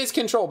 It is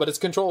control, but it's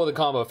control with a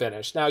combo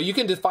finish. Now, you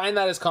can define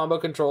that as combo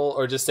control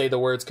or just say the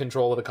words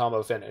control with a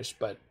combo finish,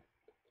 but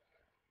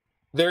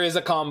there is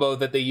a combo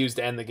that they use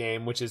to end the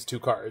game, which is 2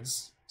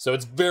 cards. So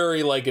it's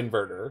very like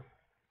Inverter.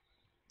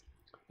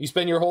 You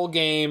spend your whole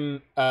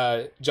game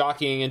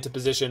jockeying into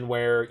position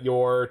where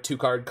your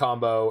 2-card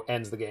combo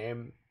ends the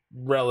game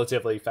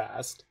relatively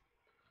fast.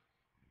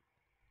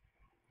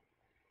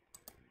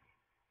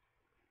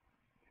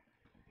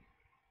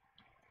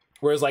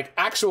 Whereas, like,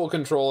 actual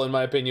control, in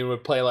my opinion,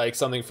 would play, like,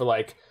 something for,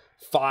 like,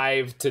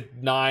 5 to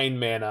 9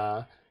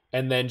 mana,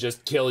 and then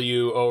just kill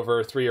you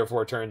over 3 or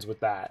 4 turns with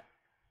that.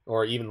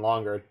 Or even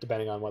longer,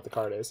 depending on what the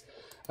card is.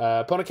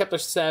 Opponent kept their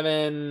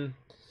 7.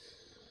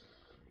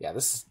 Yeah,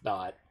 this is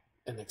not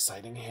an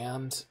exciting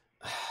hand.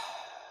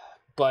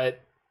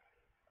 But,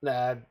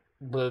 blah,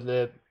 blah,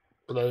 blah,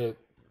 blah,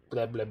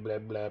 blah, blah, blah,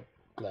 blah,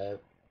 blah, blah,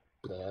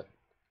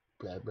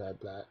 blah, blah,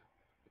 blah.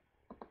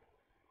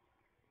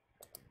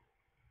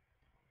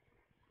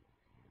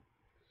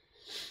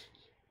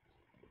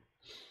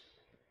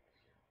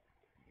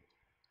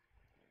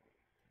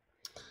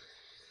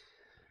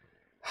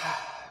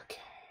 Okay.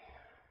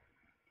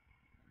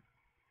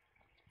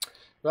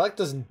 Relic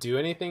doesn't do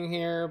anything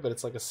here, but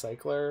it's like a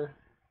cycler.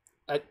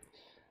 I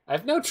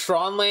have no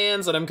Tron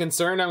lands, and I'm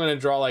concerned I'm going to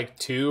draw like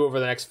 2 over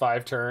the next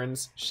 5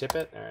 turns. Ship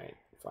it? Alright,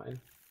 fine.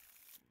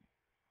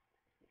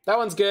 That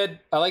one's good.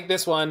 I like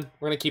this one.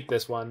 We're going to keep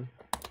this one.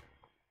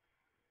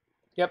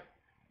 Yep.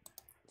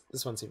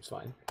 This one seems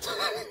fine.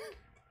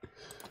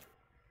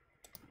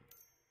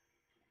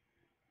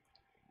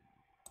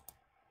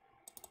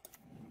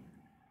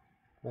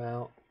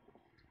 Well...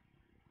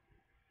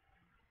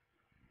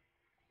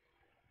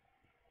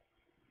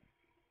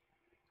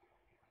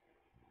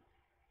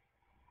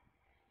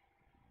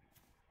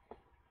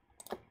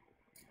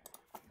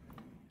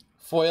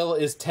 Foil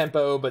is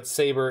tempo, but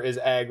Saber is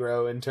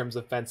aggro in terms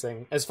of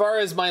fencing. As far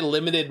as my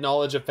limited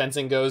knowledge of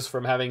fencing goes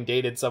from having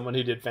dated someone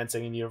who did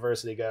fencing in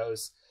university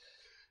goes,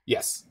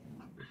 yes.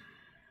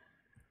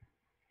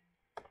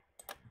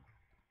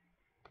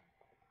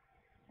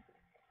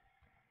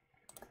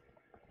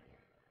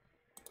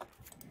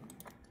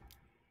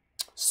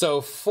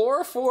 So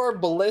 4/4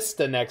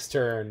 Ballista next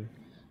turn,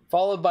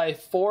 followed by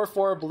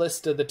 4/4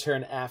 Ballista the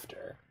turn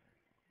after.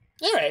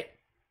 Alright.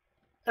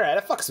 Alright,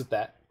 I fucks with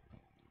that.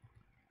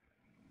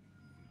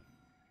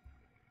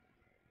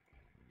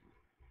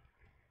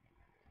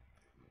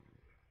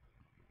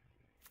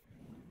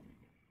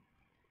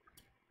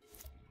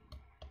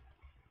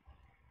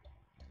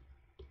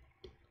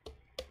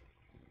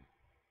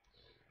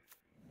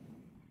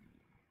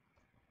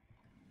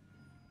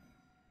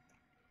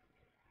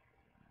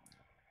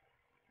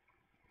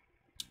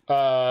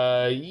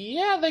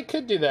 Yeah, they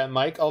could do that,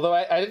 Mike. Although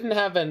I didn't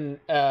have an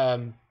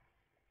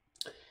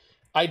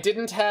I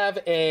didn't have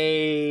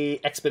a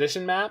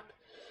expedition map,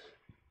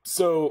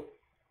 so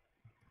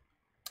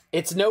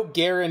it's no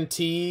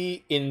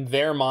guarantee in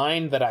their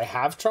mind that I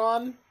have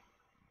Tron.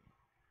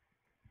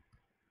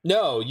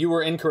 No, you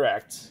were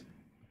incorrect.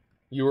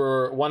 You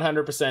were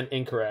 100%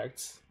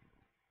 incorrect.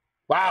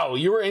 Wow,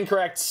 you were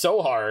incorrect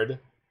so hard.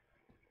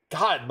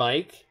 God,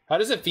 Mike, how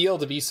does it feel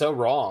to be so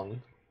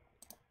wrong?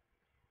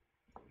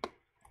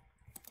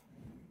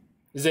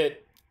 Is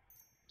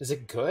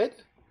it good?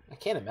 I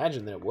can't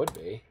imagine that it would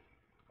be.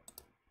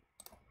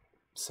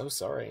 So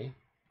sorry.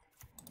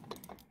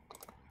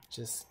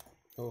 Just,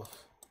 oh.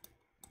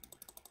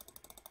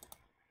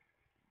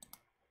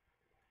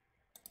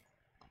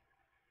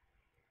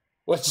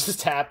 What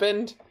just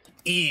happened?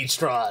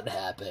 Etron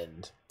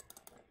happened.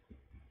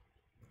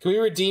 Can we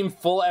redeem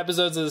full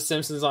episodes of The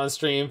Simpsons on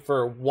stream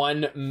for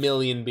 1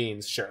 million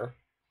beans? Sure.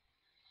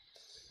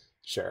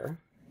 Sure.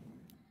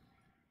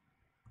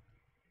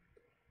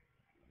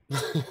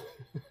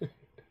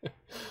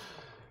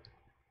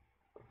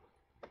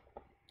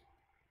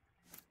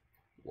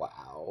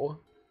 Wow.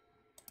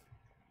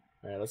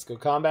 Alright, let's go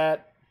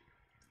combat.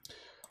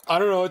 I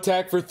don't know,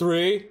 attack for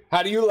 3.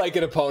 How do you like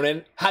it,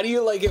 opponent? How do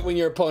you like it when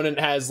your opponent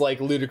has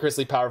like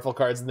ludicrously powerful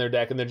cards in their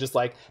deck and they're just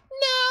like,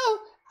 no,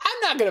 I'm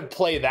not gonna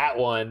play that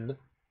one.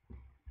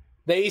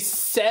 They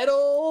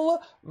settle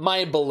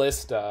my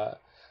Ballista.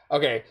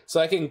 Okay, so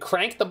I can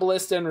crank the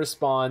Ballista in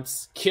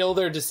response, kill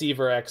their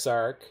Deceiver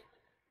Exarch,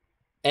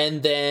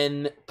 and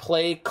then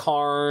play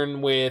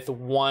Karn with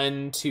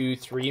 1, 2,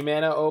 3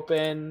 mana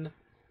open,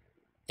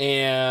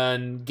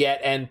 and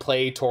get and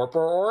play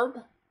Torpor Orb,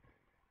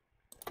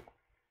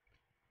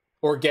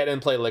 or get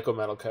and play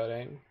Liquimetal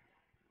Coating,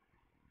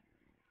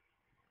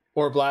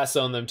 or Blast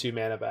Zone them 2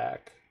 mana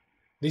back.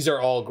 These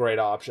are all great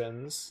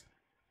options.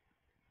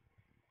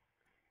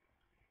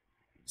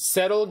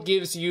 Settle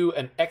gives you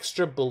an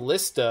extra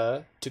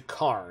Ballista to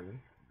Karn.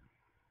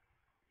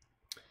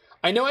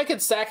 I know I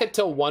could sack it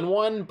till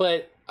 1/1,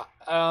 but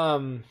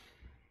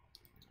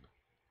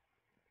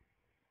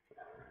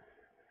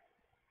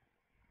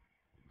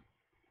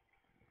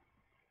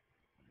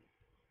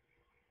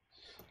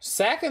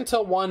sack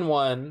until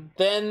 1/1,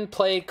 then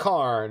play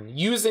Karn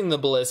using the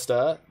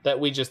Ballista that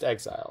we just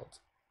exiled.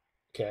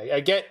 Okay, I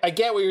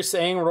get what you're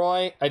saying,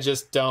 Roy. I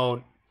just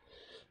don't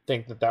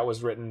think that that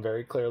was written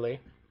very clearly.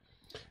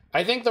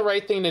 I think the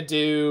right thing to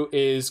do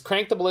is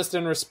crank the Ballista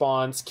in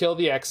response, kill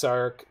the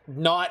Exarch,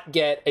 not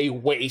get a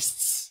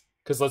Wastes,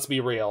 because let's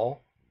be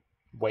real,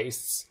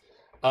 Wastes.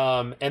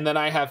 And then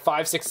I have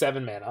 5, 6,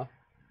 7 mana.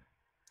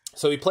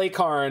 So we play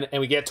Karn,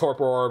 and we get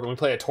Torpor Orb, and we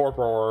play a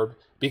Torpor Orb,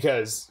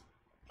 because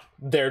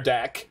their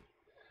deck.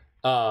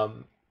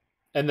 And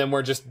then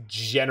we're just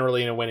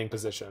generally in a winning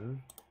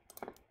position.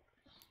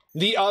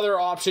 The other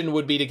option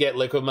would be to get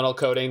Liquimetal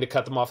Coating to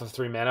cut them off of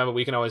 3 mana, but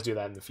we can always do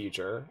that in the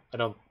future. I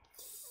don't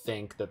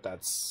think that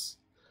that's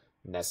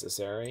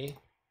necessary.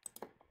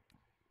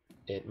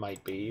 It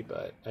might be,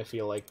 but I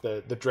feel like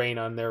the drain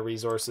on their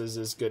resources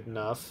is good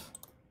enough.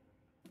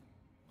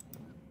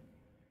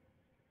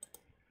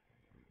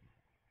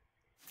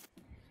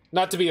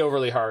 Not to be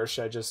overly harsh,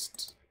 I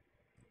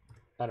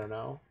don't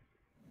know.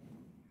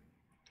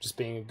 Just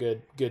being a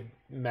good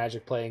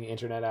Magic playing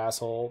internet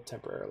asshole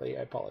temporarily.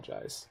 I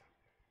apologize.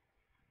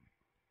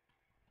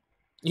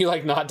 You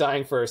like not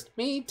dying first?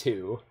 Me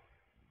too.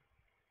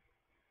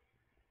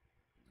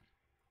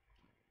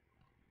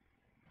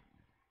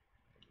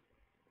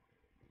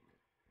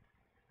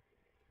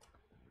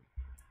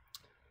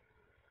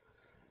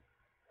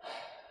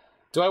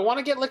 Do I want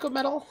to get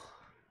Liquimetal?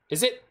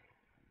 Is it...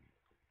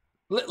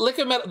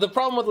 Liquimetal... The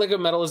problem with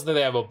Liquimetal is that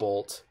they have a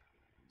Bolt.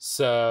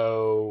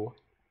 So...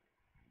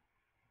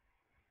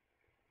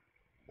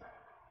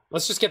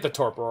 let's just get the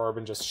Torpor Orb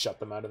and just shut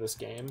them out of this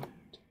game.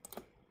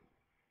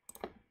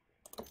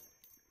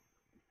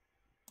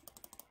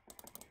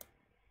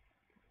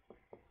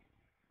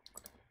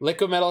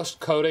 Liquimetal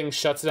Coating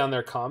shuts down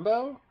their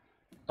combo?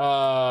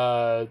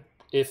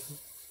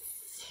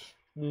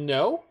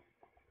 No?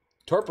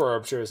 Torpor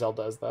Orb sure as hell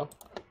does, though.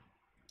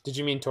 Did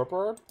you mean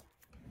Torpor Orb?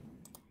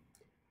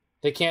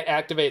 They can't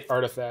activate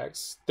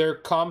artifacts. Their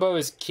combo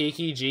is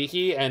Kiki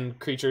Jiki and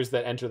creatures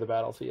that enter the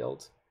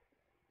battlefield.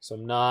 So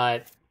I'm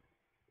not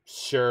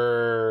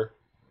sure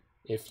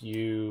if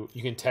you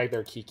can tag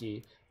their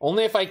Kiki.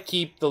 Only if I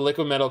keep the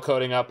Liquimetal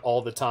Coating up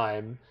all the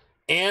time,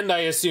 and I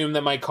assume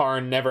that my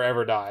Karn never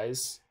ever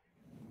dies.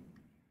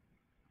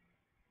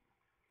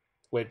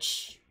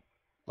 Which,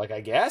 like,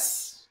 I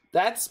guess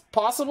that's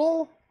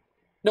possible?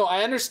 No,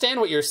 I understand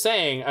what you're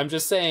saying. I'm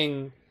just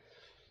saying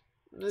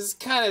this is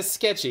kind of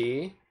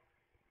sketchy.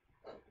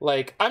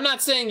 Like, I'm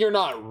not saying you're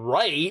not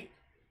right.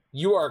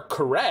 You are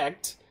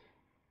correct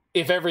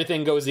if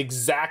everything goes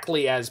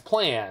exactly as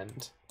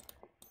planned.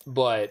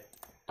 But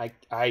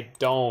I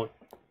don't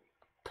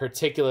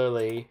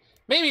particularly...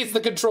 maybe it's the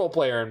control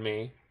player in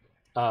me.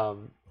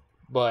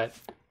 But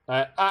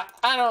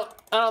I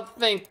don't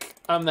think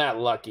I'm that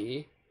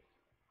lucky.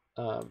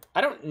 I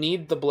don't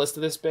need the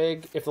Ballista this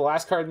big. If the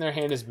last card in their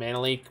hand is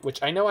Mana Leak,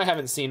 which I know I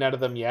haven't seen out of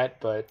them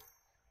yet, but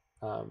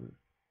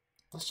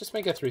let's just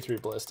make a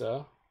 3/3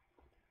 Ballista.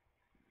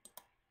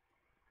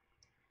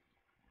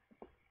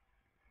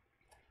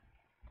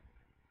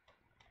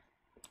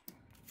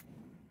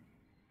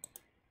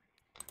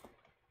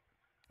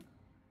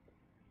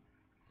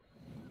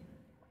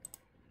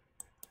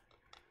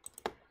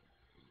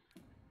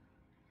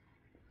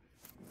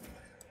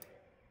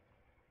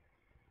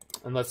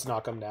 And let's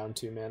knock them down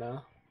 2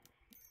 mana.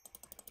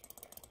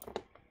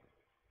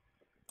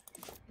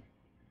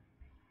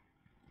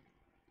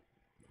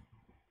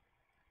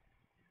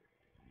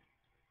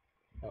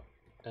 Oh,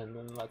 and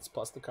then let's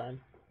plus the Karn.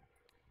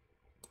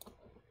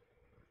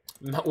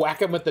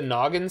 Whack him with the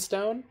Noggin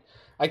Stone?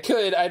 I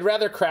could. I'd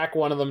rather crack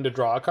one of them to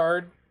draw a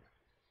card.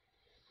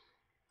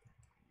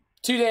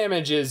 2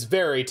 damage is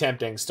very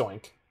tempting,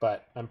 stoink.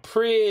 But I'm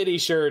pretty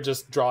sure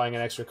just drawing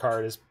an extra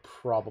card is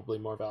probably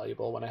more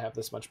valuable when I have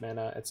this much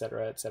mana,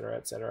 etc., etc.,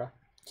 etc.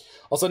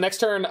 Also, next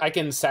turn, I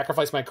can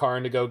sacrifice my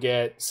Karn to go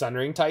get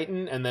Sundering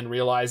Titan and then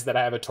realize that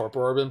I have a Torpor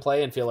Orb in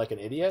play and feel like an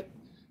idiot.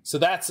 So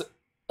that's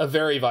a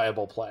very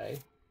viable play.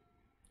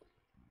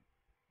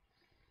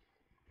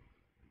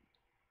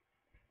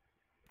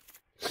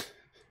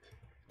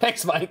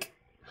 Thanks, Mike.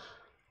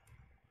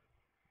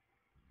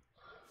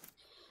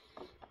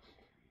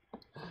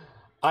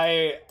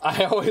 I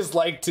always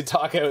like to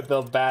talk out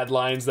the bad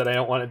lines that I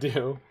don't want to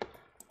do.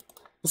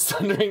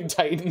 Sundering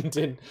Titan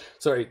didn't...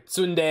 Sorry,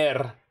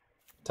 Tsundere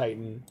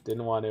Titan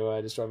didn't want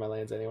to destroy my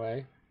lands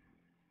anyway.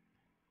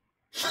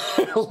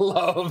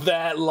 Love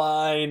that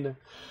line.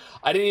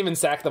 I didn't even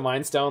sack the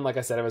Mind Stone like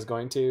I said I was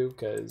going to,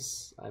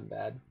 because I'm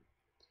bad.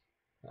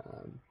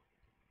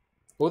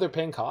 Oh, they're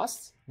paying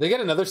costs? They get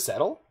another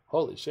settle?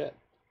 Holy shit.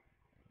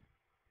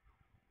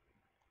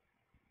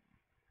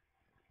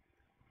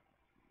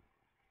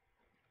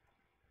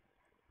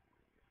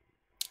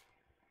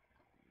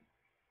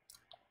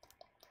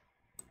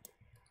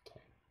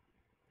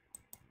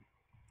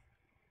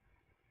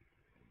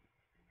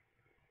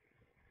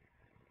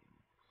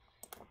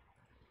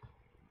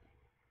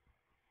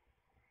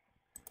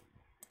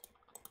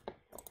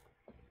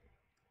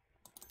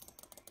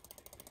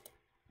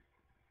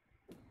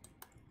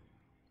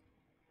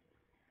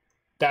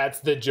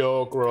 That's the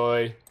joke,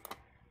 Roy.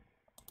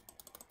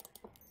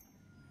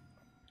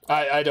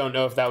 I don't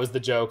know if that was the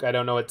joke. I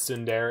don't know what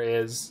Tsundere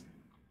is.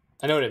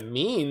 I know what it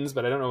means,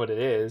 but I don't know what it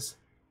is.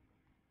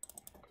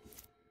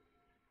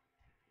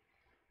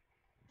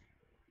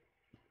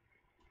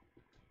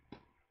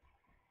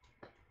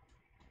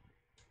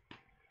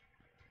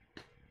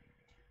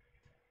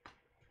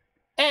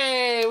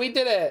 Hey, we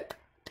did it!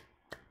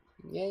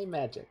 Yay,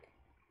 magic.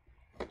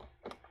 I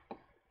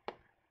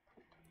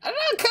don't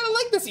know, I kind of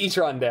like this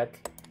Etron deck.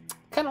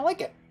 Kind of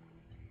like it.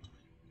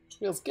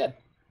 Feels good.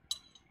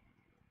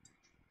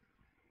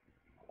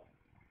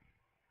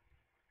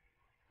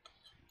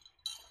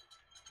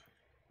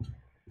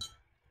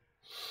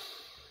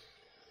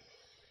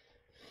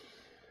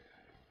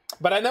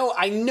 But I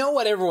know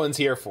what everyone's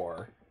here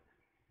for.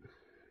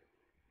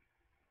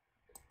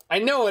 I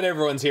know what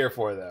everyone's here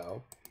for,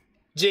 though.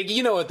 Jake,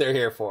 you know what they're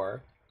here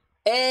for.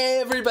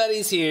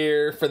 Everybody's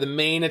here for the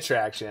main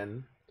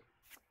attraction.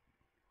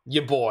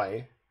 Your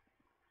boy.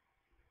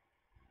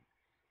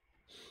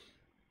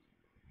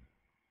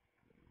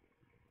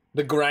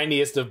 The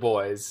grindiest of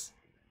boys.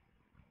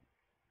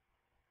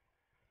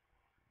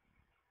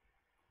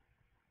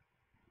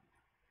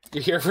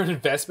 You're here for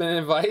investment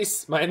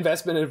advice? My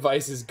investment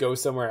advice is go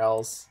somewhere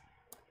else.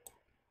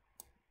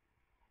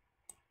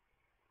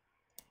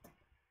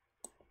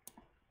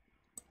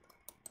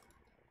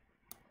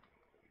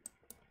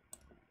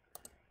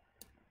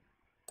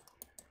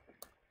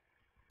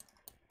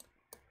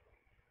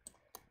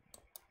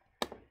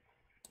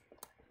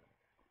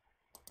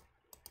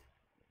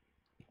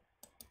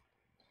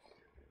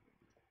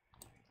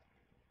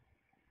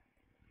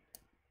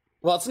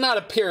 Well, it's not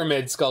a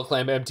pyramid,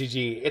 Skullclamp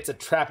MTG. It's a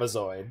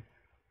trapezoid.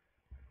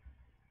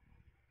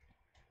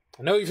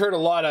 I know you've heard a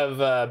lot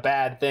of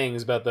bad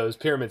things about those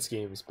pyramid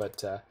schemes,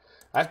 but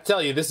I have to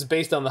tell you, this is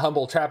based on the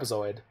humble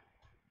trapezoid.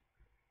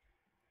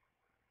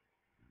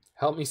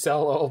 Help me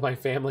sell all of my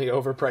family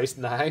overpriced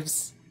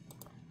knives?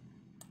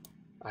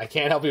 I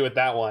can't help you with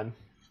that one.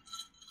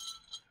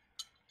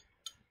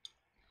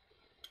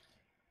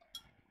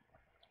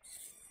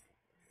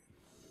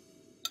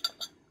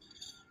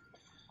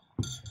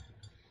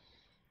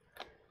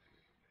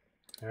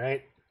 All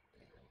right.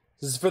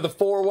 This is for the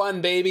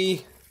 4-1,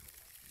 baby.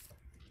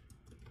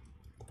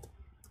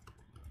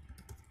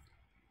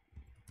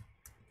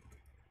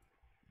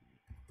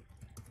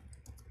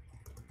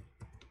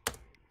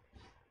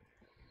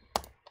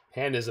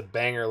 Hand is a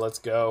banger. Let's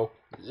go.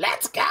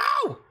 Let's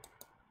go!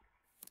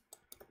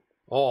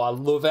 Oh, I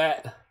love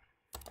that.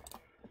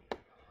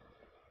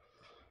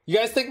 You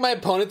guys think my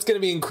opponent's going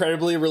to be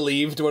incredibly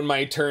relieved when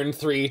my turn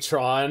 3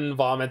 Tron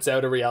vomits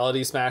out a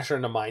Reality Smasher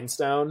and a Mind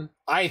Stone?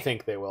 I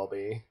think they will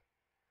be.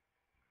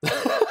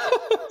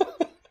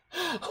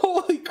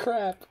 Holy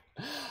crap.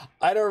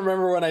 I don't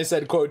remember when I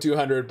said quote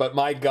 200, but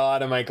my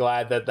god am I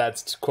glad that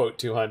that's quote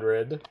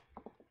 200.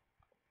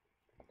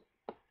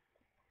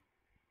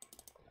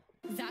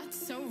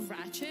 That's so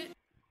ratchet.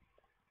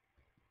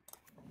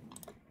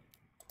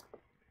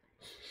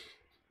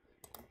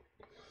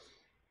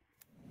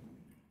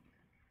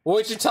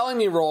 What you're telling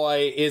me,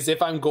 Roy, is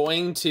if I'm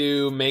going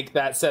to make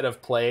that set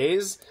of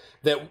plays,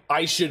 that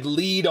I should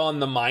lead on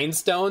the Mind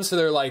Stone, so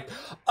they're like,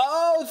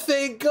 oh,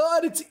 thank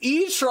God, it's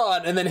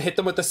Etron, and then hit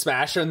them with the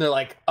Smasher, and they're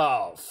like,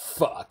 oh,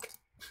 fuck.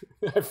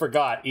 I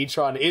forgot,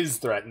 Etron is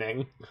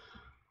threatening.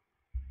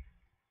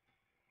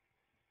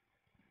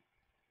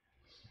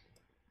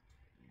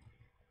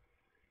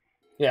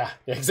 Yeah,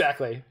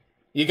 exactly.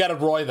 You gotta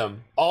Roy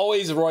them.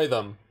 Always Roy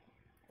them.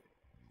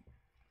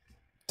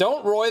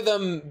 Don't Roy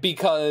them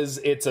because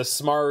it's a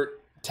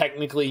smart,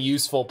 technically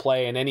useful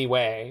play in any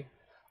way.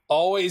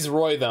 Always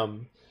Roy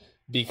them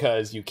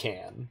because you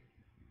can.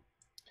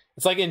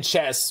 It's like in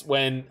chess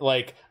when,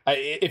 like,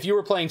 if you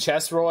were playing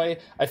chess, Roy,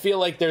 I feel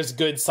like there's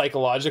good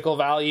psychological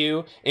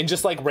value in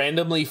just, like,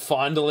 randomly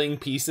fondling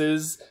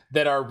pieces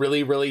that are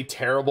really, really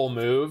terrible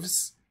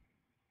moves.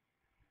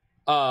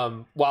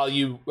 While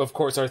you, of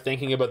course, are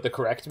thinking about the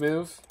correct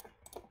move.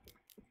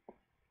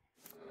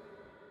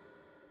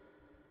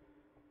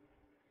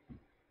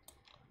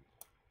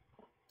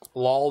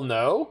 Lol,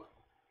 no?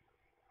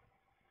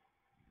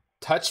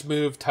 Touch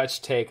move,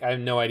 touch take. I have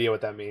no idea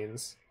what that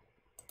means.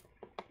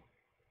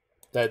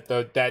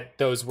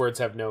 Those words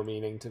have no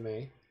meaning to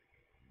me.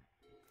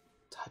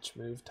 Touch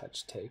move,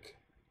 touch take.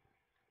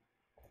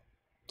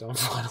 Don't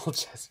funnel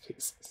chess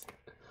pieces.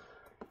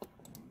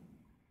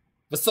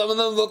 But some of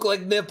them look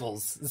like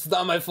nipples. It's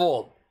not my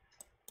fault.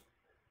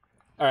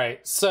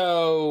 Alright,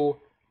 so...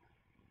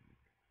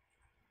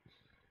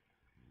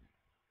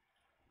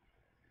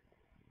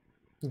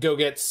 go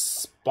get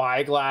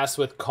Spyglass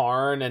with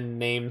Karn and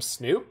name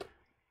Snoop?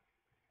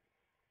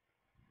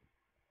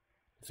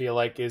 Feel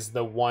like is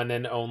the one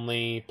and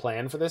only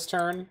plan for this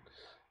turn.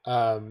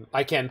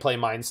 I can play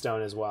Mind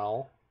Stone as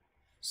well.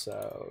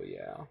 So,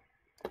 yeah.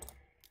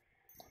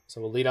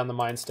 So we'll lead on the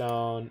Mind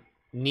Stone.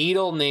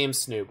 Needle, name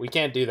Snoop. We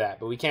can't do that,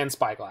 but we can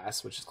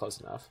Spyglass, which is close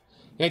enough.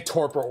 Okay,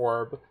 Torpor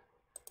Orb.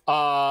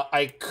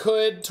 I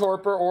could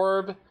Torpor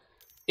Orb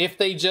if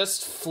they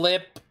just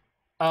flip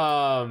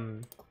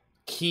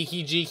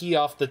Kiki Jiki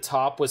off the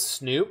top with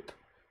Snoop.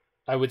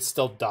 I would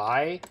still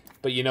die,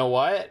 but you know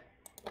what?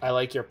 I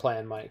like your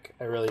plan, Mike.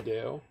 I really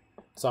do.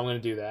 So I'm going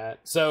to do that.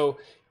 So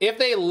if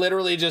they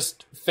literally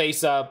just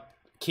face up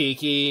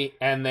Kiki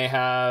and they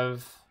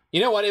have...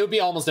 you know what? It would be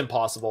almost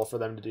impossible for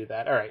them to do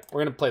that. All right, we're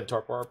going to play the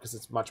Torpor Orb because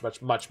it's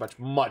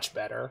much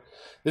better.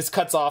 This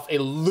cuts off a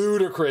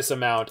ludicrous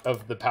amount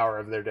of the power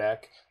of their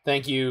deck.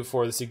 Thank you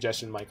for the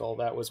suggestion, Michael.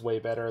 That was way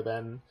better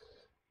than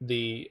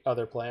the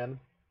other plan.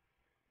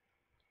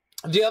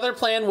 The other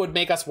plan would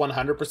make us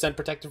 100%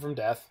 protected from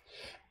death.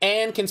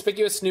 And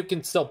Conspicuous Snoop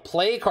can still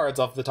play cards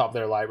off the top of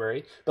their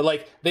library. But,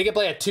 like, they could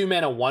play a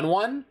 2-mana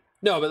 1/1.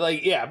 No, but,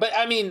 like, yeah. But,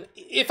 I mean,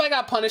 if I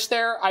got punished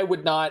there, I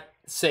would not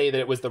say that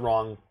it was the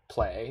wrong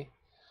play.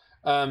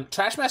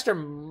 Trashmaster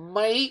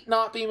might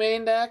not be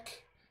main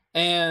deck.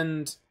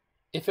 And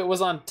if it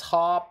was on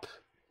top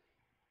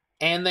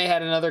and they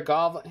had another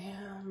Goblin,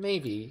 yeah,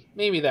 maybe.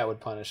 Maybe that would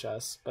punish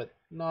us, but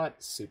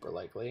not super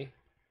likely.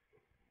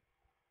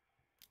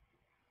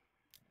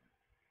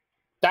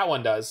 That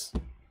one does.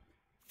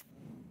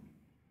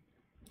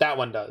 That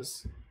one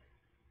does.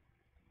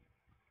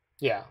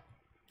 Yeah.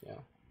 Yeah.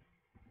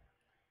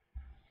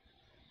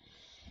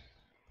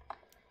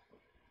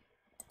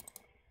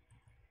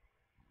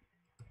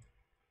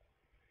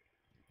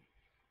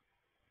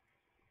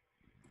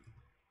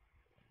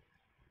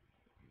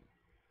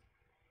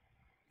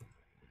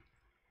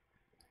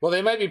 Well,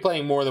 they might be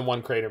playing more than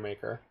one Crater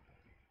Maker.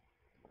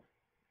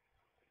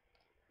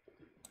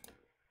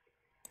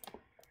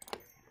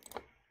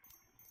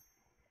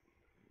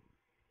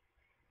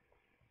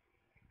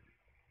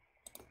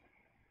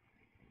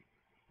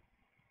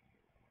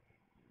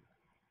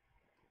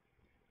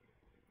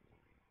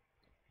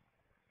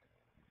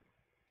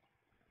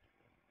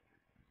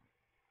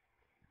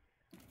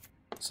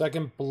 So I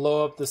can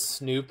blow up the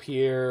Snoop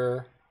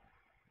here.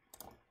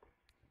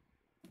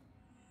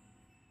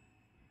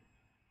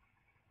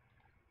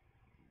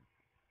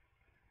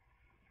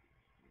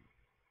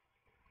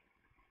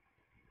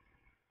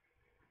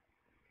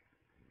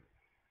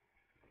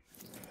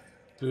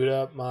 Boot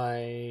up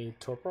my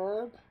Torpor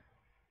Orb?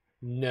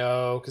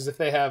 No, because if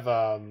they have,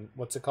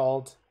 what's it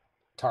called?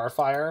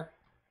 Tarfire,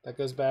 that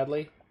goes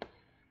badly.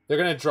 They're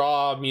going to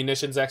draw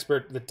Munitions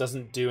Expert that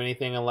doesn't do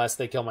anything unless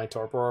they kill my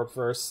Torpor Orb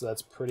first, so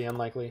that's pretty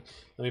unlikely.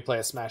 Let me play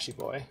a Smashy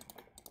Boy.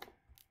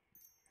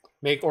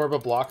 Make Orb a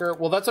blocker?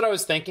 Well, that's what I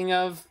was thinking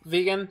of,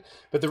 Vegan,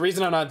 but the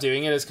reason I'm not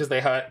doing it is because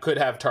they could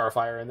have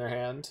Tarfire in their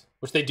hand,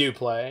 which they do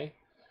play.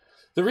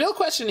 The real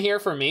question here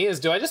for me is,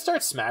 do I just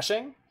start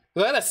smashing?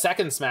 Because I had a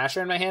second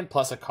Smasher in my hand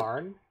plus a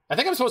Karn. I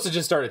think I'm supposed to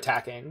just start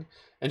attacking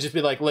and just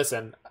be like,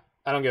 listen,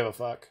 I don't give a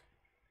fuck.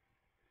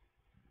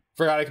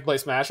 Forgot I could play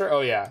Smasher?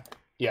 Oh, yeah.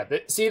 Yeah,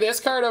 see this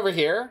card over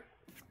here?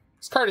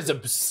 This card is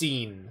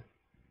obscene.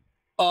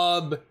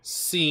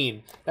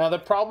 Obscene. Now, the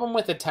problem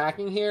with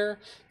attacking here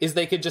is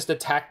they could just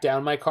attack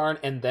down my Karn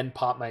and then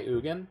pop my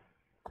Ugin.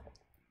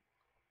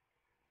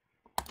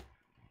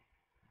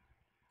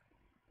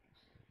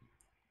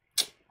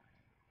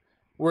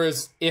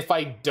 Whereas if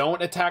I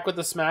don't attack with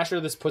the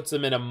Smasher, this puts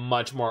them in a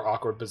much more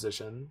awkward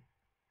position.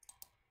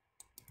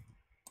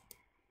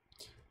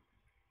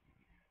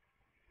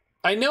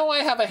 I know I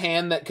have a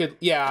hand that could...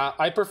 yeah,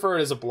 I prefer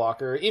it as a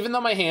blocker. Even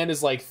though my hand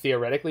is, like,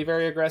 theoretically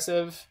very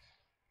aggressive,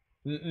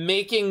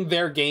 making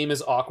their game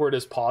as awkward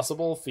as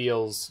possible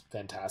feels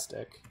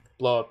fantastic.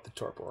 Blow up the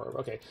Torpor Orb.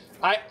 Okay.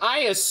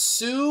 I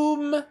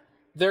assume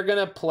they're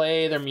going to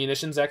play their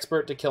Munitions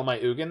Expert to kill my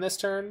Ugin this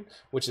turn,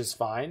 which is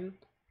fine.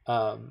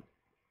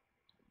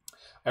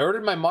 I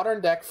ordered my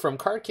Modern deck from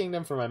Card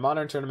Kingdom for my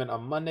Modern tournament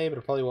on Monday, but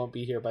it probably won't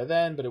be here by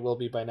then, but it will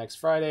be by next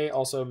Friday.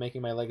 Also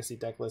making my Legacy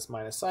deck list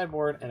minus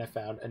sideboard, and I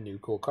found a new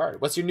cool card.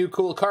 What's your new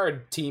cool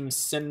card, Team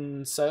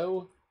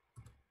Sinso?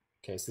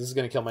 Okay, so this is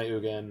going to kill my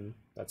Ugin.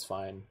 That's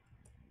fine.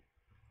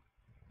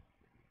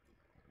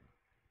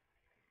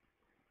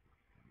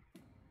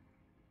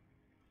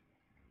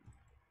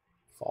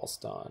 False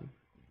Dawn.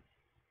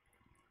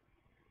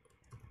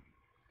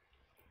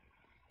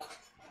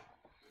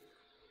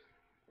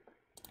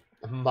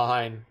 A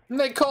mine.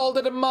 They called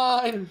it a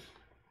mine.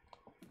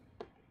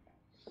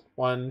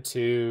 1,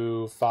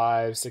 2,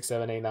 5, 6,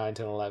 7, 8, 9,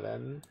 10,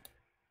 11.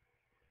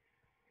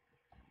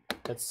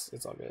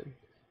 It's all good.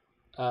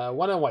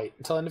 1 and white.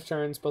 Until end of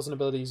turn, spells and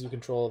abilities you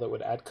control that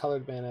would add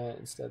colored mana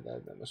instead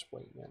of that much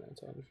white mana.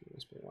 Until end of turn, you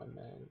spend 1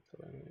 mana,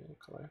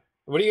 color.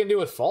 What are you gonna do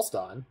with False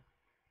Dawn?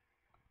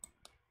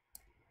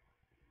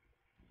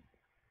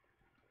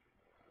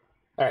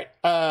 All right.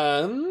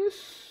 I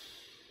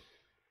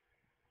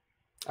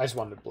just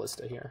wanted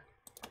Ballista here.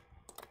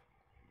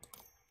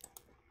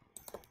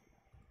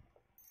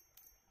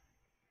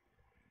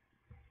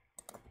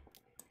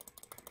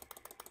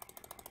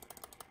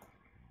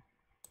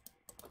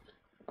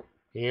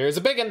 Here's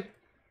a biggin.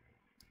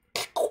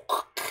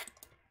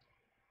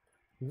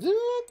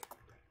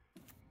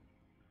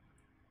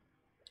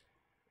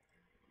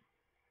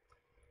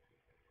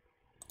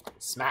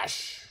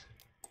 Smash.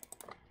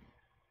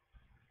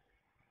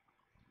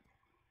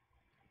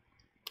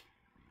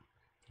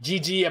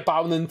 GG,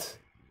 opponent.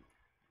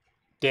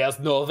 There's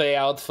no way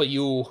out for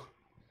you.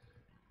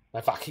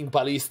 My fucking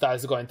Ballista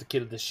is going to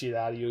kill the shit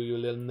out of you, you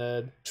little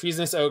nerd.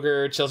 Treasonous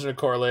Ogre, Children of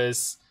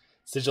Corliss,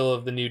 Sigil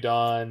of the New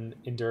Dawn,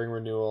 Enduring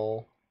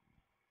Renewal.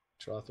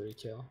 Draw 3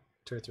 kill.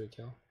 Turn 3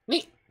 kill.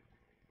 Neat!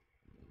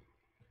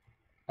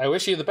 I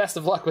wish you the best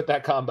of luck with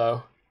that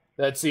combo.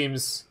 That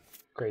seems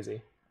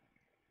crazy.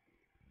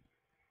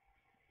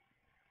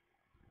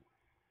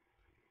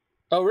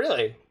 Oh,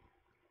 really?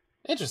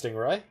 Interesting,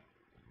 Roy.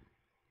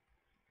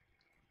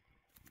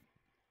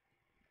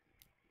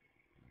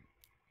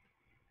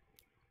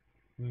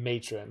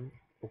 Matron.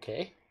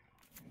 Okay.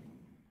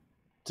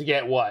 To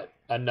get what?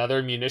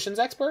 Another munitions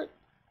expert?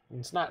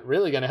 It's not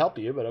really going to help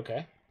you, but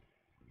okay.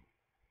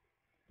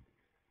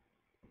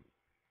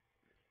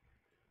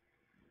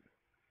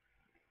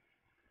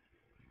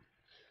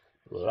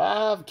 Well,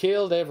 I've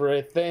killed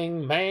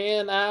everything,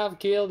 man. I've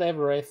killed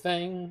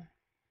everything.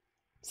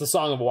 It's the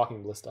song of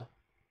Walking Ballista.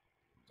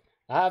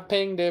 I've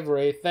pinged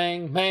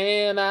everything,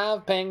 man.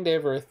 I've pinged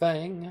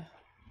everything.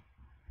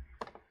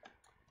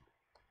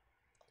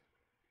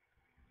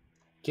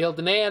 Killed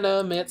an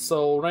animate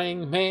soul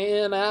ring,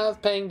 man.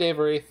 I've pinged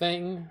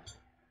everything.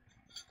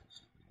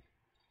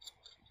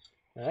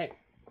 Alright.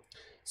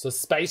 So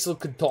Spatial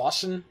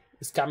Contortion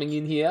is coming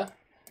in here.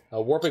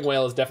 Warping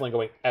Wail is definitely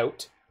going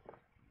out.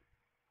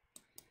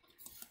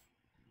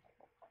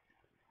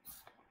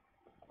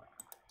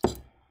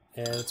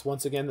 And it's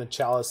once again the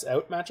Chalice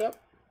out matchup.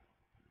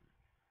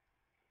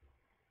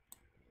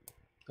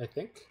 I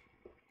think.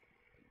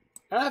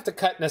 I don't have to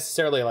cut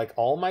necessarily like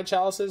all my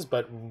Chalices,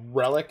 but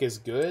Relic is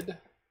good.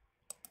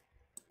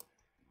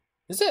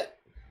 Is it?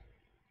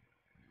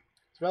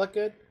 Is Relic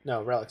good?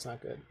 No, Relic's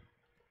not good.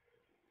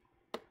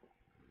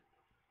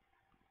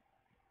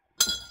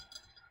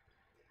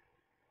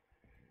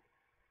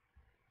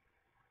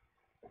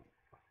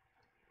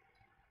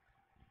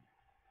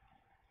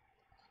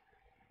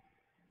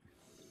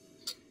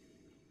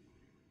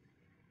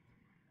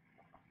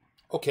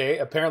 Okay,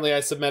 apparently I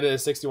submitted a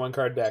 61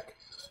 card deck.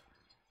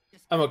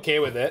 I'm okay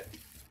with it.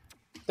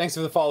 Thanks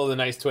for the follow, the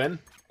nice twin.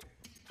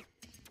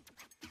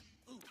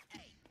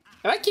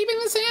 Am I keeping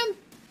this hand?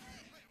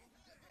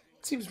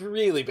 Seems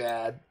really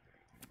bad.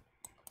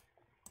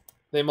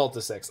 They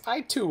multi 6.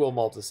 I too will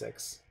multi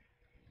 6.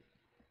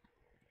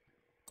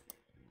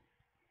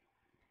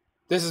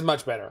 This is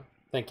much better.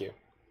 Thank you.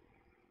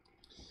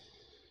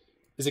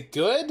 Is it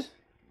good?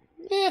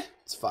 Eh,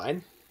 it's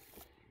fine.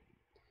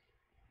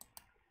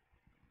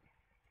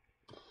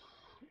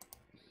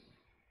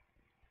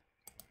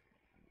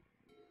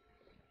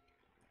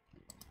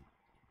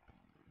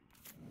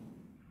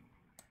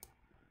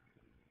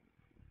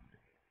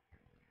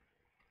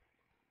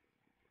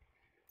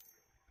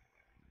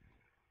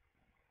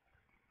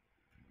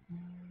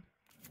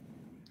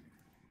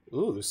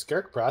 Ooh,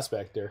 Skirk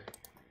Prospector.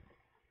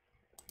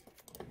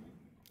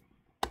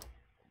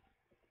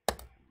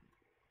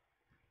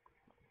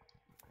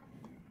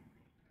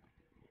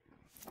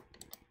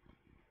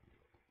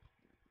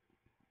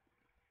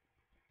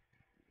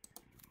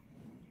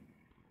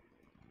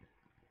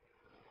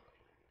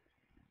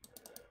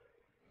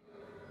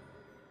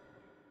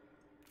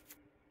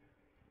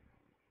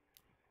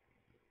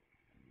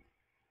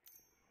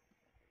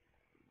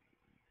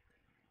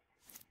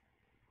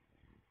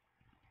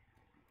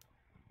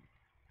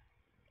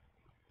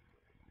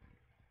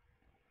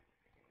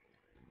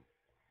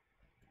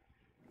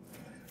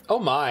 Oh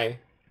my.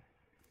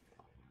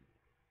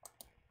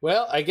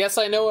 Well, I guess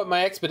I know what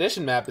my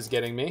expedition map is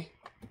getting me.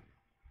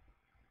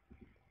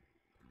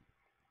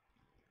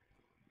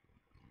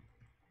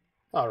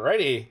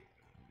 Alrighty.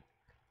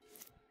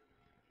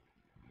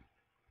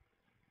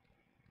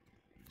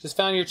 Just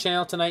found your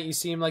channel tonight. You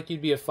seem like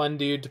you'd be a fun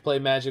dude to play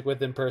Magic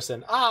with in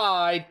person.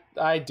 Ah,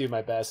 I do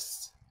my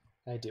best.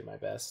 I do my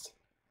best.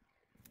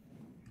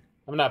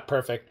 I'm not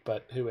perfect,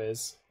 but who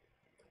is?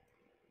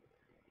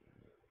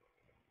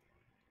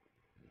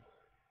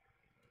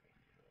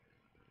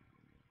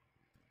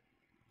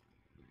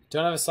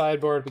 Don't have a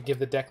sideboard, but give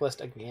the deck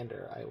list a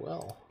gander. I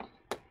will.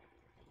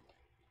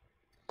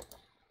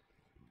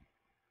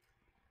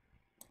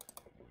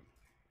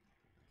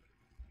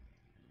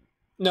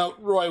 No,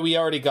 Roy, we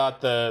already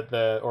got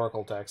the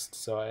Oracle text,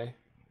 so I...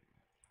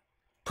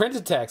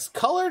 Printed text.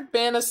 Colored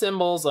mana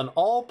symbols on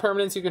all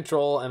permanents you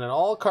control and on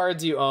all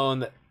cards you own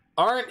that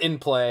aren't in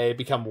play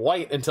become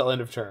white until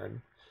end of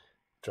turn.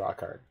 Draw a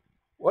card.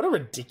 What a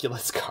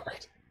ridiculous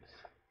card.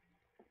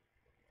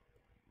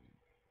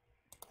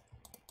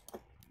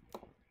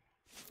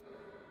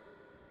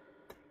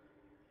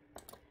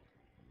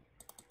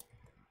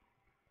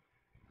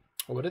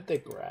 What did they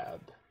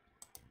grab?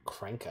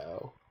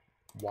 Krenko.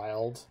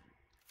 Wild.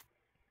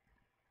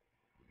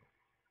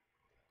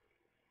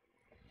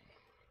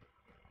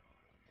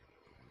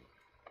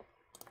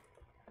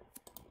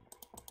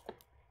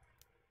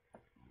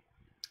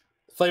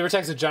 Flavor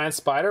text of Giant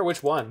Spider?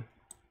 Which one?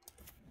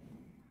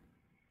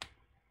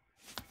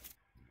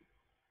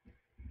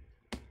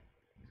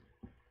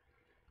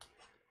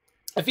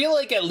 I feel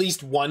like at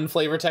least one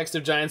flavor text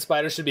of Giant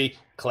Spider should be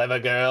Clever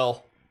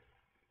Girl.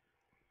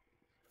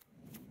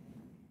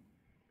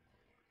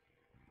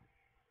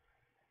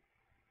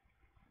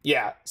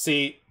 Yeah,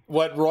 see,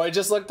 what Roy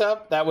just looked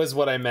up, that was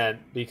what I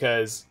meant,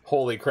 because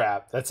holy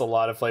crap, that's a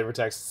lot of flavor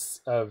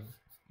texts of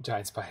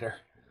Giant Spider.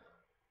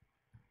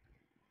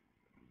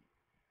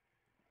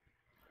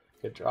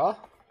 Good draw.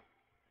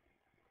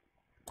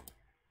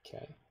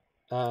 Okay.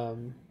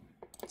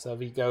 So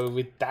we go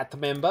with that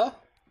member.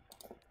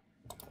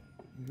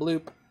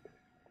 Bloop.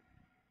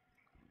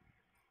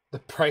 The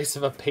price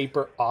of a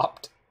paper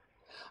opt.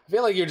 I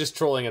feel like you're just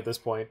trolling at this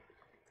point.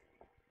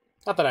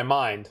 Not that I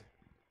mind.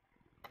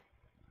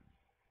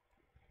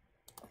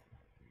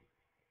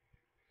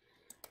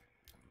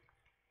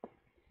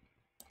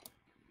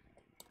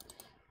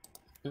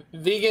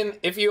 Vegan,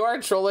 if you are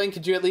trolling,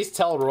 could you at least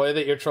tell Roy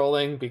that you're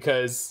trolling?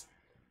 Because,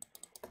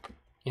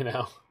 you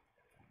know,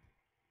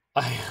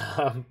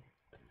 I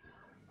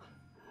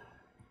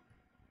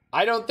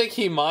don't think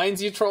he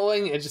minds you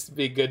trolling. It'd just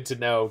be good to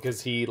know,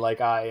 because he,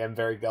 like I, am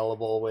very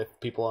gullible with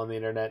people on the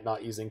internet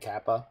not using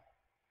Kappa.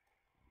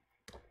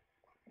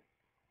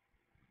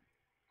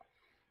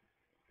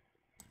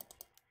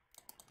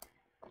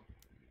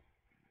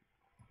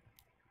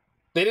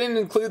 They didn't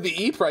include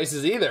the E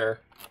prices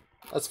either.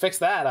 Let's fix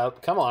that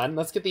up. Come on,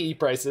 let's get the E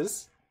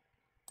prices.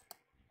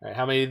 All right,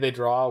 how many did they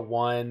draw?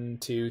 1,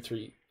 2,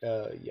 3.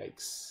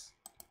 Yikes.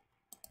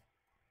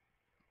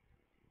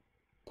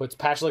 Puts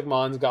Pashlik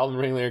Mons, Goblin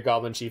Ringleader,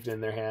 Goblin Chieftain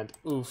in their hand.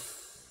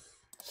 Oof.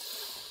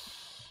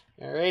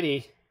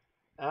 Alrighty.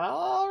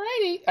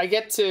 Alrighty. I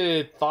get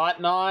to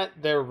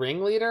Thought-Knot their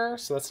Ringleader,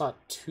 so that's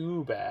not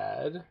too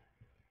bad.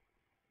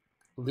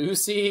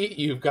 Lucy,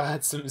 you've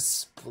got some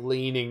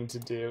spleening to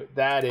do.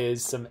 That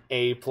is some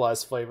A+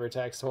 flavor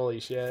text. Holy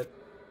shit.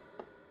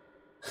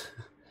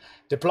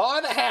 Deploy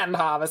the Hand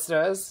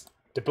Harvesters.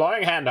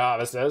 Deploying Hand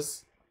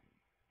Harvesters.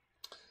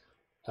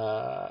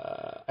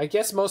 I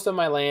guess most of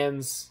my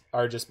lands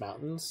are just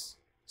mountains.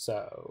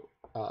 So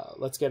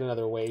let's get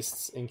another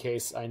Wastes in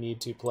case I need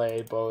to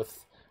play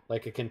both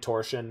like a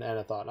Contortion and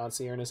a Thought-Knot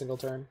Seer in a single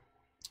turn.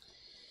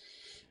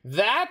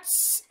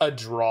 That's a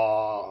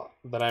draw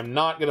that I'm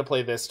not going to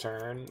play this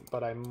turn,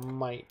 but I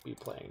might be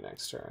playing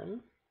next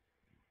turn.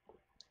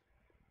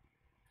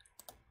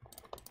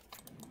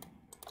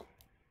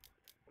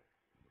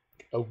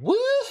 A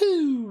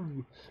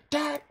woohoo!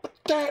 A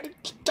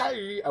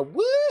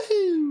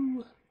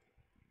woohoo!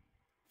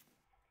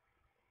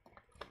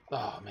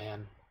 Oh,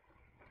 man.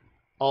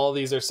 All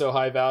these are so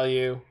high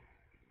value.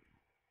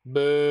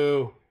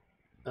 Boo.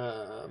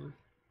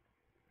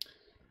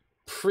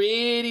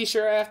 Pretty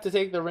sure I have to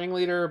take the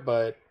Ringleader,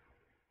 but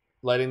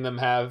letting them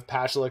have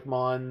Pashlik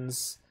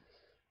Mons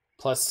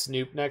plus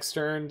Snoop next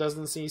turn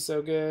doesn't seem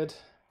so good.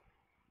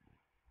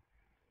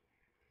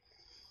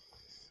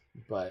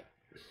 But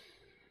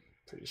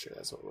pretty sure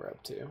that's what we're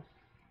up to.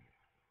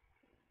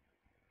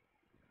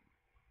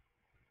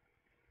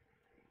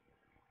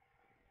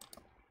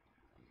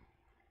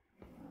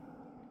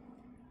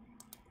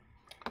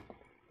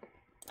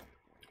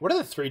 What are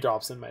the 3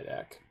 drops in my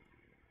deck?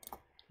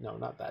 No,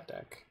 not that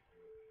deck.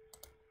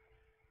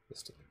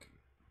 This deck.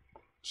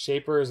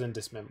 Shapers and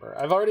Dismember.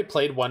 I've already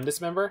played 1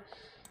 Dismember.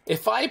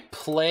 If I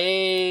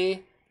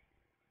play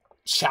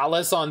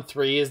Chalice on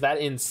 3, is that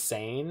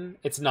insane?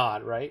 It's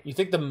not, right? You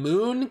think the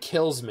moon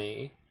kills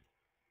me?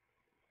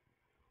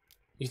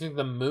 You think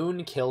the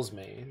moon kills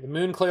me? The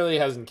moon clearly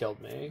hasn't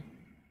killed me.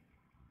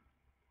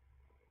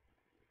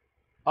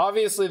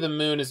 Obviously the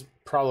moon is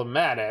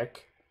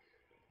problematic,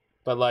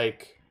 but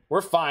like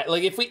we're fine.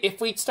 Like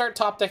if we start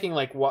top decking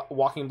like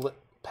Walking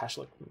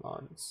Pashlik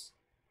Mons.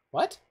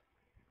 What?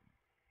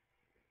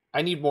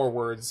 I need more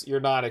words.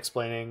 You're not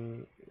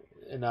explaining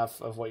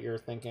enough of what you're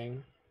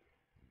thinking.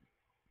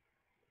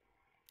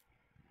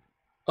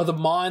 Oh, the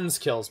Mons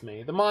kills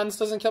me. The Mons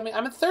doesn't kill me.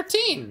 I'm at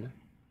 13.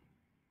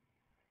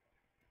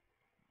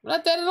 I'm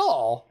not dead at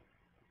all.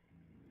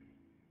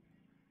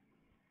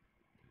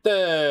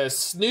 The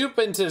Snoop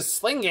into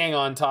Sling Gang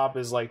on top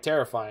is like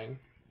terrifying.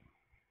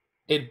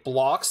 It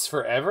blocks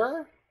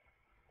forever?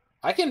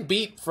 I can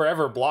beat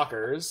forever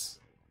blockers.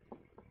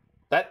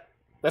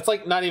 That's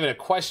like not even a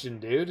question,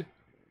 dude.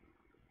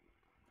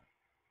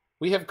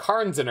 We have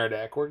Karns in our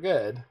deck. We're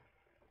good.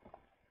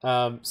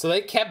 So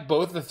they kept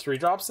both the 3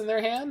 drops in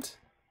their hand?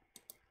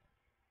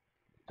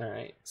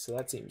 Alright, so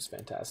that seems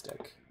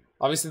fantastic.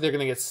 Obviously they're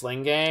going to get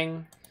Sling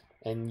Gang,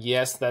 and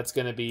yes, that's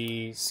going to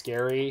be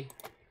scary,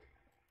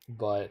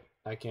 but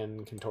I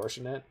can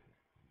Contortion it.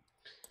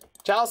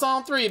 Chalice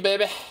on 3,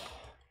 baby!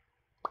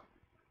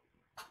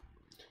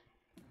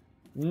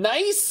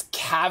 Nice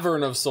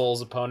Cavern of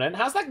Souls opponent.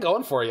 How's that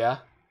going for you?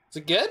 Is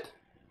it good?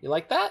 You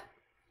like that?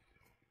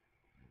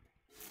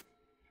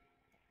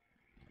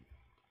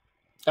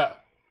 Oh.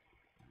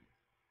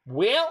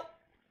 Well,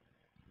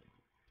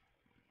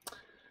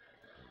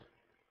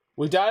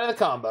 we died of the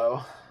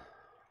combo.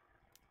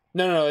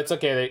 No, it's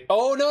okay.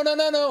 Oh,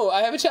 no.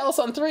 I have a Chalice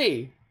on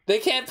 3. They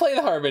can't play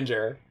the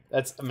Harbinger.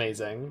 That's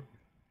amazing.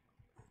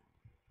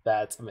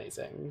 That's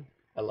amazing.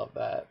 I love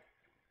that.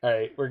 All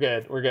right, we're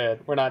good.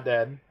 We're not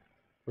dead.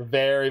 We're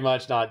very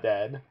much not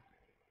dead.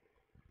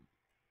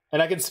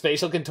 And I can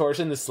Spatial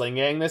Contortion the Sling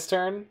Gang this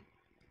turn.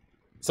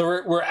 So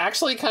we're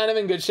actually kind of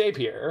in good shape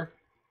here.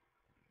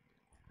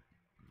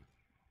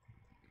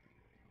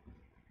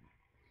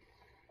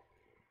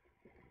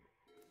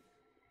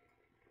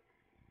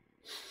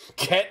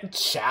 Get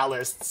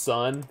Chalice,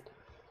 son.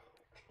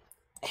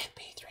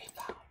 MP3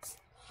 files.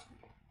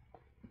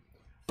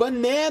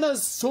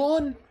 Bananas,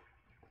 son.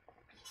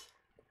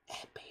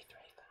 MP3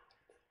 files.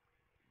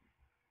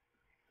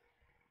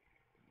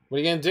 What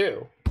are you gonna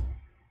do?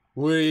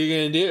 What are you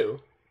gonna do?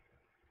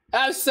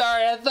 I'm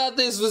sorry, I thought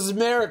this was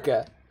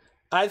America.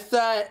 I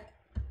thought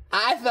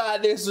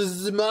this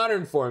was the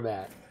modern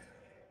format.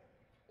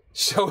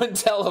 Show and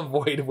tell a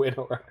Void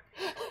Winnower.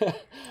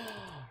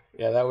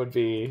 Yeah, that'd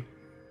be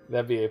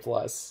A+.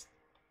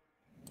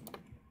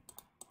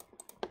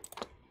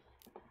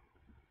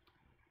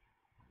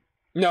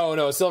 No,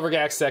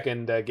 Silvergack's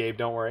second, Gabe,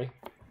 don't worry.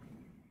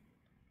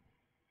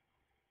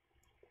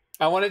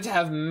 I wanted to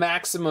have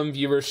maximum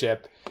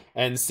viewership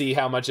and see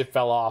how much it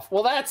fell off.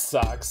 Well, that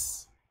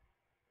sucks.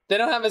 They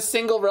don't have a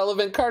single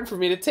relevant card for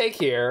me to take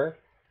here,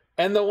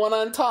 and the one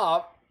on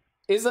top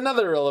is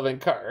another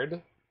relevant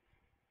card.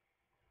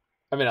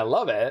 I mean, I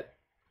love it,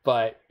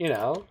 but, you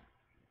know,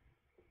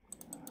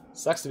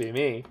 sucks to be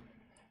me.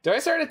 Do I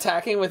start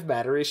attacking with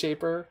Matter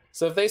Reshaper?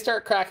 So if they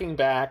start cracking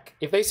back,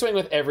 if they swing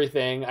with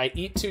everything, I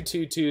eat 2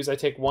 2/2s, I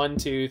take 1,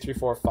 2, 3,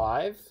 4,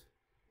 5,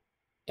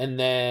 and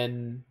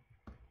then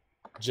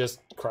just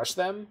crush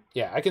them?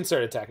 Yeah, I can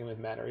start attacking with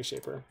Matter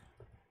Reshaper.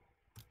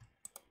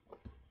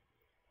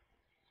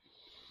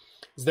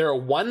 Is there a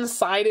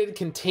one-sided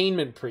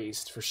Containment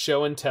Priest for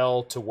show and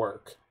tell to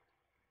work?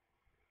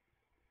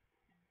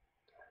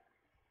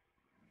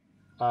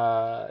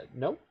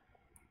 Nope.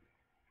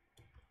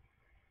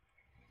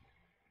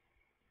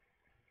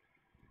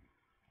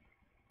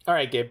 All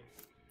right, Gabe.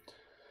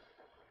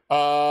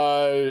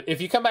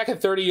 If you come back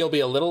at 30, you'll be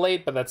a little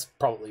late, but that's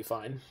probably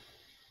fine.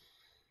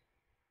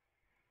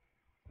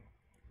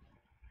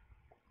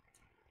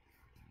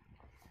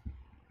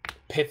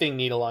 Pithing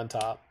Needle on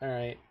top. All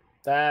right.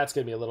 That's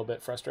going to be a little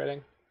bit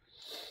frustrating.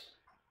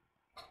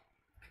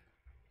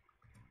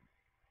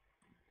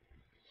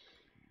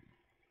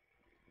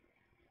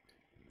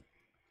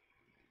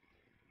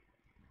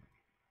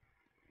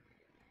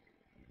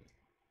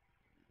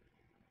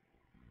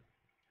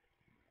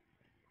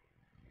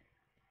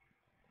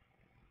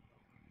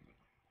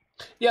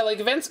 Yeah, like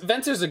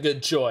Venser's a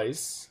good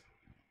choice.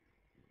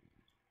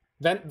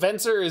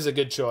 Venser is a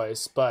good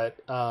choice, but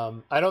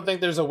I don't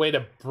think there's a way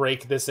to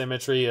break the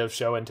symmetry of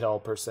show and tell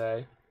per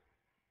se.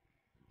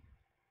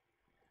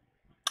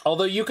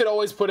 Although you could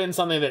always put in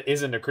something that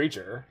isn't a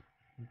creature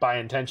by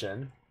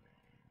intention.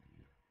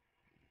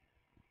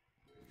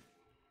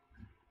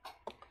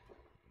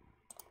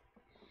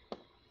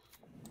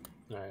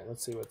 All right,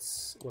 let's see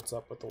what's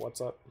up with the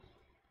what's up.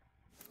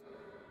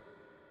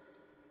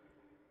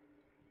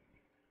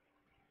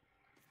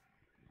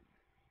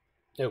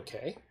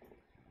 Okay.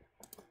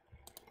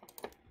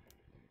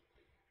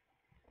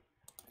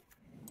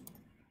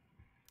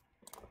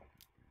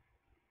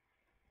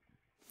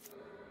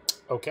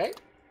 Okay,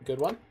 good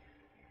one.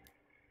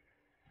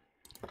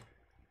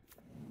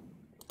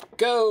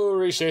 Go,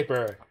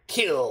 Reshaper.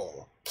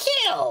 Kill.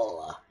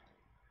 Kill!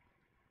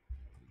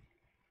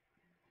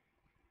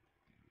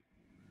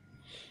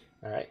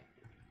 All right.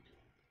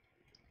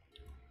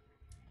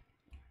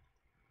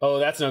 Oh,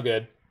 that's no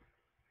good.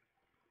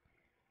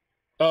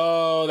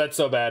 Oh, that's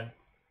so bad.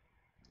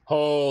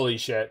 Holy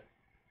shit.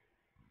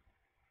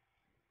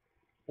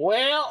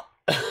 Well...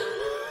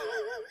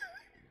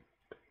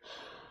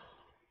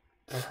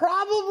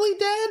 probably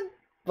dead,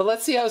 but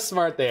let's see how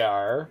smart they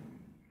are.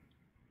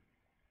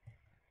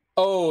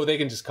 Oh, they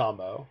can just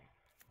combo.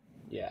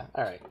 Yeah,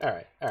 all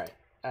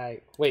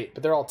right. Wait,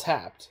 but they're all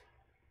tapped.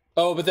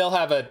 Oh, but they'll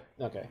have a...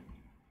 okay.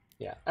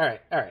 Yeah, all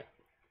right.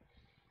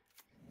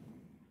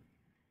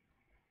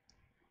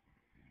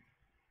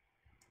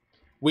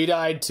 We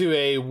died to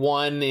a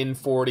 1 in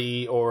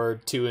 40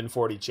 or 2 in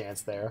 40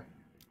 chance there.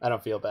 I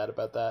don't feel bad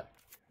about that.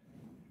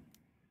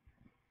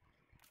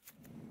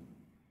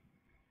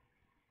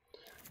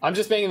 I'm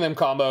just making them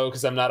combo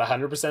because I'm not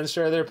 100%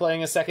 sure they're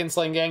playing a second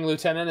Sling Gang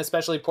Lieutenant,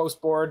 especially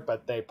post-board,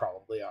 but they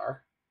probably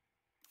are.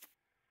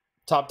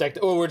 Top deck...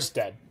 oh, we're just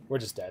dead. We're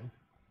just dead.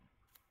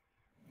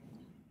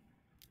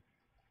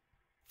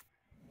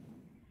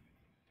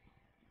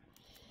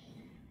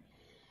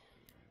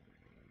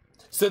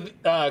 So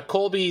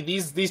Colby,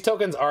 these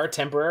tokens are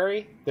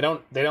temporary. They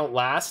don't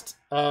last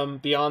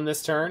beyond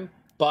this turn,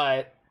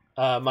 but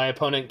my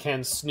opponent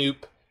can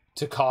snoop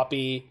to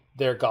copy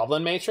their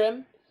Goblin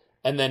Matron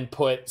and then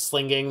put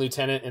Sling-Gang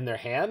Lieutenant in their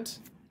hand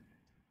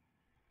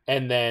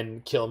and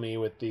then kill me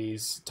with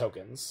these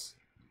tokens.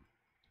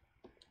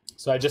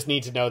 So I just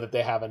need to know that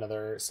they have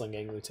another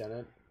Sling-Gang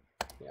Lieutenant.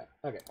 Yeah,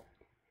 okay.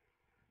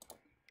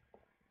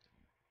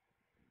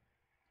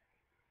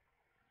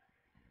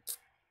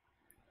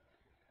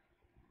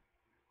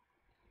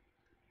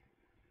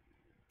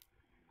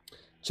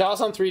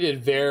 Chalice on 3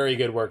 did very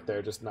good work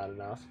there, just not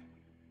enough.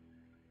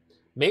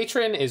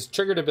 Matron is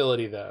triggered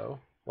ability, though.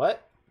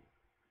 What?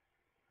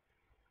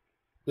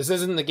 This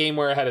isn't the game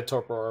where I had a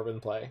Torpor Orb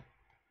in play.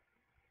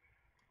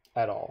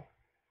 At all.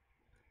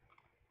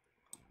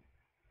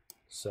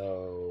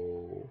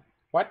 So...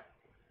 what?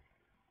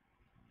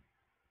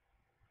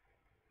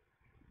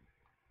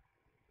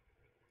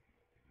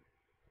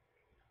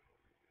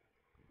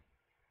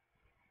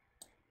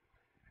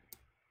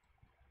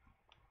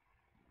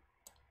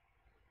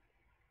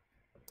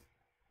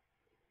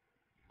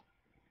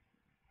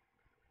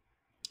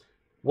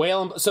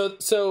 Whale.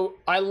 So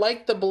I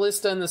like the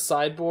Ballista in the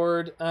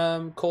sideboard,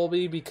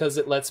 Colby, because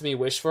it lets me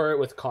wish for it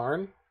with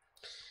Karn.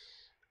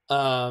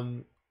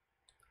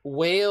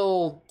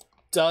 Whale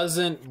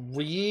doesn't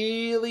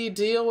really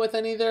deal with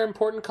any of their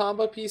important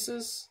combo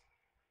pieces.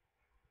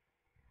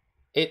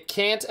 It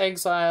can't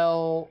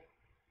exile...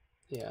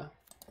 yeah.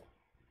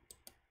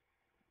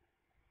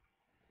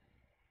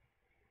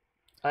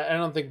 I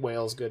don't think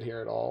Whale's good here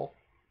at all.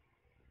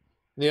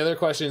 The other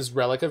question is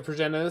Relic of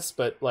Progenitus,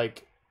 but,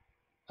 like,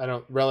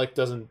 Relic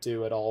doesn't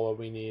do at all what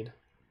we need.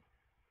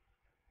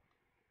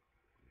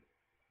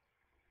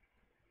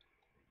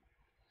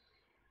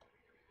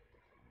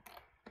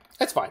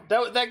 That's fine.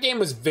 That game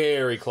was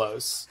very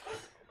close.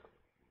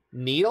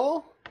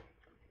 Needle?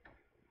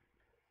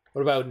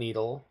 What about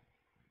Needle?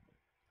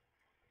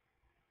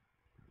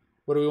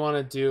 What do we want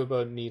to do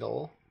about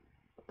Needle?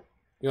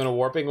 You want a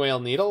Warping Wail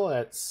Needle?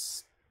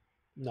 That's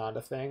not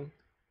a thing.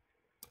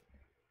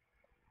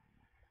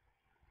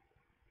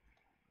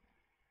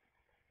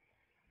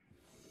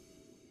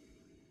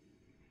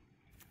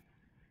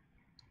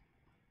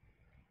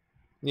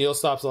 Needle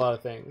stops a lot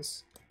of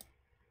things.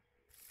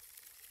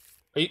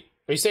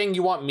 Are you saying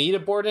you want me to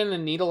board in a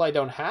Needle I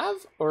don't have?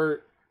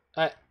 Or...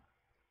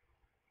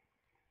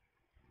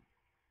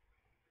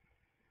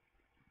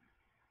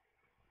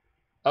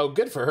 oh,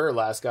 good for her,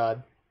 Last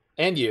God.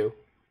 And you.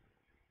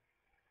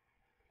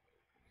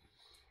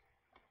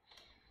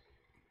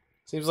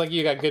 Seems like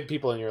you got good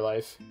people in your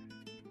life.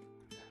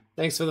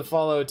 Thanks for the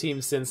follow, Team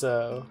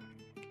Sinso.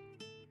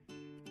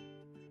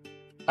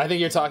 I think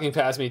you're talking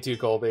past me too,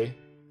 Colby.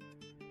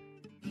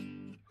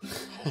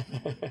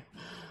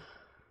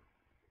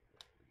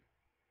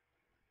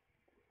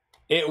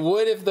 It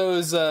would if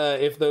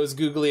those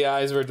googly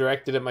eyes were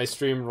directed at my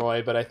stream,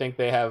 Roy, but I think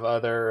they have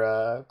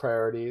other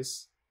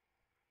priorities.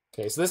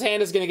 Okay, so this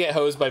hand is gonna get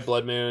hosed by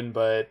Blood Moon,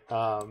 but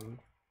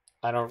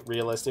I don't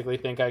realistically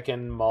think I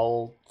can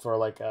mull for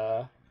like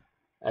a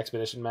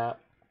expedition map.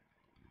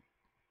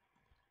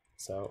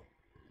 So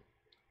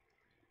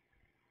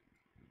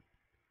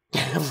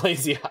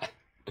lazy eye.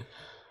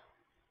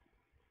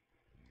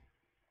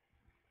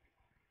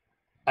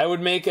 I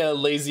would make a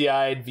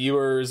lazy-eyed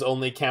viewers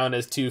only count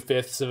as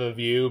 2/5 of a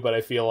view, but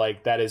I feel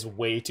like that is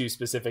way too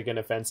specific and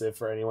offensive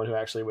for anyone who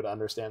actually would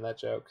understand that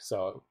joke.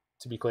 So,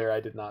 to be clear, I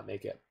did not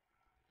make it.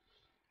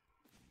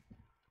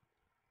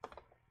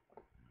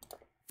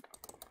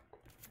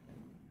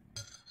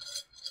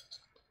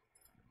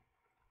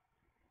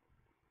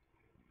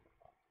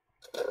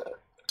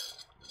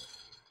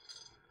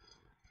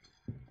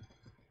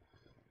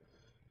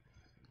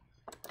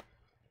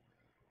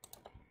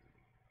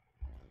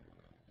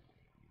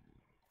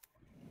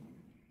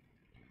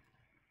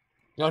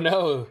 Oh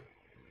no,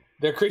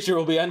 their creature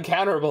will be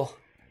uncounterable.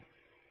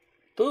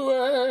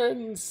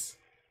 Boo-earns!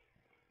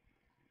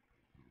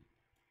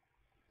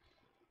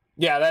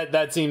 Yeah,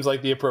 that seems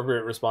like the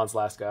appropriate response,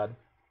 Last God.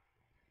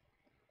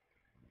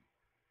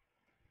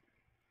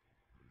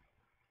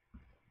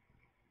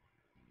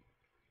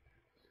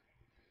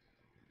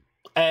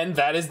 And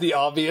that is the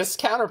obvious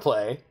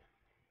counterplay.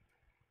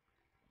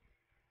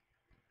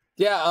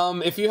 Yeah,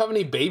 if you have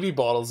any baby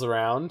bottles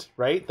around,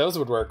 right? Those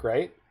would work,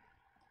 right?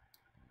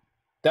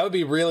 That would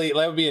be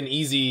an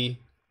easy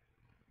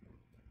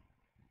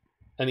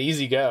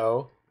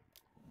go.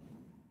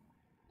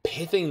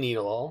 Pithing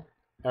Needle,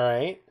 all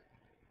right.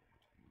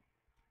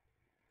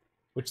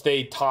 Which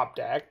they top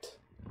decked.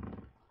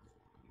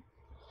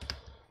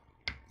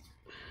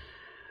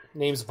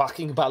 Name's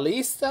Walking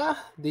Ballista.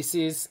 This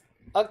is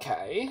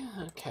okay.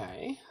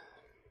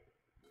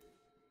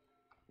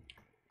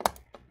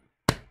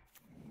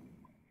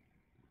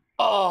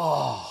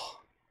 Oh,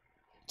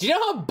 do you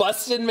know how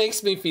busted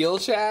makes me feel,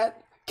 chat?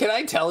 Can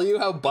I tell you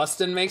how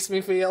busted makes me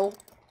feel?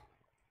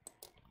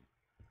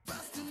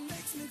 Bustin'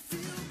 makes me feel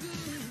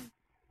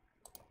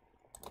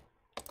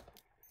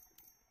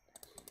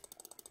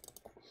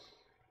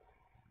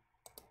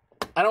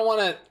good. I don't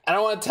want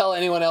to tell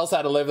anyone else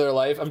how to live their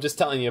life. I'm just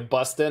telling you,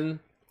 bustin'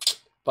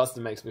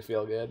 makes me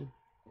feel good.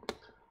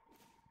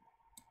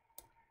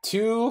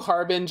 2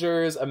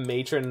 Harbingers, a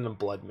Matron, and a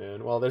Blood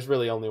Moon. Well, there's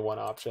really only one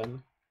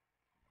option.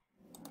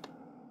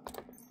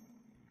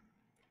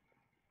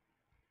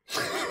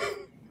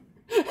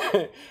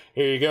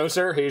 Here you go,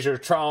 sir. Here's your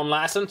Tron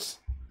license.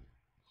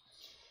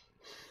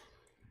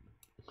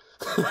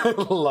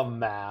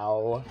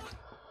 Lamau.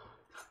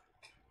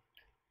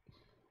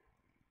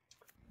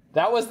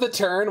 That was the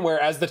turn where,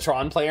 as the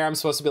Tron player, I'm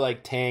supposed to be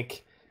like,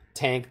 tank,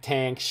 tank,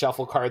 tank,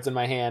 shuffle cards in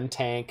my hand,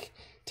 tank,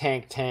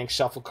 tank, tank,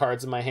 shuffle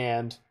cards in my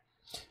hand,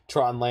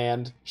 Tron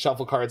land,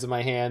 shuffle cards in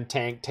my hand,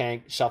 tank,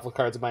 tank, shuffle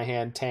cards in my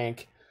hand,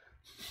 tank.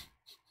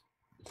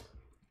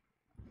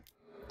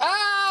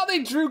 Ah,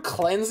 they drew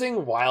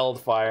Cleansing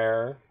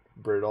Wildfire.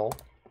 Brutal,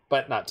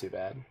 but not too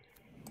bad.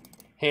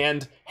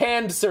 Hand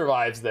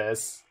survives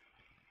this.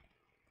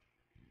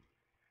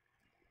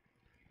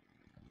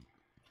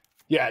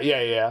 Yeah.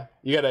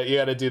 You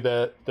gotta do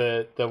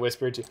the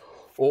whisper too.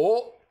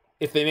 Oh,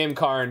 if they name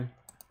Karn,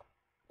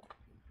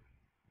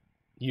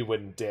 you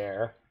wouldn't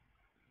dare.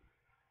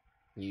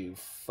 You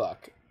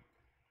fuck.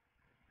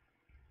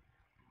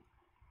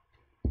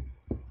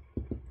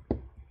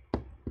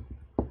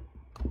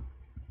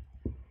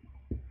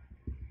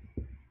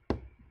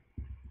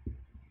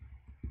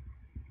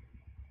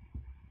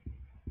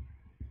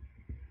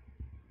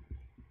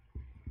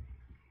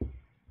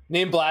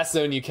 Name Blast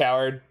Zone, you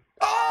coward.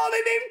 Oh, they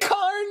named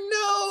Karn,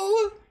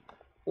 no!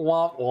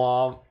 Womp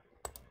womp.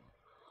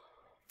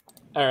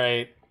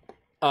 Alright.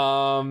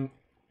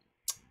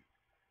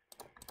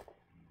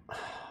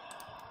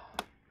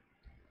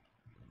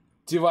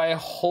 Do I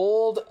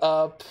hold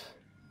up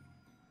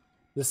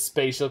the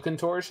Spatial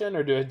Contortion,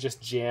 or do I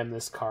just jam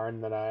this Karn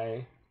that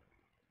I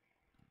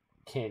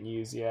can't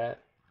use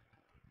yet?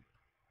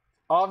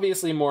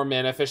 Obviously more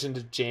mana efficient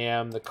to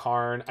jam the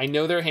Karn. I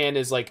know their hand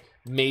is like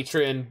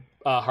Matron,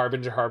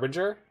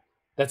 Harbinger.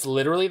 That's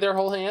literally their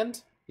whole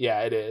hand?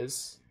 Yeah, it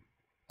is.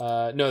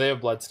 No, they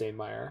have Bloodstained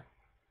Mire.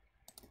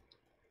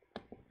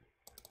 Do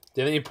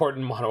you have any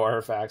important mono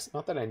artifacts?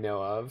 Not that I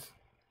know of.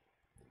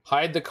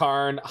 Hide the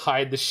Karn,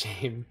 hide the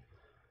shame.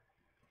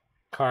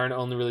 Karn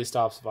only really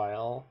stops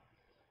Vial.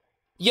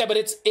 Yeah, but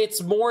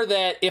it's more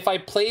that if I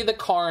play the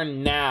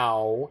Karn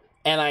now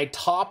and I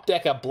top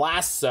deck a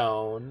Blast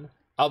Zone,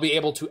 I'll be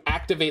able to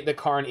activate the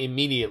Karn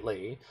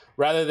immediately,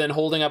 rather than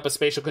holding up a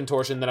Spatial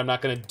Contortion that I'm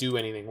not going to do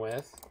anything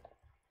with.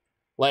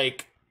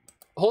 Like,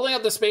 holding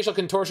up the Spatial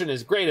Contortion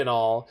is great and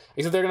all,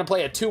 except they're going to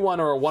play a 2-1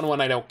 or a 1-1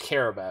 I don't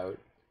care about.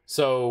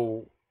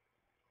 So,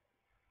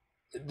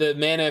 the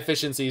mana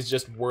efficiency is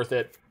just worth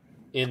it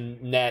in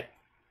net.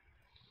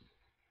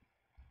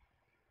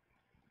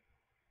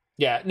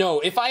 Yeah, no,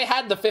 if I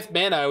had the 5th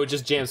mana, I would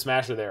just jam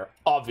Smasher there,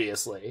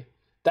 obviously.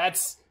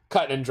 That's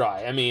cut and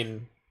dry. I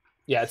mean,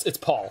 yeah, it's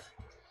Paul.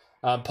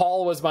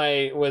 Paul was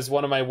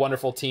one of my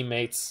wonderful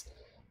teammates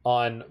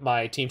on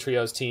my Team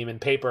Trios team in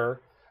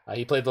Paper.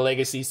 He played the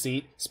Legacy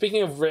seat.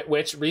 Speaking of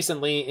which,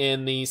 recently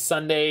in the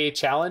Sunday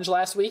Challenge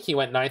last week, he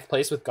went 9th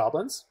place with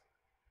Goblins.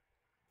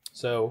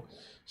 So,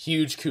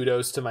 huge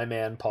kudos to my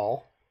man,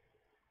 Paul.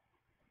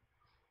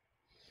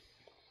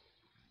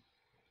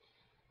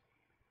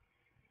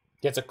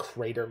 Gets a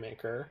Crater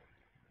Maker.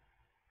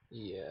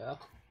 Yeah.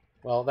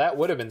 Well, that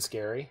would have been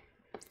scary.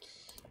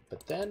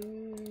 But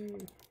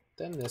then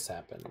this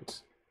happened.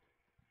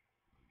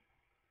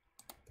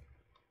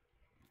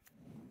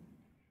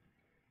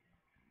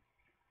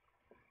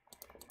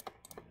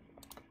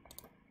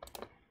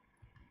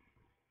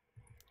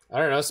 I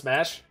don't know,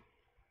 smash?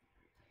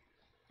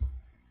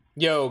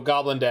 Yo,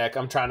 Goblin deck,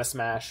 I'm trying to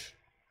smash.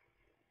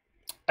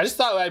 I just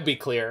thought I'd be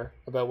clear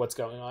about what's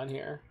going on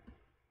here.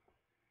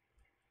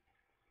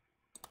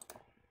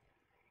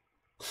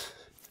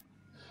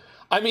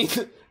 I mean,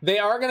 they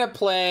are going to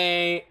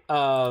play...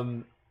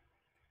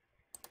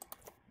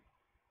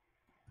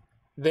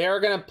 They're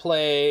going to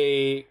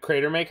play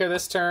Crater Maker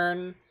this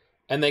turn,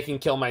 and they can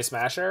kill my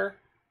Smasher.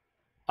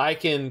 I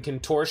can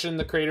Contortion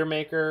the Crater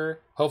Maker.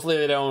 Hopefully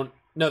they don't...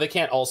 No, they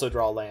can't also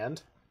draw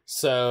land.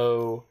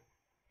 So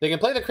they can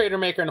play the Crater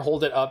Maker and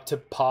hold it up to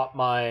pop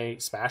my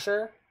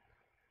Smasher,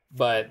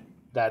 but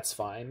that's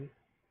fine.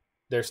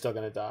 They're still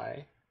going to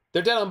die.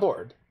 They're dead on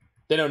board.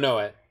 They don't know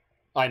it.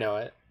 I know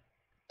it.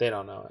 They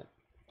don't know it.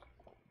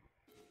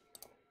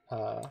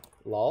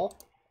 Lol.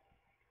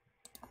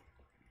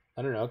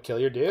 I don't know, kill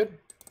your dude.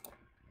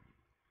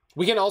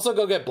 We can also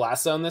go get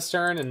Blast Zone this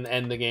turn and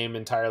end the game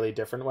entirely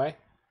different way.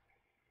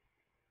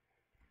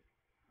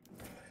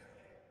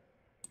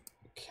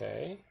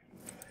 Okay.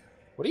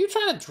 What are you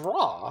trying to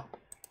draw?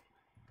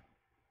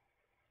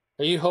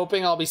 Are you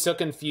hoping I'll be so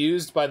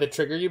confused by the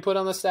trigger you put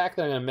on the stack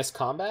that I'm going to miss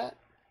combat?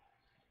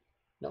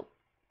 Nope.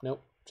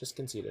 Nope. Just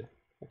conceded.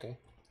 Okay.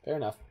 Fair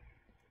enough.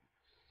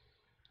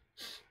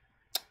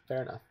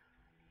 Fair enough.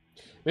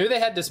 Maybe they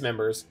had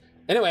Dismembers.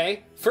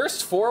 Anyway,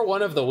 first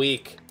 4-1 of the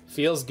week.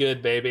 Feels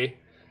good, baby.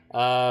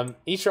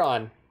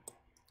 Etron.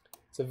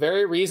 It's a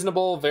very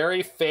reasonable,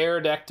 very fair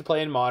deck to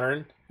play in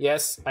Modern.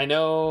 Yes, I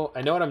know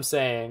what I'm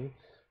saying.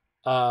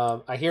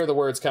 I hear the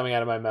words coming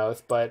out of my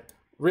mouth, but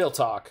real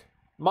talk.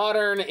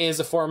 Modern is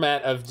a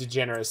format of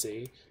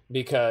degeneracy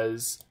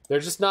because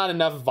there's just not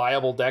enough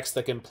viable decks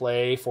that can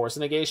play Force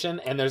Negation,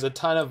 and there's a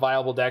ton of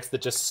viable decks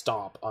that just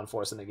stomp on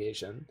Force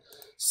Negation.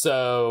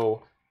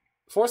 So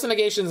Force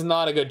Negation is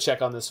not a good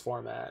check on this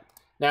format.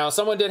 Now,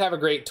 someone did have a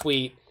great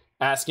tweet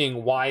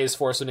asking why is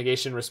Force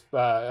Negation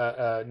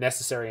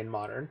necessary in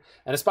Modern.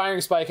 And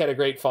Aspiring Spike had a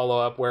great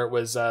follow-up where it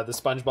was the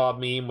SpongeBob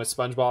meme with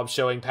SpongeBob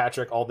showing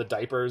Patrick all the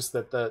diapers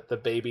that the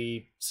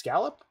baby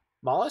scallop?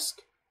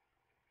 Mollusk?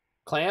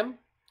 Clam?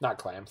 Not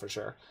clam, for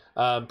sure.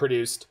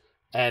 Produced.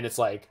 And it's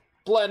like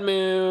Blood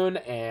Moon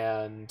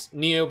and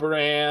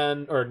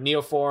Neobaran or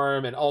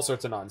Neoform and all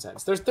sorts of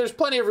nonsense. There's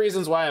plenty of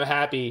reasons why I'm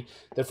happy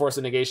that Force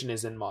of Negation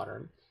is in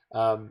Modern.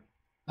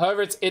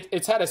 However,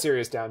 it's had a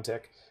serious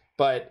downtick.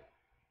 But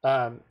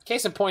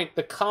case in point,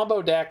 the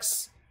combo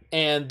decks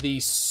and the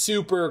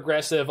super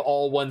aggressive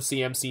all 1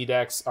 CMC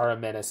decks are a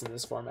menace in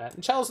this format.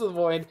 And Chalice of the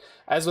Void,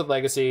 as with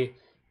Legacy,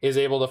 is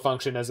able to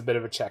function as a bit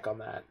of a check on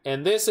that.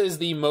 And this is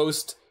the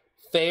most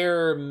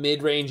fair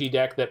mid-rangey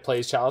deck that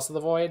plays Chalice of the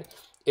Void.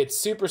 It's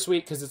super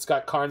sweet because it's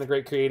got Karn the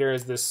Great Creator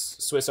as this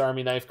Swiss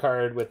Army knife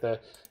card with a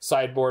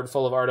sideboard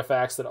full of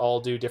artifacts that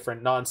all do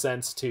different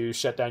nonsense to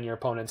shut down your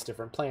opponent's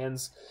different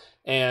plans.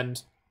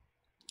 And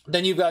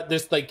then you've got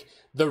this, like,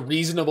 the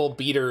reasonable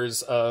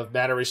beaters of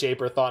Matter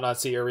Reshaper, Thought-Knot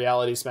Seer,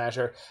 Reality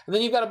Smasher. And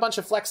then you've got a bunch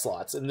of flex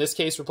slots. In this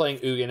case, we're playing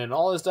Ugin and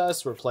All His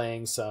Dust. We're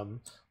playing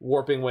some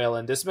Warping Wail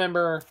and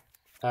Dismember.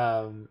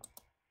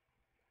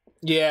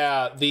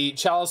 Yeah, the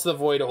Chalice of the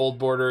Void Old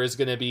Border is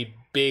going to be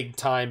big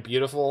time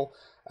beautiful.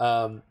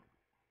 I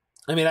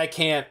mean, I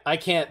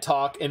can't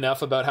talk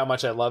enough about how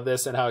much I love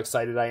this and how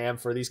excited I am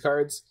for these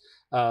cards.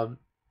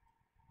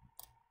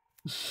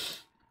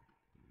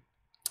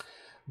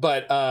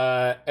 But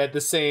at the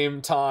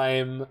same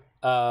time,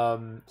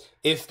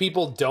 if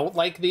people don't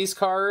like these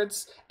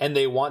cards and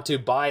they want to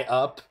buy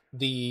up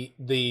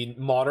the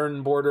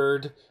modern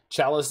bordered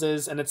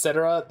chalices and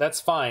etc., that's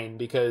fine,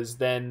 because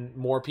then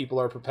more people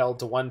are propelled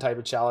to one type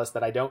of chalice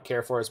that I don't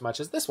care for as much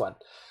as this one.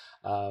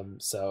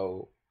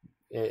 So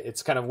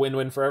it's kind of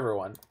win-win for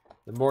everyone.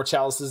 The more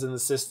chalices in the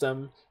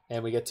system,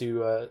 and we get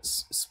to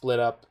split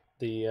up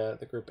the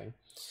grouping.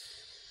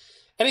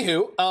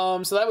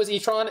 Anywho, so that was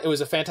Etron. It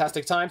was a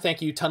fantastic time.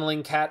 Thank you,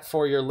 Tunneling Cat,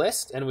 for your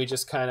list, and we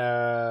just kind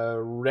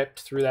of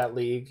ripped through that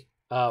league.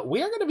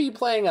 We are going to be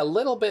playing a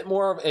little bit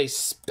more of a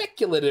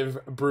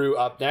speculative brew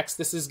up next.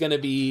 This is going to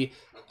be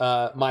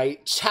my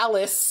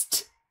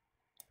Chalice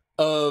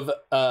of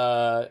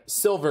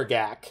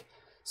Silvergack.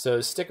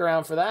 So stick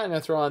around for that. I'm going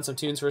to throw on some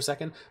tunes for a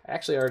second. I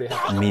actually already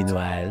have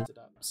Meanwhile,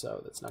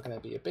 so that's not going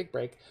to be a big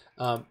break.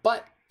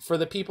 But for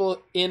the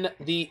people in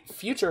the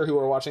future who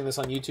are watching this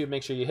on YouTube,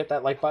 make sure you hit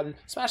that like button,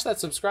 smash that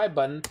subscribe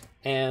button,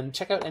 and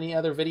check out any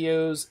other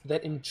videos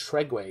that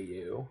intrigue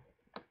you.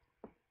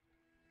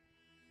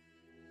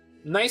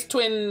 Nice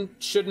Twin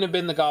shouldn't have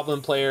been the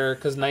Goblin player,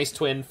 because Nice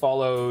Twin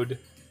followed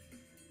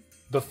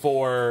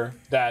before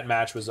that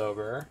match was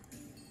over.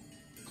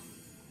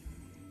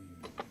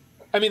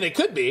 I mean, they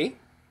could be,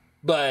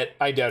 but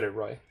I doubt it,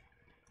 Roy.